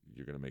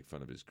 you're going to make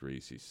fun of his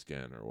greasy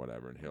skin or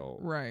whatever, and he'll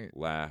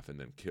laugh and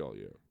then kill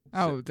you.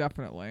 Oh,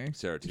 definitely.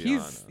 Sarah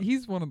Tiana.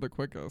 He's one of the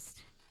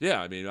quickest.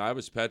 Yeah, I mean, I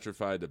was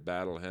petrified to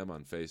battle him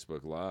on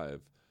Facebook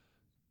Live.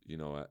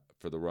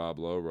 For the Rob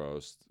Lowe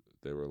roast,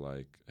 they were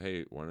like,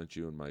 "Hey, why don't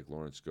you and Mike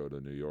Lawrence go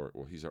to New York?"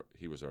 Well,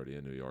 he was already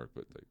in New York,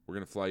 but we're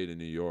going to fly you to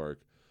New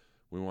York.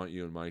 We want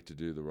you and Mike to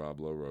do the Rob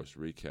Lowe roast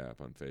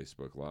recap on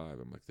Facebook Live.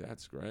 I'm like,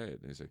 that's great.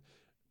 And he's like,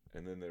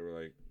 and then they were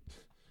like,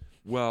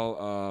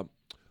 well,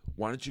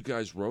 why don't you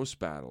guys roast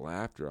battle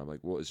after? I'm like,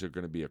 well, is there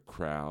going to be a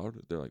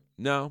crowd? They're like,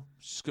 no,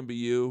 it's just going to be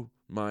you,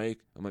 Mike.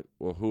 I'm like,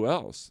 well, who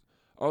else?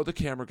 Oh, the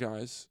camera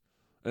guys.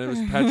 And it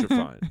was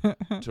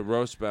petrifying to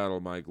roast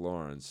battle Mike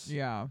Lawrence.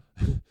 Yeah.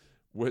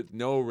 With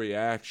no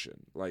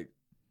reaction. Like,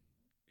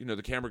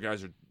 the camera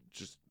guys are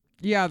just.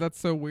 Yeah, that's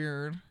so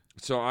weird.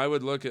 So I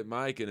would look at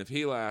Mike, and if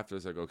he laughed, I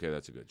was like, okay,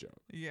 that's a good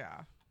joke.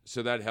 Yeah.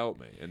 So that helped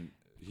me. And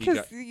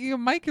because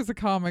Mike is a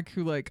comic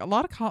who, like, a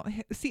lot of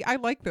see, I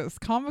like this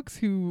comics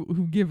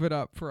who give it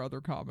up for other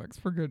comics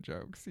for good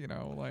jokes,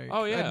 like.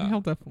 Oh yeah, and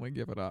he'll definitely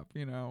give it up,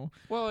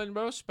 Well, in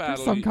roast battle,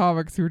 there's some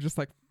comics who are just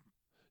like.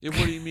 Yeah,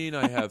 what do you mean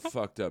I have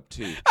fucked up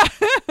teeth?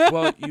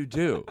 Well, you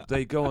do.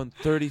 They go in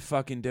 30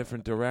 fucking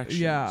different directions.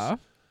 Yeah.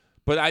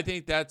 But I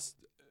think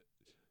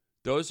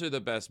those are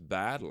the best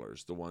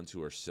battlers, the ones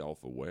who are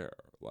self-aware.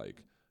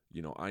 Like,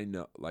 I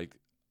know, like,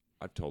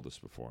 I've told this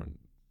before in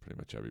pretty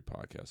much every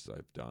podcast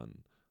I've done.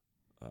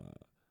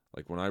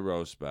 Like, when I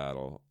roast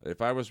battle, if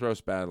I was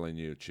roast battling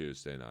you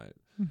Tuesday night,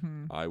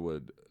 I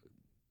would,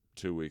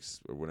 2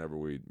 weeks or whenever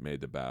we made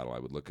the battle, I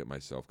would look at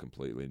myself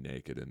completely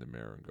naked in the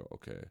mirror and go,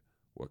 okay,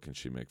 what can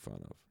she make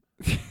fun of?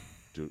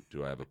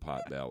 Do I have a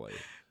pot belly?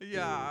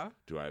 Yeah.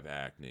 Do I have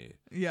acne?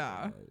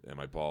 Yeah. Am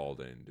I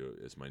balding?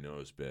 Is my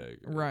nose big?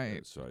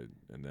 Right.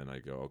 And then I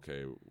go,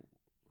 okay,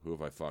 who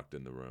have I fucked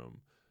in the room?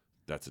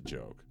 That's a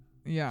joke.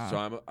 Yeah.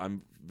 So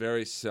I'm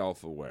very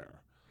self-aware.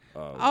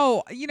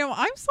 I'm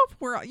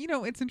self-aware.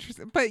 It's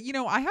interesting, but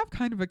I have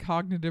kind of a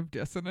cognitive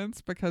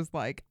dissonance because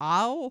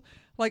I'll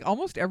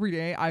almost every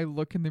day I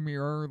look in the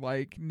mirror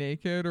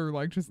naked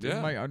or just in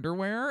my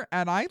underwear,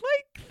 and I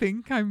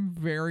think I'm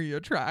very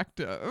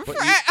attractive.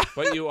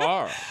 But you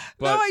are.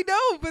 But no, I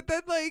know. But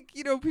then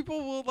people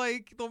will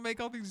they'll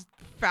make all these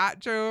fat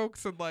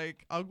jokes and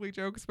ugly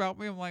jokes about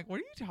me. I'm like, what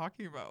are you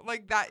talking about?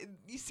 Like that.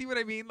 You see what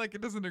I mean? Like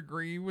it doesn't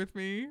agree with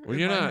me. Well,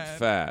 you're not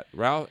fat,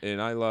 Ralph,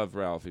 and I love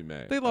Ralphie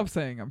May. They love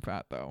saying I'm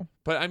fat though.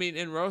 But I mean,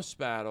 in roast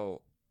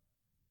battle,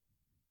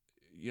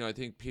 I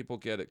think people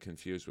get it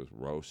confused with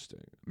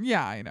roasting.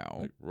 Yeah, I know.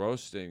 Like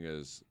roasting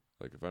is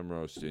like if I'm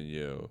roasting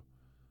you,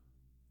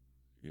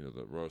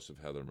 the roast of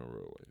Heather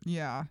Maruli.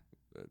 Yeah.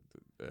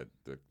 It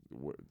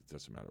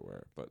doesn't matter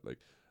where, but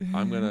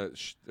I'm gonna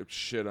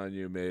shit on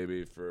you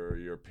maybe for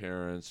your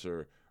parents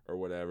or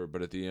whatever.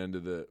 But at the end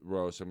of the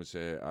roast, I'm gonna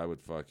say I would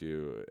fuck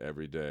you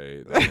every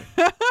day.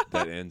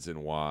 That ends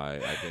in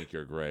Y. I think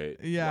you're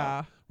great.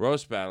 Yeah. Well,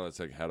 roast battle, it's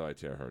like, how do I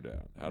tear her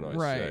down? How do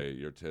I say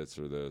your tits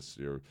are this?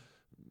 Your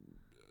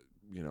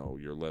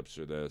lips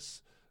are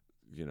this.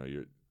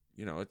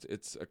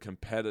 It's a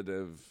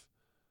competitive.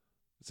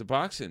 It's a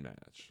boxing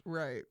match.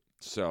 Right.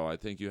 So I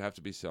think you have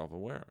to be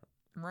self-aware.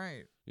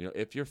 Right.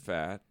 If you're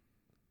fat,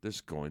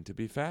 there's going to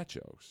be fat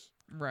jokes.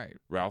 Right.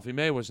 Ralphie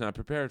May was not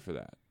prepared for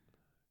that.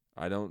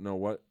 I don't know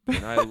what.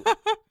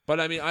 But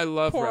I mean, I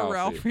love Poor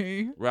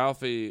Ralphie.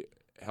 Ralphie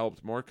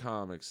helped more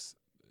comics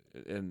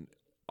and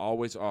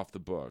always off the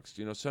books.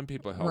 Some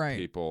people help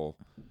people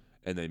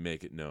and they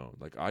make it known.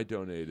 Like I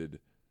donated,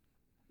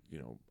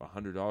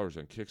 $100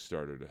 on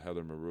Kickstarter to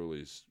Heather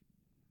Maruli's,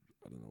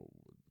 I don't know,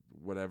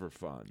 whatever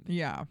fund.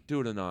 Yeah.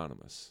 Do it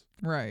anonymous.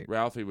 Right.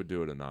 Ralphie would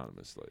do it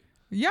anonymously.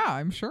 Yeah,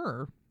 I'm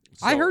sure.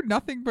 So, I heard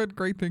nothing but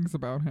great things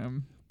about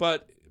him.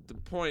 But the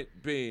point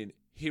being,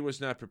 he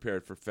was not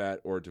prepared for fat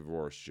or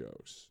divorce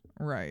jokes.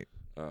 Right.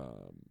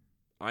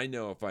 I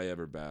know if I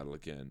ever battle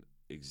again,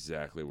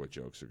 exactly what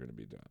jokes are going to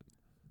be done.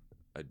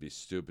 I'd be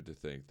stupid to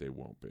think they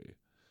won't be.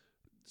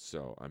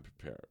 So I'm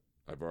prepared.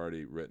 I've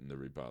already written the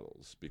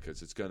rebuttals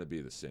because it's going to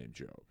be the same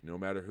joke. No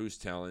matter who's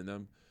telling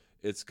them,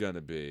 it's going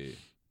to be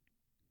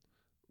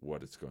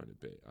what it's going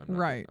to be.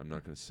 I'm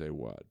not going to say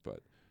what, but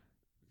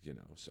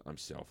so I'm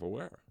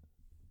self-aware.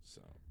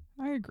 So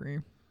I agree.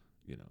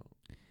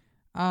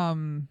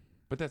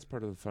 But that's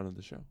part of the fun of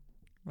the show.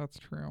 That's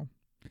true.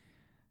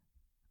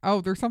 Oh,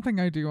 there's something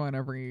I do on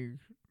every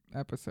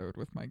episode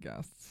with my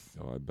guests.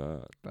 Oh, I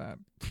bet. That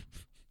this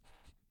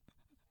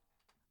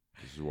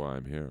is why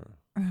I'm here.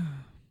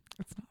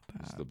 It's not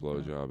that. It's the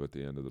blowjob at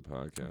the end of the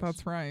podcast.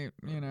 That's right.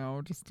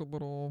 Just a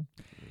little.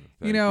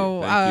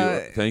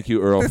 Thank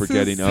you, Earl, for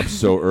getting up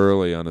so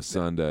early on a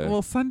Sunday.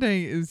 Well,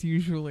 Sunday is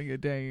usually a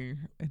day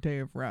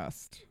of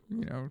rest.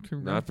 To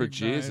not for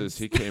Jesus.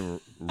 He came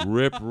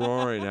rip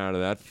roaring out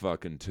of that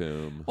fucking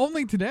tomb.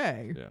 Only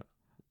today. Yeah.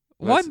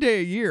 One day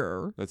a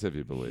year. That's if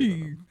you believe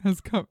he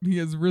has come. He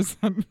has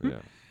risen.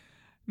 Yeah.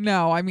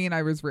 No, I mean,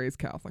 I was raised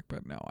Catholic,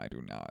 but no, I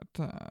do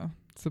not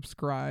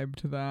subscribe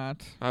to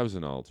that. I was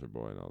an altar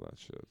boy and all that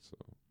shit.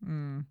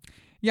 So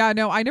Yeah,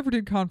 no, I never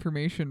did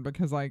confirmation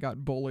because I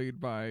got bullied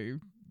by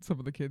some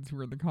of the kids who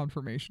were in the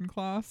confirmation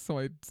class, so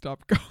I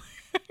stopped going.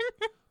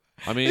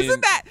 I mean,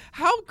 Isn't that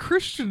how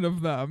Christian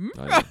of them?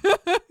 I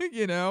know.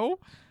 You know?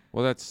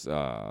 Well, that's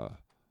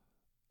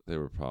they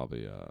were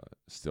probably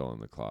still in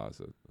the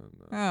closet, and,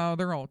 Oh,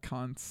 they're all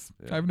cunts.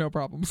 Yeah. I have no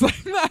problem saying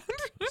that.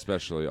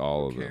 especially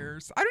all of Who them.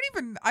 cares? I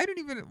don't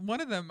even,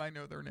 one of them, I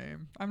know their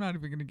name. I'm not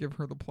even going to give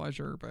her the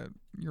pleasure, but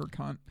you're a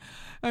cunt.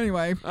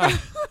 Anyway.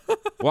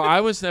 Well,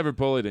 I was never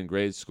bullied in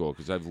grade school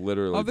because I've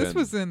literally Oh, this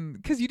been, was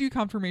because you do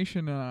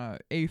confirmation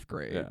 8th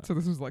grade. Yeah. So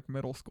this was like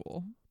middle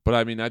school. but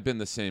I mean, I've been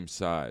the same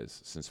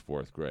size since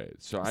 4th grade.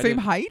 So I Same didn't-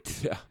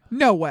 height? Yeah.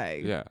 No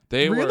way. Yeah.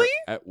 They were Really?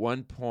 at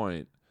one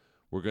point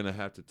we're going to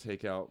have to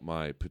take out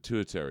my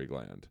pituitary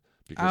gland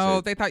because Oh,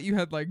 they thought you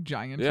had like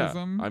yeah.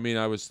 giantism. I mean,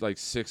 I was like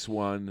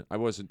 6'1". I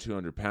wasn't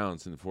 200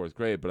 pounds in the 4th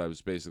grade, but I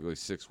was basically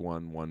 6'1",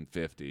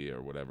 150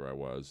 or whatever I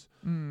was.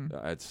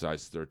 I had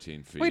size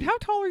 13 feet. Wait, how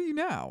tall are you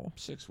now?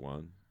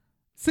 6'1".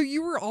 So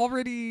you were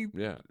already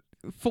Yeah.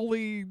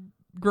 fully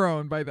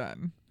grown by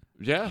then.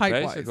 Yeah,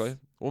 Height-wise. basically.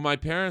 Well, my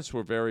parents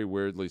were very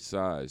weirdly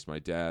sized. My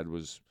dad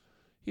was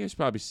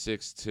probably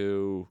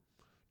 6'2",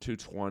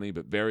 220,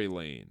 but very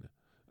lean.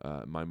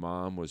 My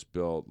mom was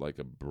built like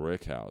a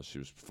brick house. She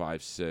was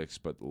 5'6",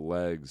 but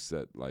legs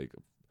that like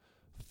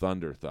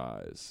thunder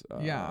thighs.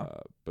 Yeah.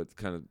 But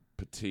kind of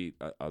petite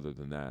other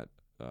than that.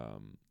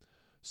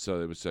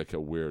 So it was like a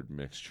weird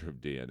mixture of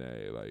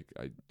DNA.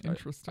 Like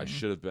Interesting. I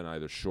should have been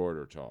either short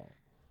or tall.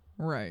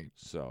 Right.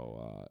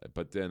 So,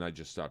 but then I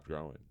just stopped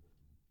growing.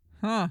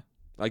 Huh.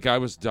 Like I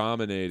was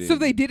dominating. So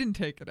they didn't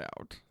take it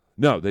out.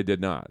 No, they did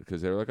not,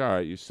 because they were like, "All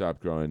right, you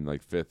stopped growing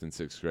like 5th and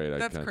 6th grade."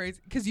 That's crazy.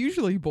 Because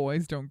usually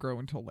boys don't grow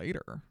until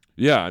later.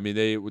 Yeah, I mean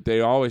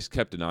they always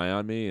kept an eye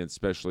on me, and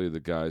especially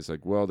the guys.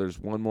 Like, well, there's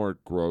one more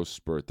growth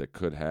spurt that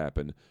could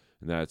happen,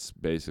 and that's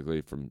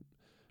basically from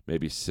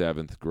maybe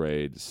 7th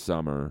grade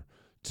summer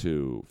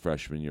to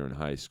freshman year in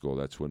high school.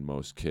 That's when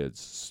most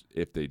kids,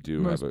 if they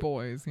do Most have a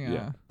boys,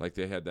 yeah. like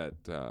they had that.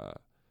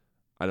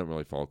 I don't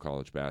really follow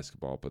college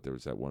basketball, but there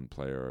was that one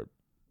player.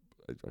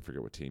 I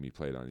forget what team he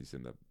played on. He's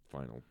in the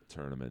final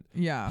tournament.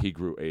 Yeah. He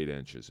grew 8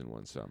 inches in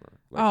one summer.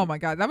 Like, Oh my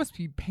God, that must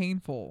be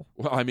painful.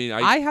 well, I mean,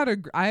 I had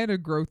a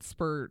growth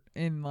spurt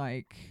in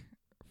like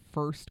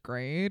 1st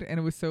grade, and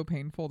it was so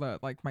painful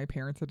that like my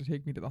parents had to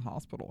take me to the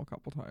hospital a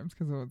couple times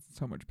because I was in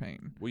so much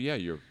pain. well, yeah,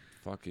 your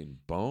fucking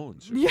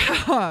bones. Are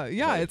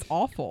Yeah, like- it's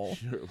awful.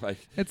 You're like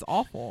It's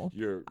awful.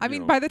 you're. I you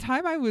mean, know, by the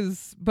time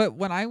but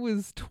when I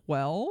was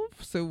 12,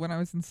 so when I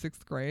was in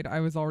 6th grade, I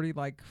was already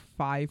like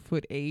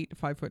 5'8",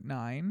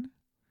 5'9".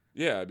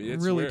 yeah, I mean,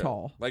 it's really weird.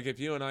 tall. Like if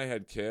you and I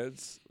had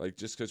kids, like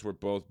just because we're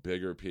both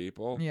bigger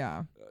people,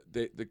 Yeah.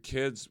 the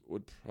kids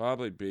would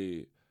probably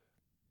be.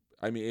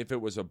 I mean, if it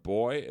was a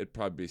boy, it'd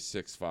probably be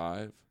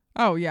 6'5".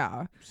 Oh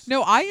yeah.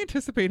 No, I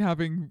anticipate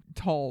having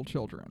tall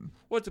children.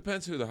 Well, it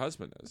depends who the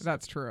husband is.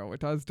 That's true. It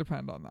does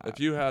depend on that. If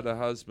you had a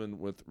husband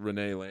with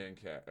Renee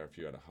Lancaster, or if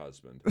you had a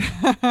husband,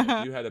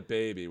 if you had a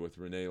baby with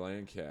Renee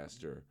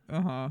Lancaster,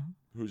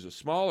 who's a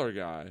smaller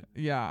guy,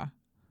 Yeah.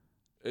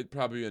 it'd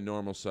probably be a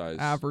normal size,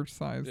 Average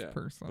size yeah,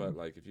 person. But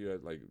like if you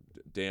had like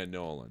Dan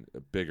Nolan,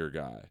 a bigger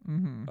guy,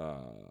 Mm-hmm.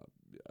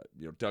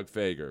 Doug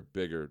Fager,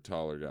 bigger,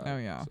 taller guy. Oh,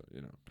 yeah. So,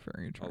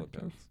 Very all attractive.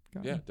 depends.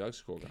 guy. Yeah, Doug's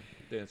a cool guy.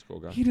 Dan's a cool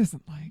guy. He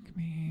doesn't like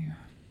me.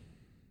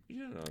 You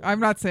don't know. I'm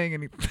not saying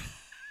anything.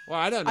 Well,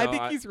 I don't know. I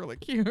think he's really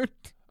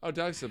cute. Oh,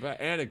 Doug's the best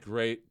and a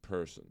great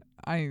person.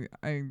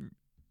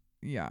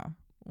 Yeah.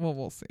 Well,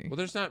 we'll see. Well,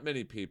 there's not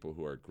many people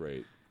who are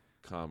great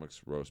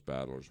comics, roast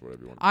battlers,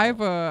 whatever you want to call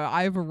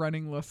I have a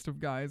running list of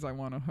guys I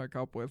want to hook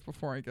up with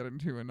before I get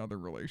into another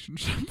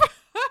relationship.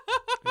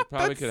 It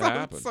probably That could sounds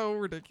happen. so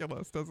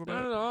ridiculous, doesn't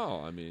Not it? at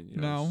all. I mean,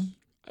 No.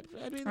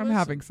 I mean, I'm listen,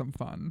 having some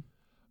fun.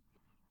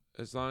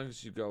 as long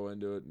as you go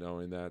into it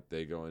knowing that,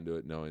 they go into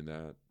it knowing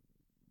that,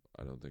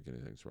 I don't think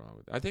anything's wrong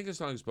with it. I think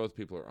as long as both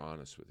people are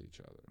honest with each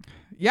other,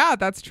 Yeah,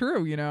 that's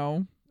true.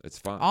 it's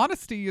fine.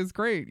 Honesty is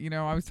great.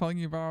 I was telling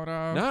you about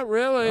Not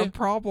really. a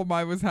problem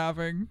I was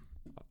having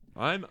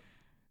I'm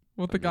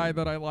with the guy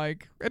that I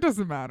like. It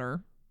doesn't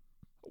matter.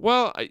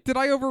 well. Did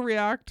I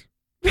overreact?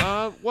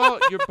 Well,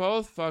 you're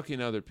both fucking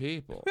other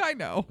people. I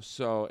know.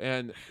 So,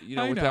 and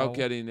I without know.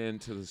 getting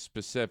into the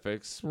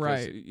specifics, 'cause,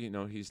 Right.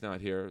 He's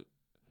not here.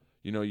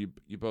 You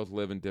both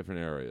live in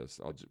different areas.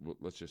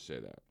 Let's just say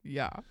that.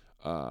 Yeah.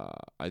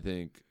 I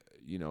think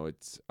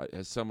it's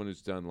as someone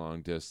who's done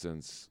long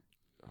distance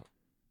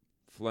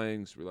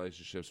flings,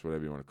 relationships,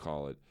 whatever you want to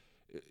call it.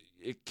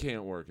 It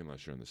can't work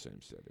unless you're in the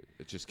same city.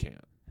 It just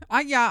can't.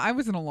 I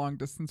was in a long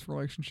distance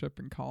relationship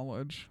in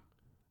college.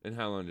 And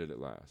how long did it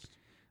last?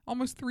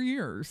 Almost 3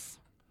 years.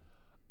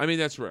 I mean,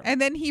 that's rare. And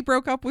then he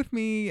broke up with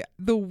me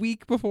the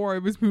week before I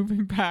was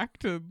moving back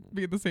to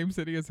be in the same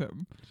city as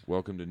him.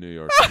 Welcome to New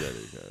York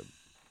City, kid.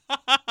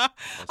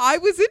 I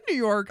was in New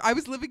York. I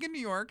was living in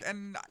New York,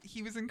 and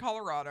he was in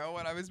Colorado,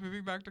 and I was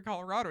moving back to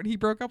Colorado, and he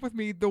broke up with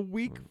me the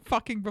week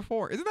fucking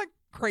before. Isn't that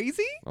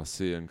Crazy? I'll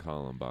see you in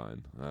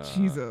Columbine.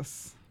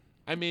 Jesus.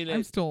 I mean,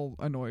 I'm still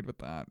annoyed with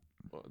that.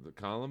 the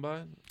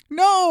Columbine?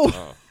 No.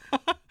 Oh.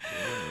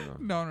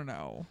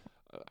 No.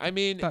 I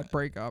mean, That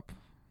breakup.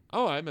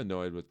 I'm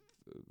annoyed with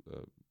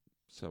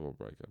several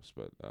breakups,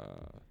 but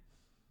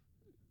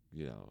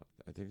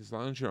I think as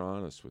long as you're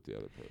honest with the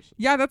other person.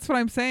 Yeah, that's what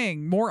I'm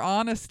saying. More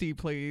honesty,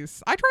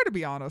 please. I try to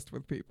be honest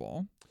with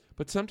people.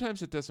 But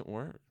sometimes it doesn't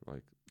work.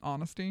 Like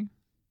Honesty.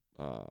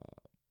 uh,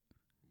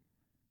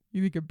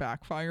 You think it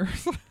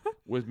backfires?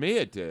 with me,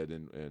 it did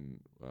in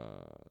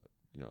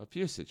a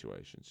few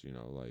situations.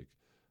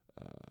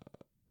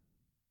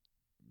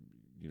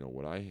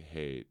 What I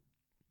hate,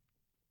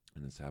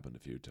 and it's happened a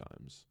few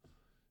times,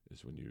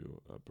 is when you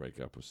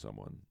break up with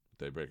someone.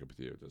 They break up with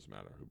you. It doesn't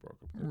matter who broke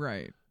up with you.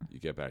 Right. You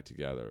get back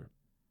together,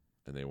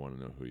 and they want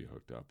to know who you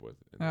hooked up with.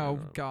 Oh,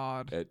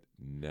 God. It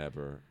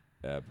never,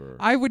 ever.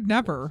 I would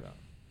never. works out.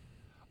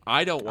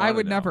 I don't want. I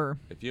would know. never.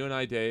 If you and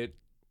I date,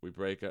 we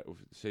break up.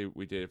 Say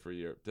we dated for a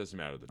year. Doesn't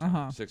matter the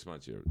time. 6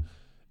 months, year,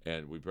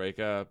 and we break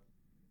up.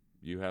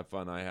 You have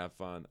fun. I have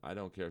fun. I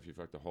don't care if you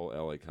fuck the whole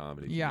LA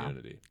comedy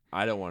community.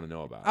 I don't want to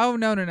know about it. Oh,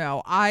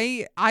 no.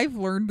 I've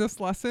learned this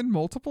lesson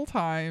multiple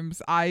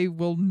times. I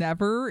will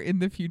never in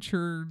the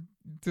future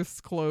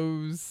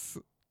disclose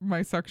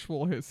my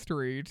sexual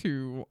history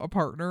to a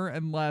partner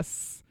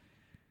unless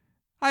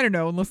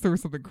there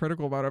was something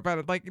critical about it.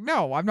 But like,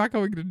 no, I'm not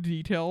going into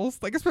details.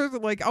 Like, especially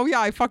like, oh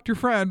yeah, I fucked your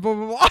friend, blah,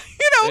 blah, blah.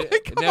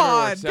 Come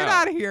on, get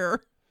out of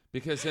here.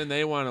 Because then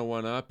they want to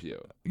one-up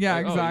you. Yeah,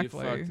 like,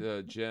 exactly. Oh, you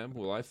fucked Jim?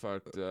 Well, I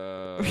fucked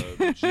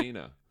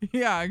Gina.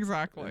 Yeah,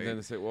 exactly. And then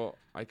they say, well,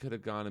 I could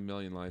have gone a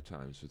million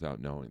lifetimes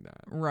without knowing that.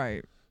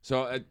 Right.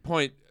 So a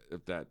point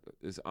of that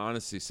is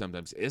honesty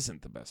sometimes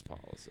isn't the best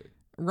policy.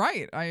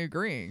 Right, I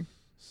agree.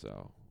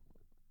 So,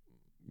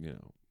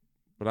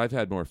 but I've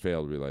had more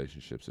failed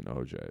relationships than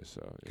OJ,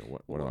 so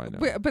what do I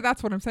know? But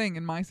that's what I'm saying.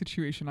 In my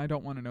situation, I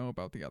don't want to know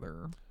about the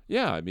other.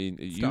 Yeah, I mean,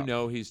 stuff. you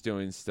know he's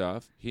doing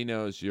stuff. He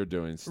knows you're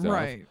doing stuff.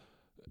 Right.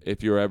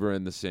 If you're ever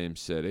in the same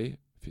city,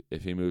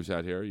 if he moves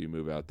out here, you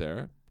move out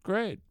there,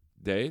 great.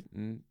 Date,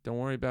 and don't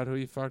worry about who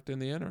you fucked in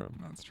the interim.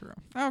 That's true.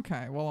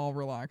 Okay, well, I'll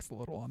relax a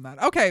little on that.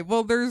 Okay,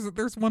 well,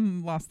 there's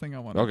one last thing I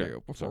want to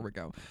do before we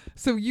go.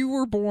 So you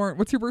were born,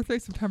 what's your birthday?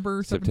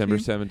 September 17th? September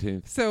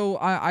 17th. So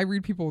I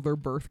read people their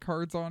birth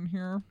cards on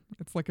here.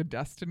 It's like a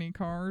destiny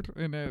card,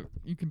 and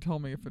you can tell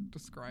me if it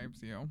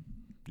describes you.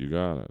 You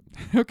got it.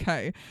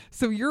 Okay,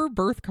 so your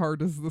birth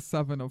card is the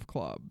 7 of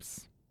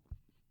clubs.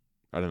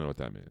 I don't know what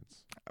that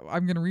means.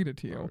 I'm going to read it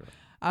to you.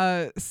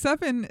 Okay.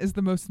 7 is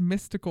the most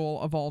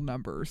mystical of all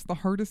numbers, the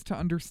hardest to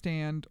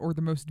understand, or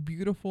the most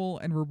beautiful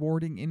and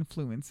rewarding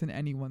influence in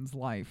anyone's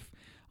life.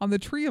 On the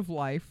tree of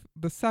life,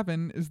 the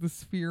 7 is the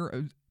sphere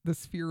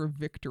of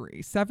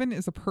victory. 7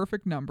 is a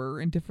perfect number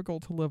and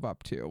difficult to live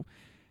up to,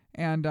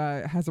 and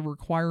has a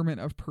requirement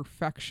of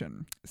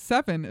perfection.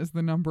 7 is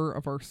the number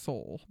of our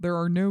soul. There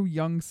are no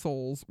young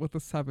souls with a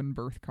 7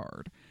 birth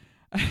card.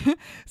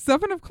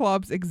 7 of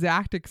clubs'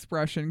 exact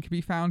expression can be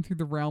found through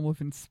the realm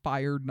of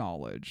inspired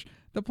knowledge.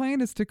 The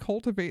plan is to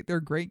cultivate their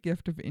great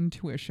gift of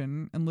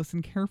intuition and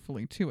listen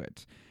carefully to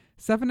it.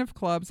 7 of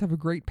clubs have a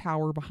great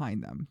power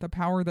behind them, the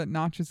power that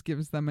not just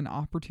gives them an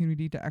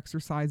opportunity to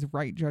exercise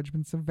right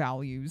judgments of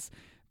values,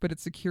 but it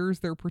secures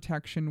their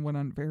protection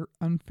when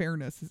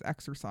unfairness is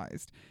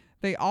exercised.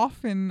 They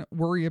often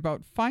worry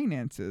about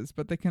finances,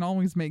 but they can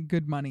always make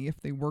good money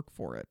if they work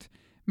for it.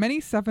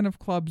 Many 7 of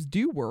clubs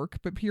do work,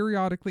 but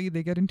periodically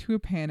they get into a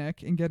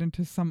panic and get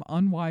into some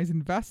unwise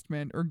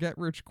investment or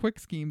get-rich-quick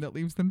scheme that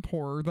leaves them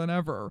poorer than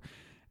ever.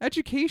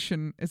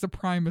 Education is a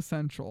prime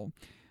essential.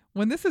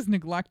 When this is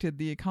neglected,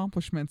 the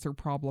accomplishments are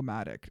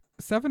problematic.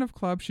 7 of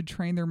clubs should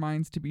train their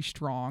minds to be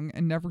strong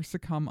and never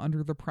succumb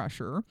under the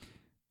pressure.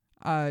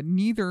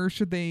 Neither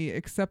should they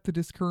accept the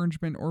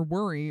discouragement or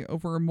worry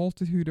over a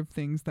multitude of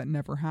things that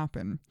never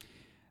happen.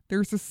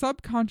 There's a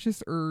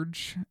subconscious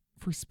urge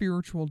for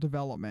spiritual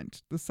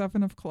development. The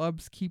 7 of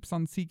clubs keeps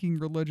on seeking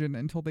religion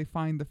until they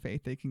find the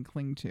faith they can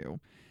cling to.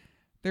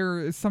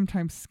 There is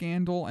sometimes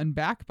scandal and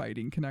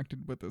backbiting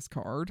connected with this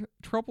card.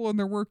 Trouble in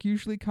their work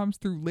usually comes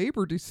through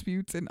labor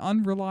disputes and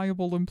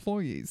unreliable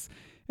employees.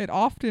 It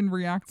often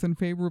reacts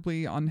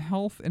unfavorably on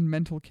health and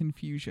mental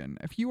confusion.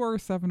 If you are a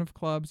 7 of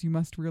clubs, you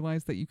must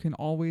realize that you can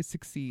always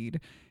succeed,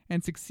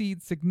 and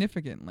succeed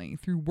significantly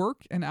through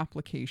work and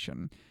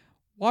application.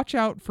 Watch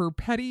out for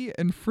petty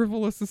and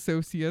frivolous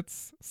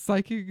associates,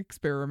 psychic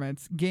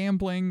experiments,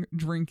 gambling,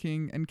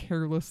 drinking, and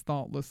careless,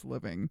 thoughtless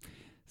living.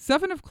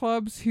 7 of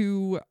clubs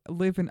who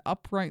live an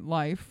upright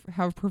life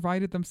have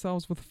provided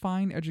themselves with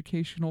fine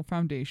educational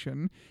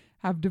foundation,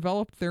 have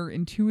developed their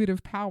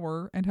intuitive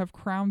power, and have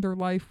crowned their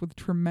life with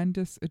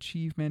tremendous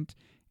achievement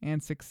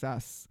and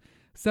success.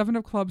 7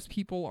 of clubs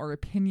people are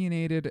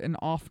opinionated and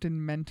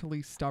often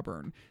mentally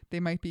stubborn. They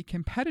might be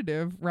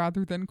competitive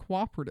rather than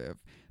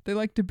cooperative. They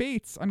like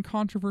debates on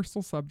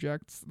controversial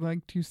subjects,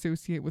 like to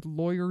associate with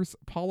lawyers,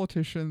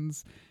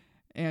 politicians,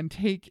 and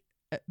take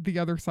the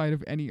other side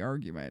of any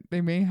argument.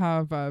 They may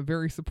have a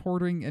very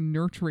supporting and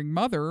nurturing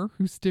mother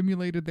who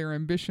stimulated their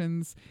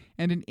ambitions,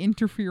 and an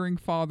interfering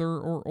father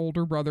or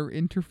older brother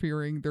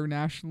interfering their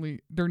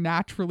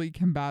naturally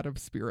combative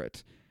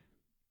spirit.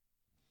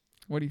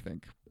 What do you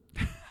think?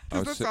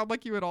 Does that sound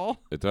like you at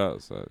all? It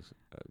does.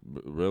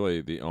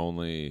 Really, the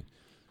only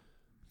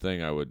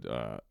thing I would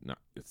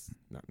it's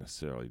not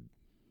necessarily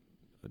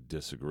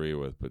disagree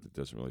with, but it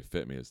doesn't really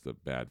fit me, is the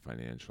bad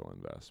financial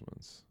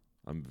investments.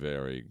 I'm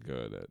very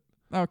good at.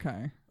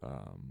 Okay.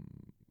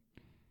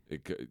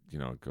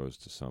 It goes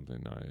to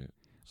something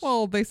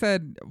Well, they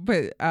said,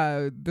 but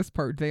this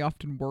part, they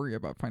often worry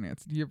about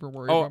finance. Do you ever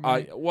worry about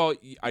money?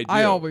 I do.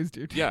 I always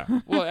do too. Yeah.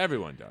 Well,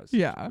 everyone does.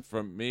 Yeah.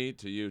 From me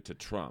to you to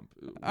Trump.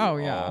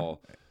 Yeah.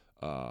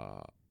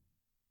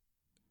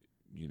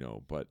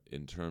 But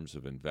in terms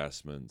of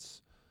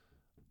investments,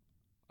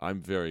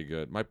 I'm very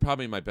good.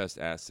 Probably my best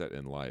asset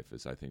in life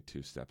is, I think,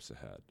 2 steps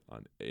ahead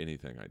on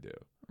anything I do.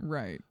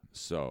 Right.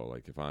 So,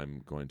 like, if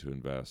I'm going to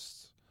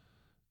invest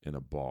in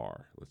a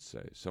bar, let's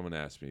say, someone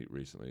asked me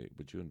recently,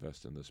 would you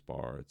invest in this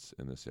bar? It's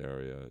in this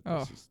area.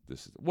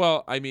 This is.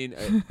 Well, I mean,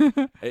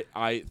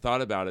 I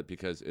thought about it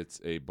because it's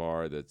a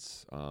bar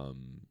that's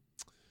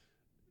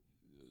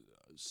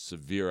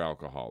severe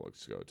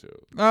alcoholics go to.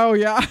 Oh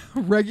yeah,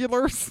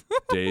 regulars.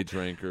 Day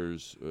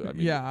drinkers.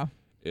 Yeah.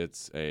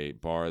 It's a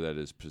bar that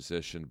is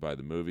positioned by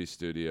the movie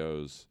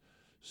studios.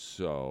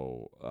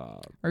 So,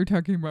 are you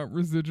talking about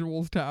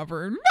Residuals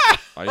Tavern?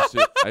 I used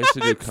to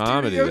do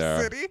comedy Studio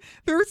there. City.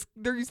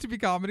 There used to be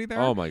comedy there.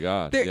 Oh my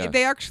God!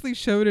 They actually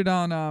showed it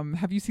on.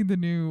 Have you seen the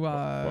new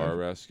Bar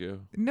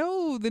Rescue?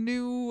 No, the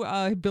new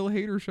Bill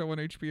Hader show on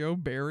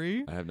HBO,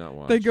 Barry. I have not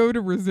watched. They go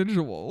to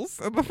Residuals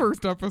in the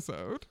first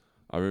episode.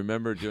 I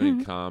remember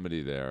doing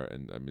comedy there,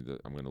 and I mean,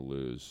 I'm going to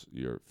lose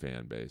your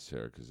fan base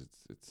here because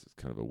it's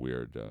kind of a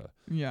weird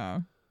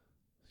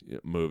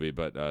movie.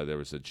 But there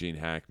was a Gene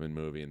Hackman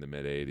movie in the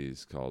mid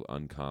 '80s called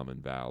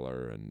Uncommon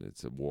Valor, and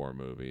it's a war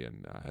movie.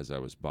 And as I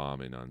was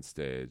bombing on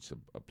stage,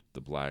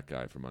 the black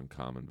guy from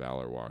Uncommon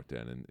Valor walked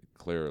in, and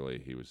clearly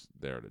he was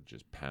there to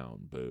just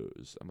pound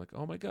booze. I'm like,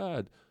 oh my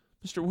God,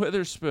 Mr.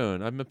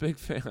 Witherspoon! I'm a big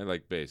fan. I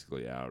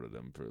basically outed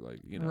him for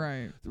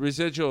right. The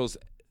Residuals.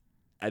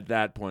 At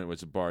that point,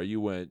 was a bar you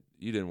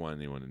didn't want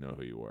anyone to know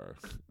who you were.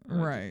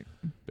 Right.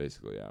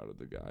 Basically outed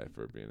the guy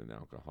for being an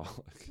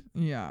alcoholic.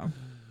 Yeah.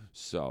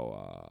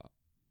 So,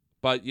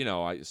 but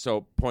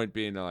point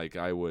being, like,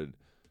 I would,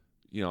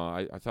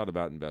 I thought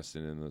about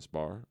investing in this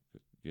bar.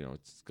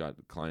 It's got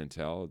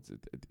clientele.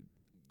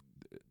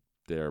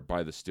 They're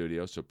by the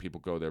studio, so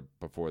people go there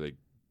before they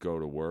go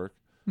to work.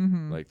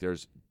 Mm-hmm. Like,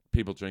 there's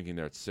people drinking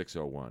there at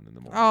 6:01 in the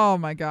morning. Oh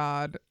my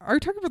God! Are you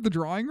talking about the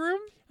drawing room?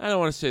 I don't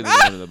want to say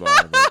the name of the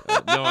bar,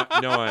 but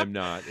no, I'm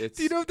not.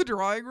 Do you know the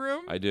drawing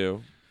room? I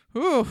do.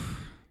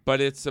 Oof.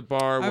 But it's a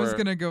bar where I was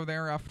gonna go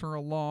there after a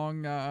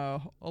long,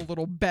 a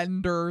little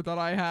bender that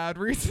I had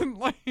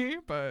recently,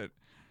 but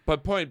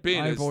point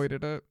being, I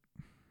avoided it.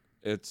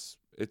 It's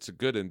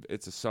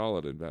a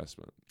solid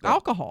investment.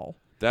 Alcohol.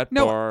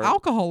 Bar.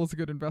 Alcohol is a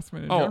good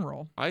investment in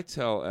general. I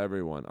tell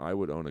everyone I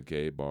would own a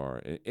gay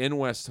bar in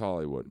West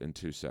Hollywood in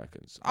 2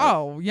 seconds.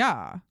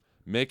 Yeah.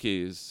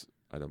 Mickey's.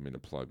 I don't mean to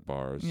plug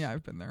bars. Yeah,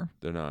 I've been there.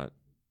 They're not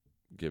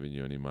giving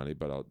you any money,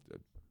 but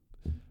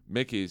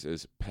Mickey's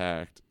is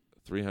packed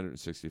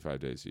 365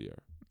 days a year.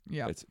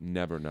 Yeah. It's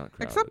never not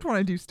crowded. Except when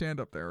I do stand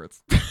up there.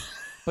 It's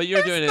But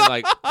you're doing it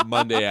like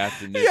Monday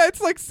afternoon. Yeah,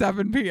 it's like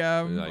 7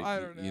 p.m. Like, I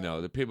don't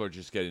know. The people are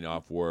just getting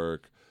off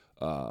work.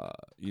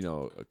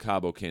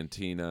 Cabo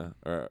Cantina,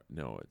 or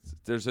no,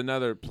 there's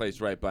another place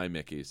right by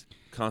Mickey's,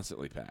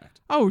 constantly packed.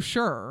 Oh,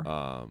 sure.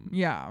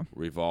 Yeah.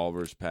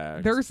 Revolver's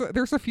packed.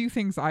 There's a few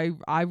things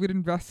I would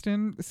invest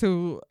in.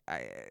 So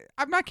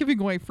I'm not giving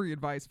away free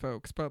advice,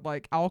 folks, but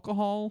like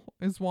alcohol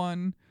is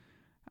one.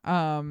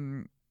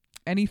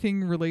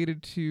 Anything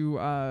related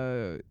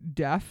to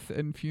death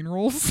and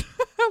funerals,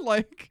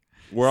 like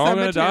we're all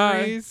gonna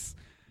die,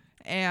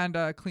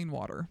 and clean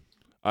water.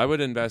 I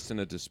would invest in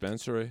a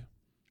dispensary.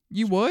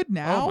 You would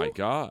now? Oh my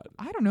God!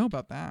 I don't know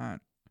about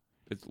that.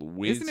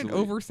 Isn't it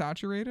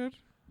oversaturated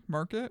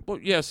market? Well,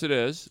 yes, it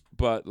is.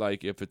 But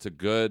like, if it's a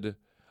good,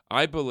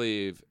 I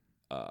believe,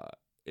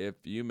 if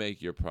you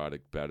make your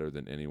product better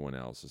than anyone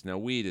else's. Now,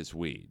 weed is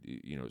weed,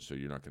 so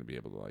you're not going to be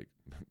able to like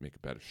make a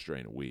better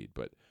strain of weed.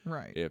 But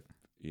right, if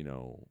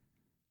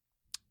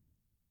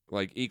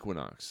like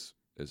Equinox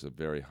is a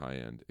very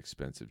high-end,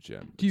 expensive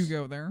gem. Do you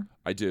go there?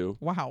 I do.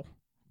 Wow.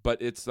 But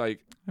it's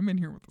like I'm in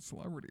here with the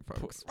celebrity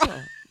folks.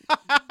 Well,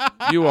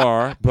 you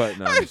are, but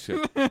no. I'm just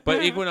kidding.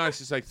 But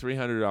Equinox is like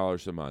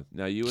 $300 a month.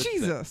 Now you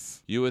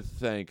would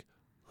think,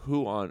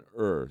 who on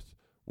earth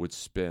would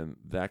spend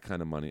that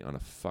kind of money on a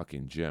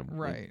fucking gym?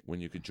 Right.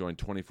 When you could join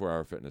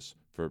 24-hour fitness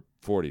for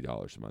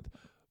 $40 a month.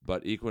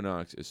 But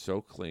Equinox is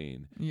so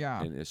clean,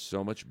 and is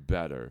so much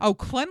better. Oh,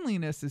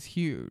 cleanliness is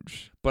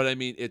huge. But I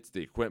mean,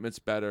 the equipment's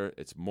better.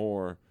 It's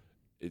more,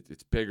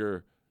 it's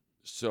bigger.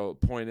 So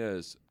point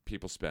is,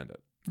 people spend it.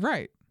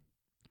 Right.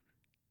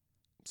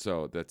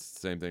 So that's the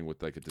same thing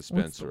with like a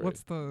dispensary.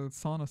 What's the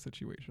sauna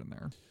situation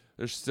there?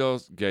 There's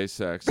still gay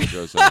sex that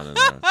goes on in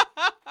there.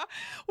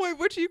 Wait,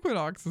 which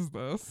equinox is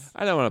this?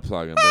 I don't want to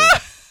plug them,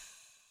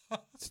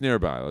 but it's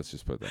nearby. Let's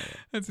just put that way.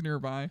 It's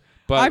nearby.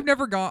 But I've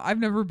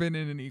never been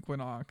in an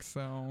equinox,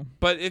 so.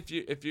 But if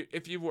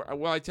you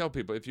well, I tell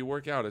people if you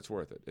work out, it's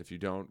worth it. If you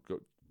don't,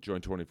 go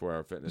join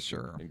 24-hour fitness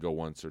Sure. and go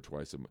once or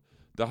twice a month.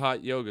 The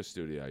hot yoga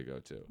studio I go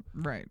to,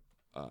 Right.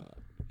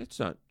 it's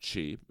not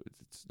cheap.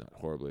 It's not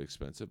horribly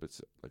expensive.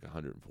 It's like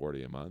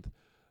 $140 a month,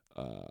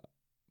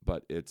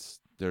 but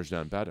there's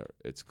none better.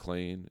 It's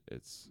clean.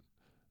 It's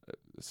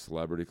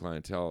celebrity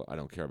clientele. I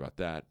don't care about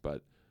that,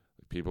 but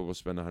people will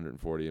spend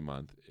 $140 a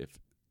month.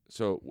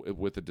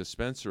 With a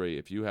dispensary,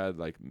 if you had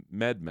like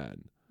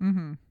MedMen,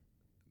 Mm-hmm.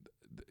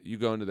 you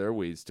go into their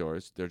weed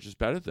stores, they're just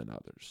better than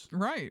others.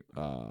 Right.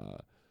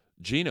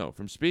 Gino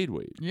from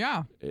Speedweed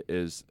Yeah.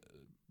 is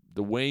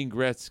the Wayne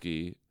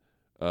Gretzky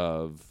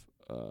of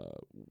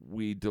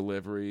weed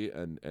delivery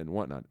and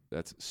whatnot.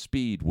 That's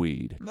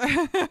Speedweed.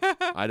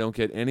 I don't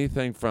get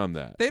anything from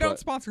that. They don't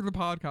sponsor the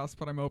podcast,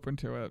 but I'm open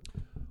to it.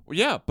 Well,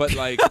 yeah, but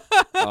like,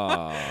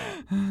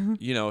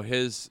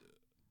 his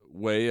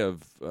way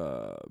of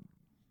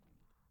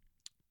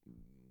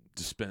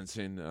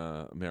dispensing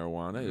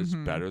marijuana is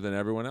Mhm. better than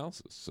everyone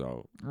else's.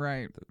 So,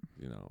 Right.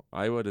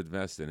 I would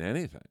invest in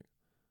anything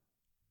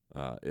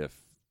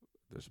if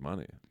there's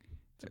money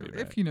to be made.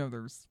 If you know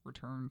there's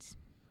returns.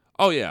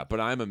 Oh yeah, but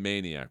I'm a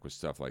maniac with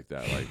stuff like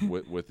that.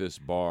 Like with this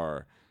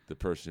bar, the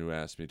person who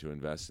asked me to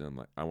invest in, I'm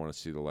like, I want to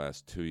see the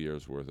last 2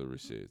 years worth of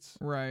receipts.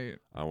 Right.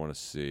 I want to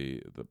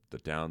see the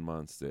down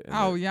months.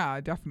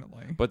 Yeah,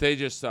 definitely. But they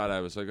just thought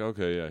I was like,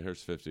 okay, yeah,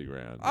 here's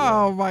 $50,000.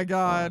 Oh my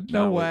God,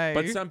 no way.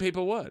 But some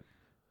people would.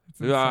 It's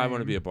I want to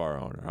insane. be a bar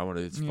owner.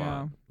 It's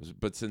Yeah. fun.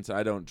 But since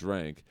I don't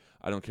drink,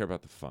 I don't care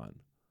about the fun.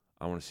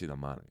 I want to see the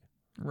money.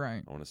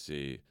 Right. I want to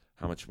see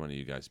how much money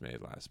you guys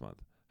made last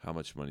month. How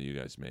much money you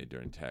guys made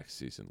during tax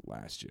season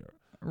last year.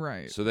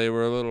 Right. So they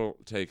were a little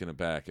taken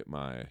aback at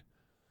my.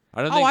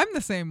 I'm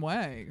the same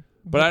way.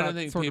 But with I don't that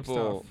think sort of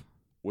people stuff.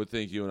 would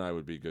think you and I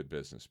would be good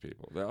business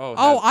people.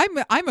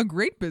 I'm a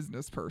great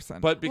business person.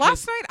 But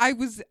because- last night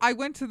I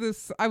went to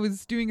this. I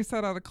was doing a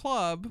set at a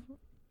club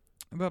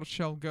that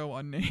shall go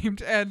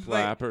unnamed, and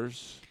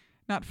flappers.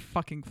 not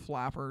fucking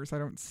flappers. I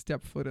don't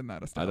step foot in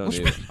that I don't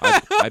establishment.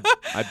 either.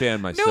 I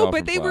banned myself. No, but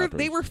from they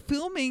flappers. were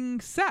filming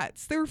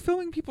sets. They were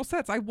filming people's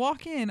sets. I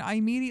walk in, I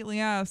immediately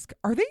ask,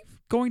 "Are they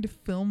going to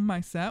film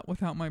my set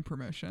without my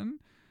permission?"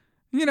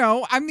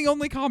 I'm the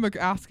only comic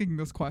asking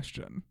this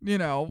question.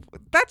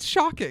 That's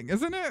shocking,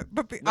 isn't it?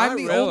 That I'm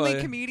the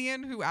only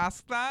comedian who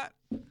asked that.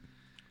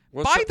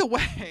 By the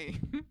way,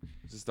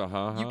 just a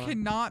ha-ha? you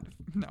cannot.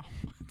 No,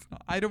 it's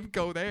not. I don't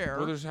go there.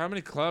 Well, there's how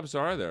many clubs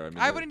are there?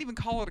 I wouldn't even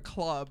call it a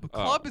club.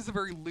 Club is a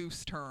very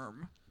loose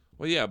term.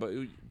 Well, yeah, but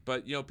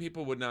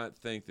people would not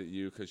think that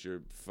you, because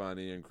you're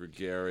funny and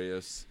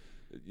gregarious,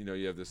 you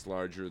have this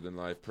larger than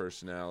life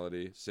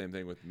personality. Same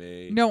thing with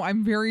me. No,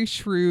 I'm very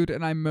shrewd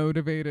and I'm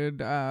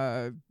motivated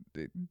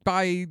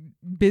by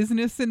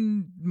business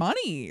and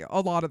money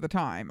a lot of the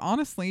time,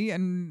 honestly,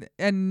 and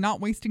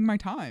not wasting my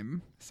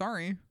time.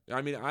 Sorry.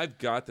 I mean, I've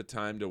got the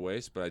time to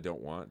waste, but I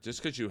don't want.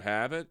 Just because you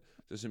have it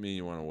doesn't mean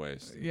you want to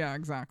waste. Yeah,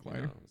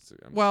 exactly.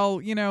 Well,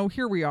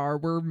 here we are.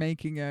 We're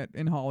making it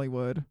in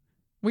Hollywood.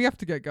 We have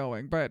to get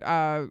going. But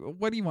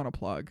what do you want to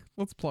plug?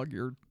 Let's plug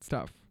your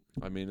stuff.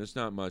 I mean, there's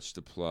not much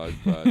to plug,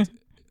 but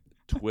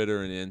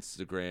Twitter and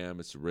Instagram,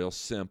 it's real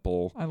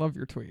simple. I love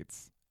your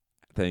tweets.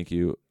 Thank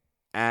you.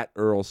 At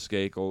Earl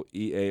Skakel,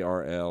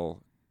 EarlSkakel,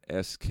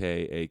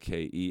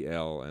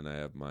 and I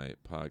have my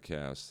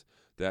podcast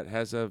that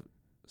has a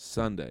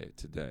Sunday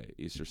today.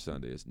 Easter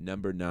Sunday is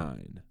number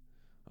 9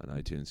 on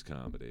iTunes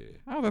Comedy.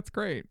 Oh, that's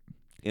great.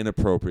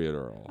 Inappropriate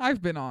Earl.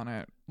 I've been on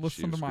it.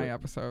 Listen to my great.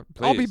 episode.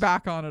 Please. I'll be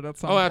back on it at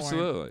some point. Oh,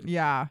 absolutely.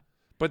 Yeah.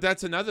 But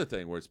that's another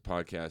thing where it's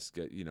podcasts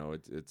get,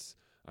 it's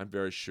I'm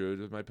very shrewd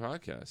with my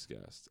podcast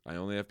guests. I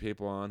only have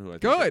people on who I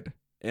think Good. are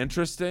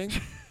interesting.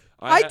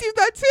 I do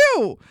that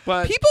too.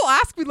 But people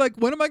ask me like,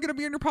 when am I going to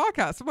be on your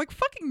podcast? I'm like,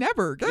 fucking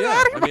never. Get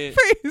out of my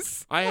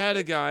face. I had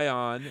a guy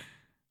on.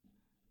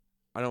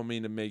 I don't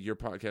mean to make your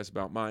podcast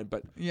about mine,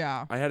 but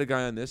yeah, I had a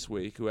guy on this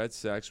week who had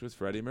sex with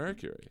Freddie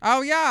Mercury.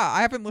 Oh yeah,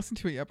 I haven't listened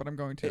to it yet, but I'm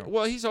going to.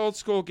 Well, he's old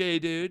school gay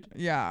dude.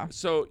 Yeah.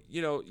 So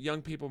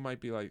young people might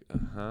be like,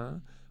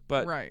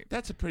 but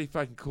that's a pretty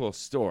fucking cool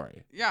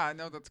story. Yeah,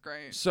 no, that's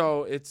great.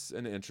 So it's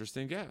an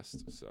interesting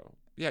guest. So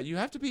yeah, you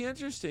have to be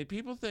interesting.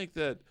 People think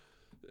that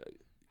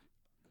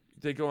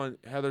they go on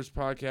Heather's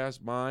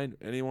podcast, mine,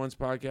 anyone's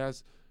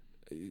podcast.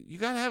 You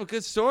got to have a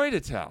good story to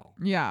tell.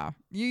 Yeah,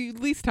 you at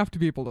least have to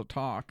be able to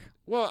talk.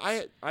 Well,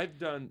 I've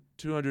done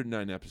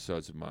 209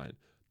 episodes of mine.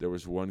 There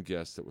was one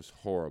guest that was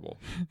horrible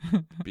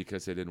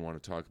because they didn't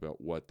want to talk about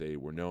what they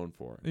were known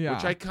for,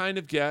 which I kind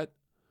of get.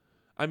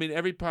 I mean,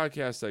 every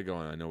podcast I go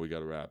on, I know we got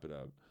to wrap it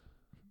up,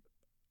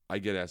 I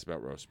get asked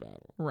about Roast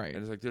Battle. Right.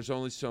 And it's like there's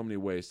only so many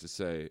ways to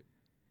say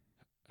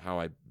how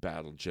I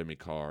battled Jimmy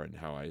Carr and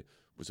how I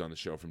was on the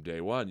show from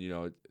day one,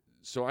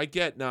 So I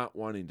get not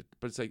wanting to,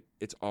 but it's like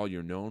it's all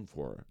you're known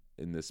for.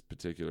 in this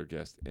particular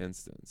guest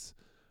instance,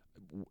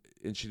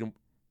 and she didn't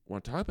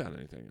want to talk about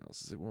anything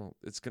else. It's like, well,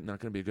 it's not going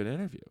to be a good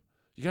interview.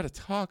 You got to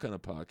talk on a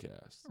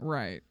podcast,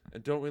 Right.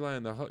 and don't rely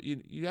on the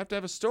you have to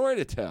have a story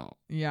to tell.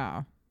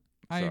 Yeah.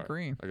 I Sorry,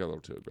 agree. I got a little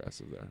too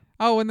aggressive there.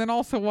 Oh, and then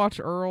also watch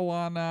Earl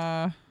on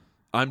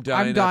I'm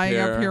Dying Up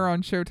Here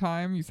on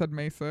Showtime. You said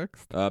May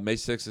 6th. May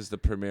 6th is the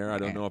premiere. I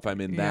don't know if I'm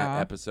in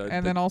that episode.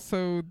 And then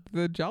also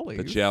the Jellies.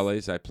 The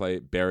Jellies. I play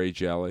Barry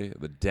Jelly,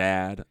 the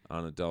dad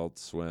on Adult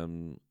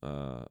Swim.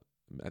 I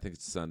think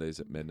it's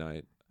Sundays at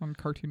midnight. On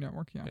Cartoon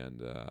Network, yeah.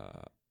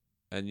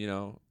 And you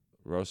know,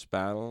 roast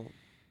battle.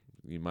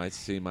 You might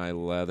see my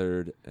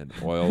leathered and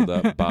oiled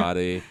up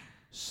body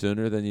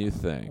sooner than you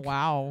think.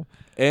 Wow.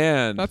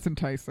 And that's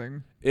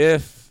enticing.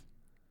 If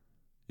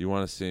you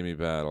want to see me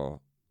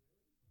battle,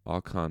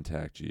 I'll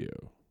contact you.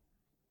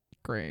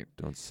 Great.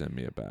 Don't send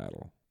me a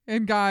battle.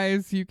 And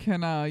guys, you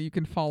can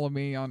follow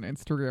me on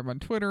Instagram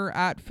and Twitter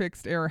at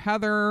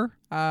FixedAirHeather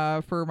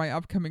for my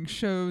upcoming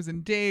shows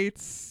and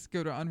dates.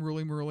 Go to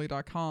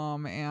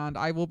unrulymaruli.com, and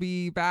I will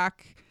be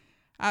back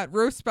at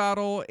Roast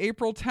Battle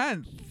April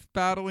 10th,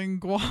 battling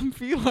Guam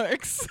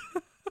Felix.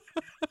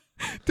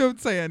 Don't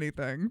say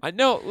anything. I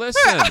know.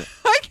 Listen,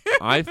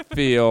 I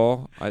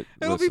feel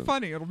it'll be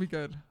funny. It'll be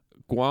good.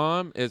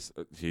 Guam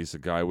he's the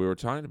guy we were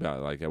talking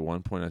about. Like at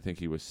one point, I think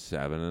he was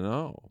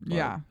 7-0.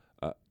 Yeah.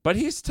 But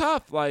he's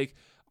tough. Like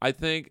I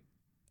think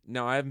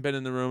now I haven't been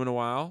in the room in a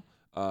while.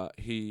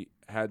 He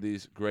had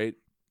these great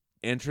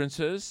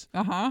entrances.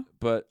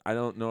 But I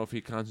don't know if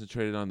he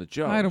concentrated on the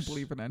jokes. I don't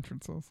believe in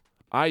entrances.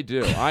 I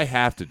do. I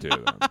have to do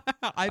them.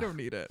 I don't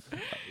need it.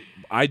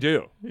 I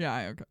do.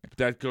 Yeah, okay.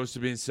 That goes to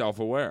being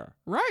self-aware.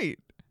 Right.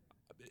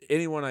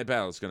 Anyone I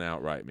battle is going to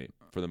outright me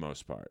for the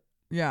most part.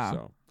 Yeah.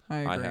 So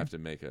I have to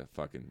make a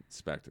fucking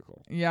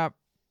spectacle. Yep.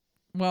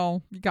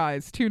 Well, you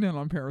guys, tune in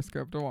on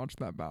Periscope to watch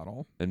that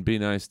battle. And be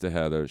nice to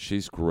Heather.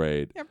 She's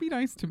great. Yeah, be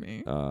nice to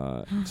me.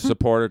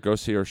 Support her. Go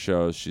see her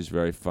shows. She's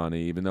very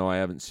funny, even though I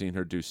haven't seen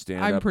her do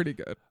stand-up. I'm pretty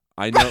good.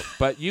 I know,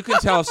 but you can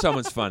tell if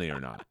someone's funny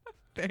or not.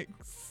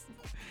 Thanks.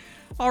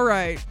 All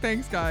right.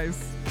 Thanks, guys.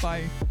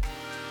 Bye.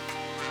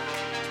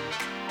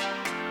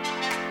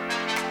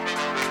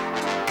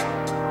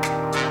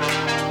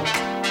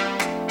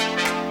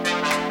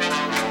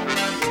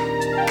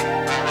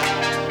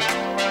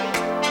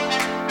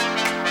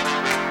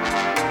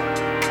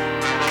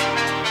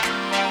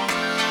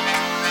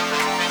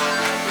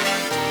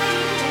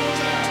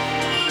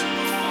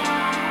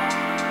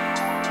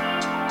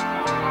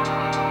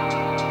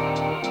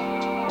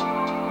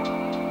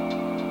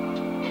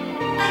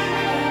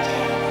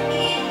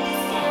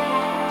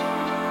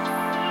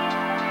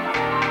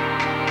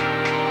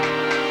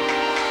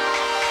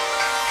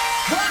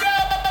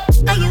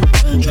 Are you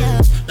angel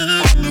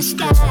in the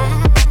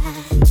sky?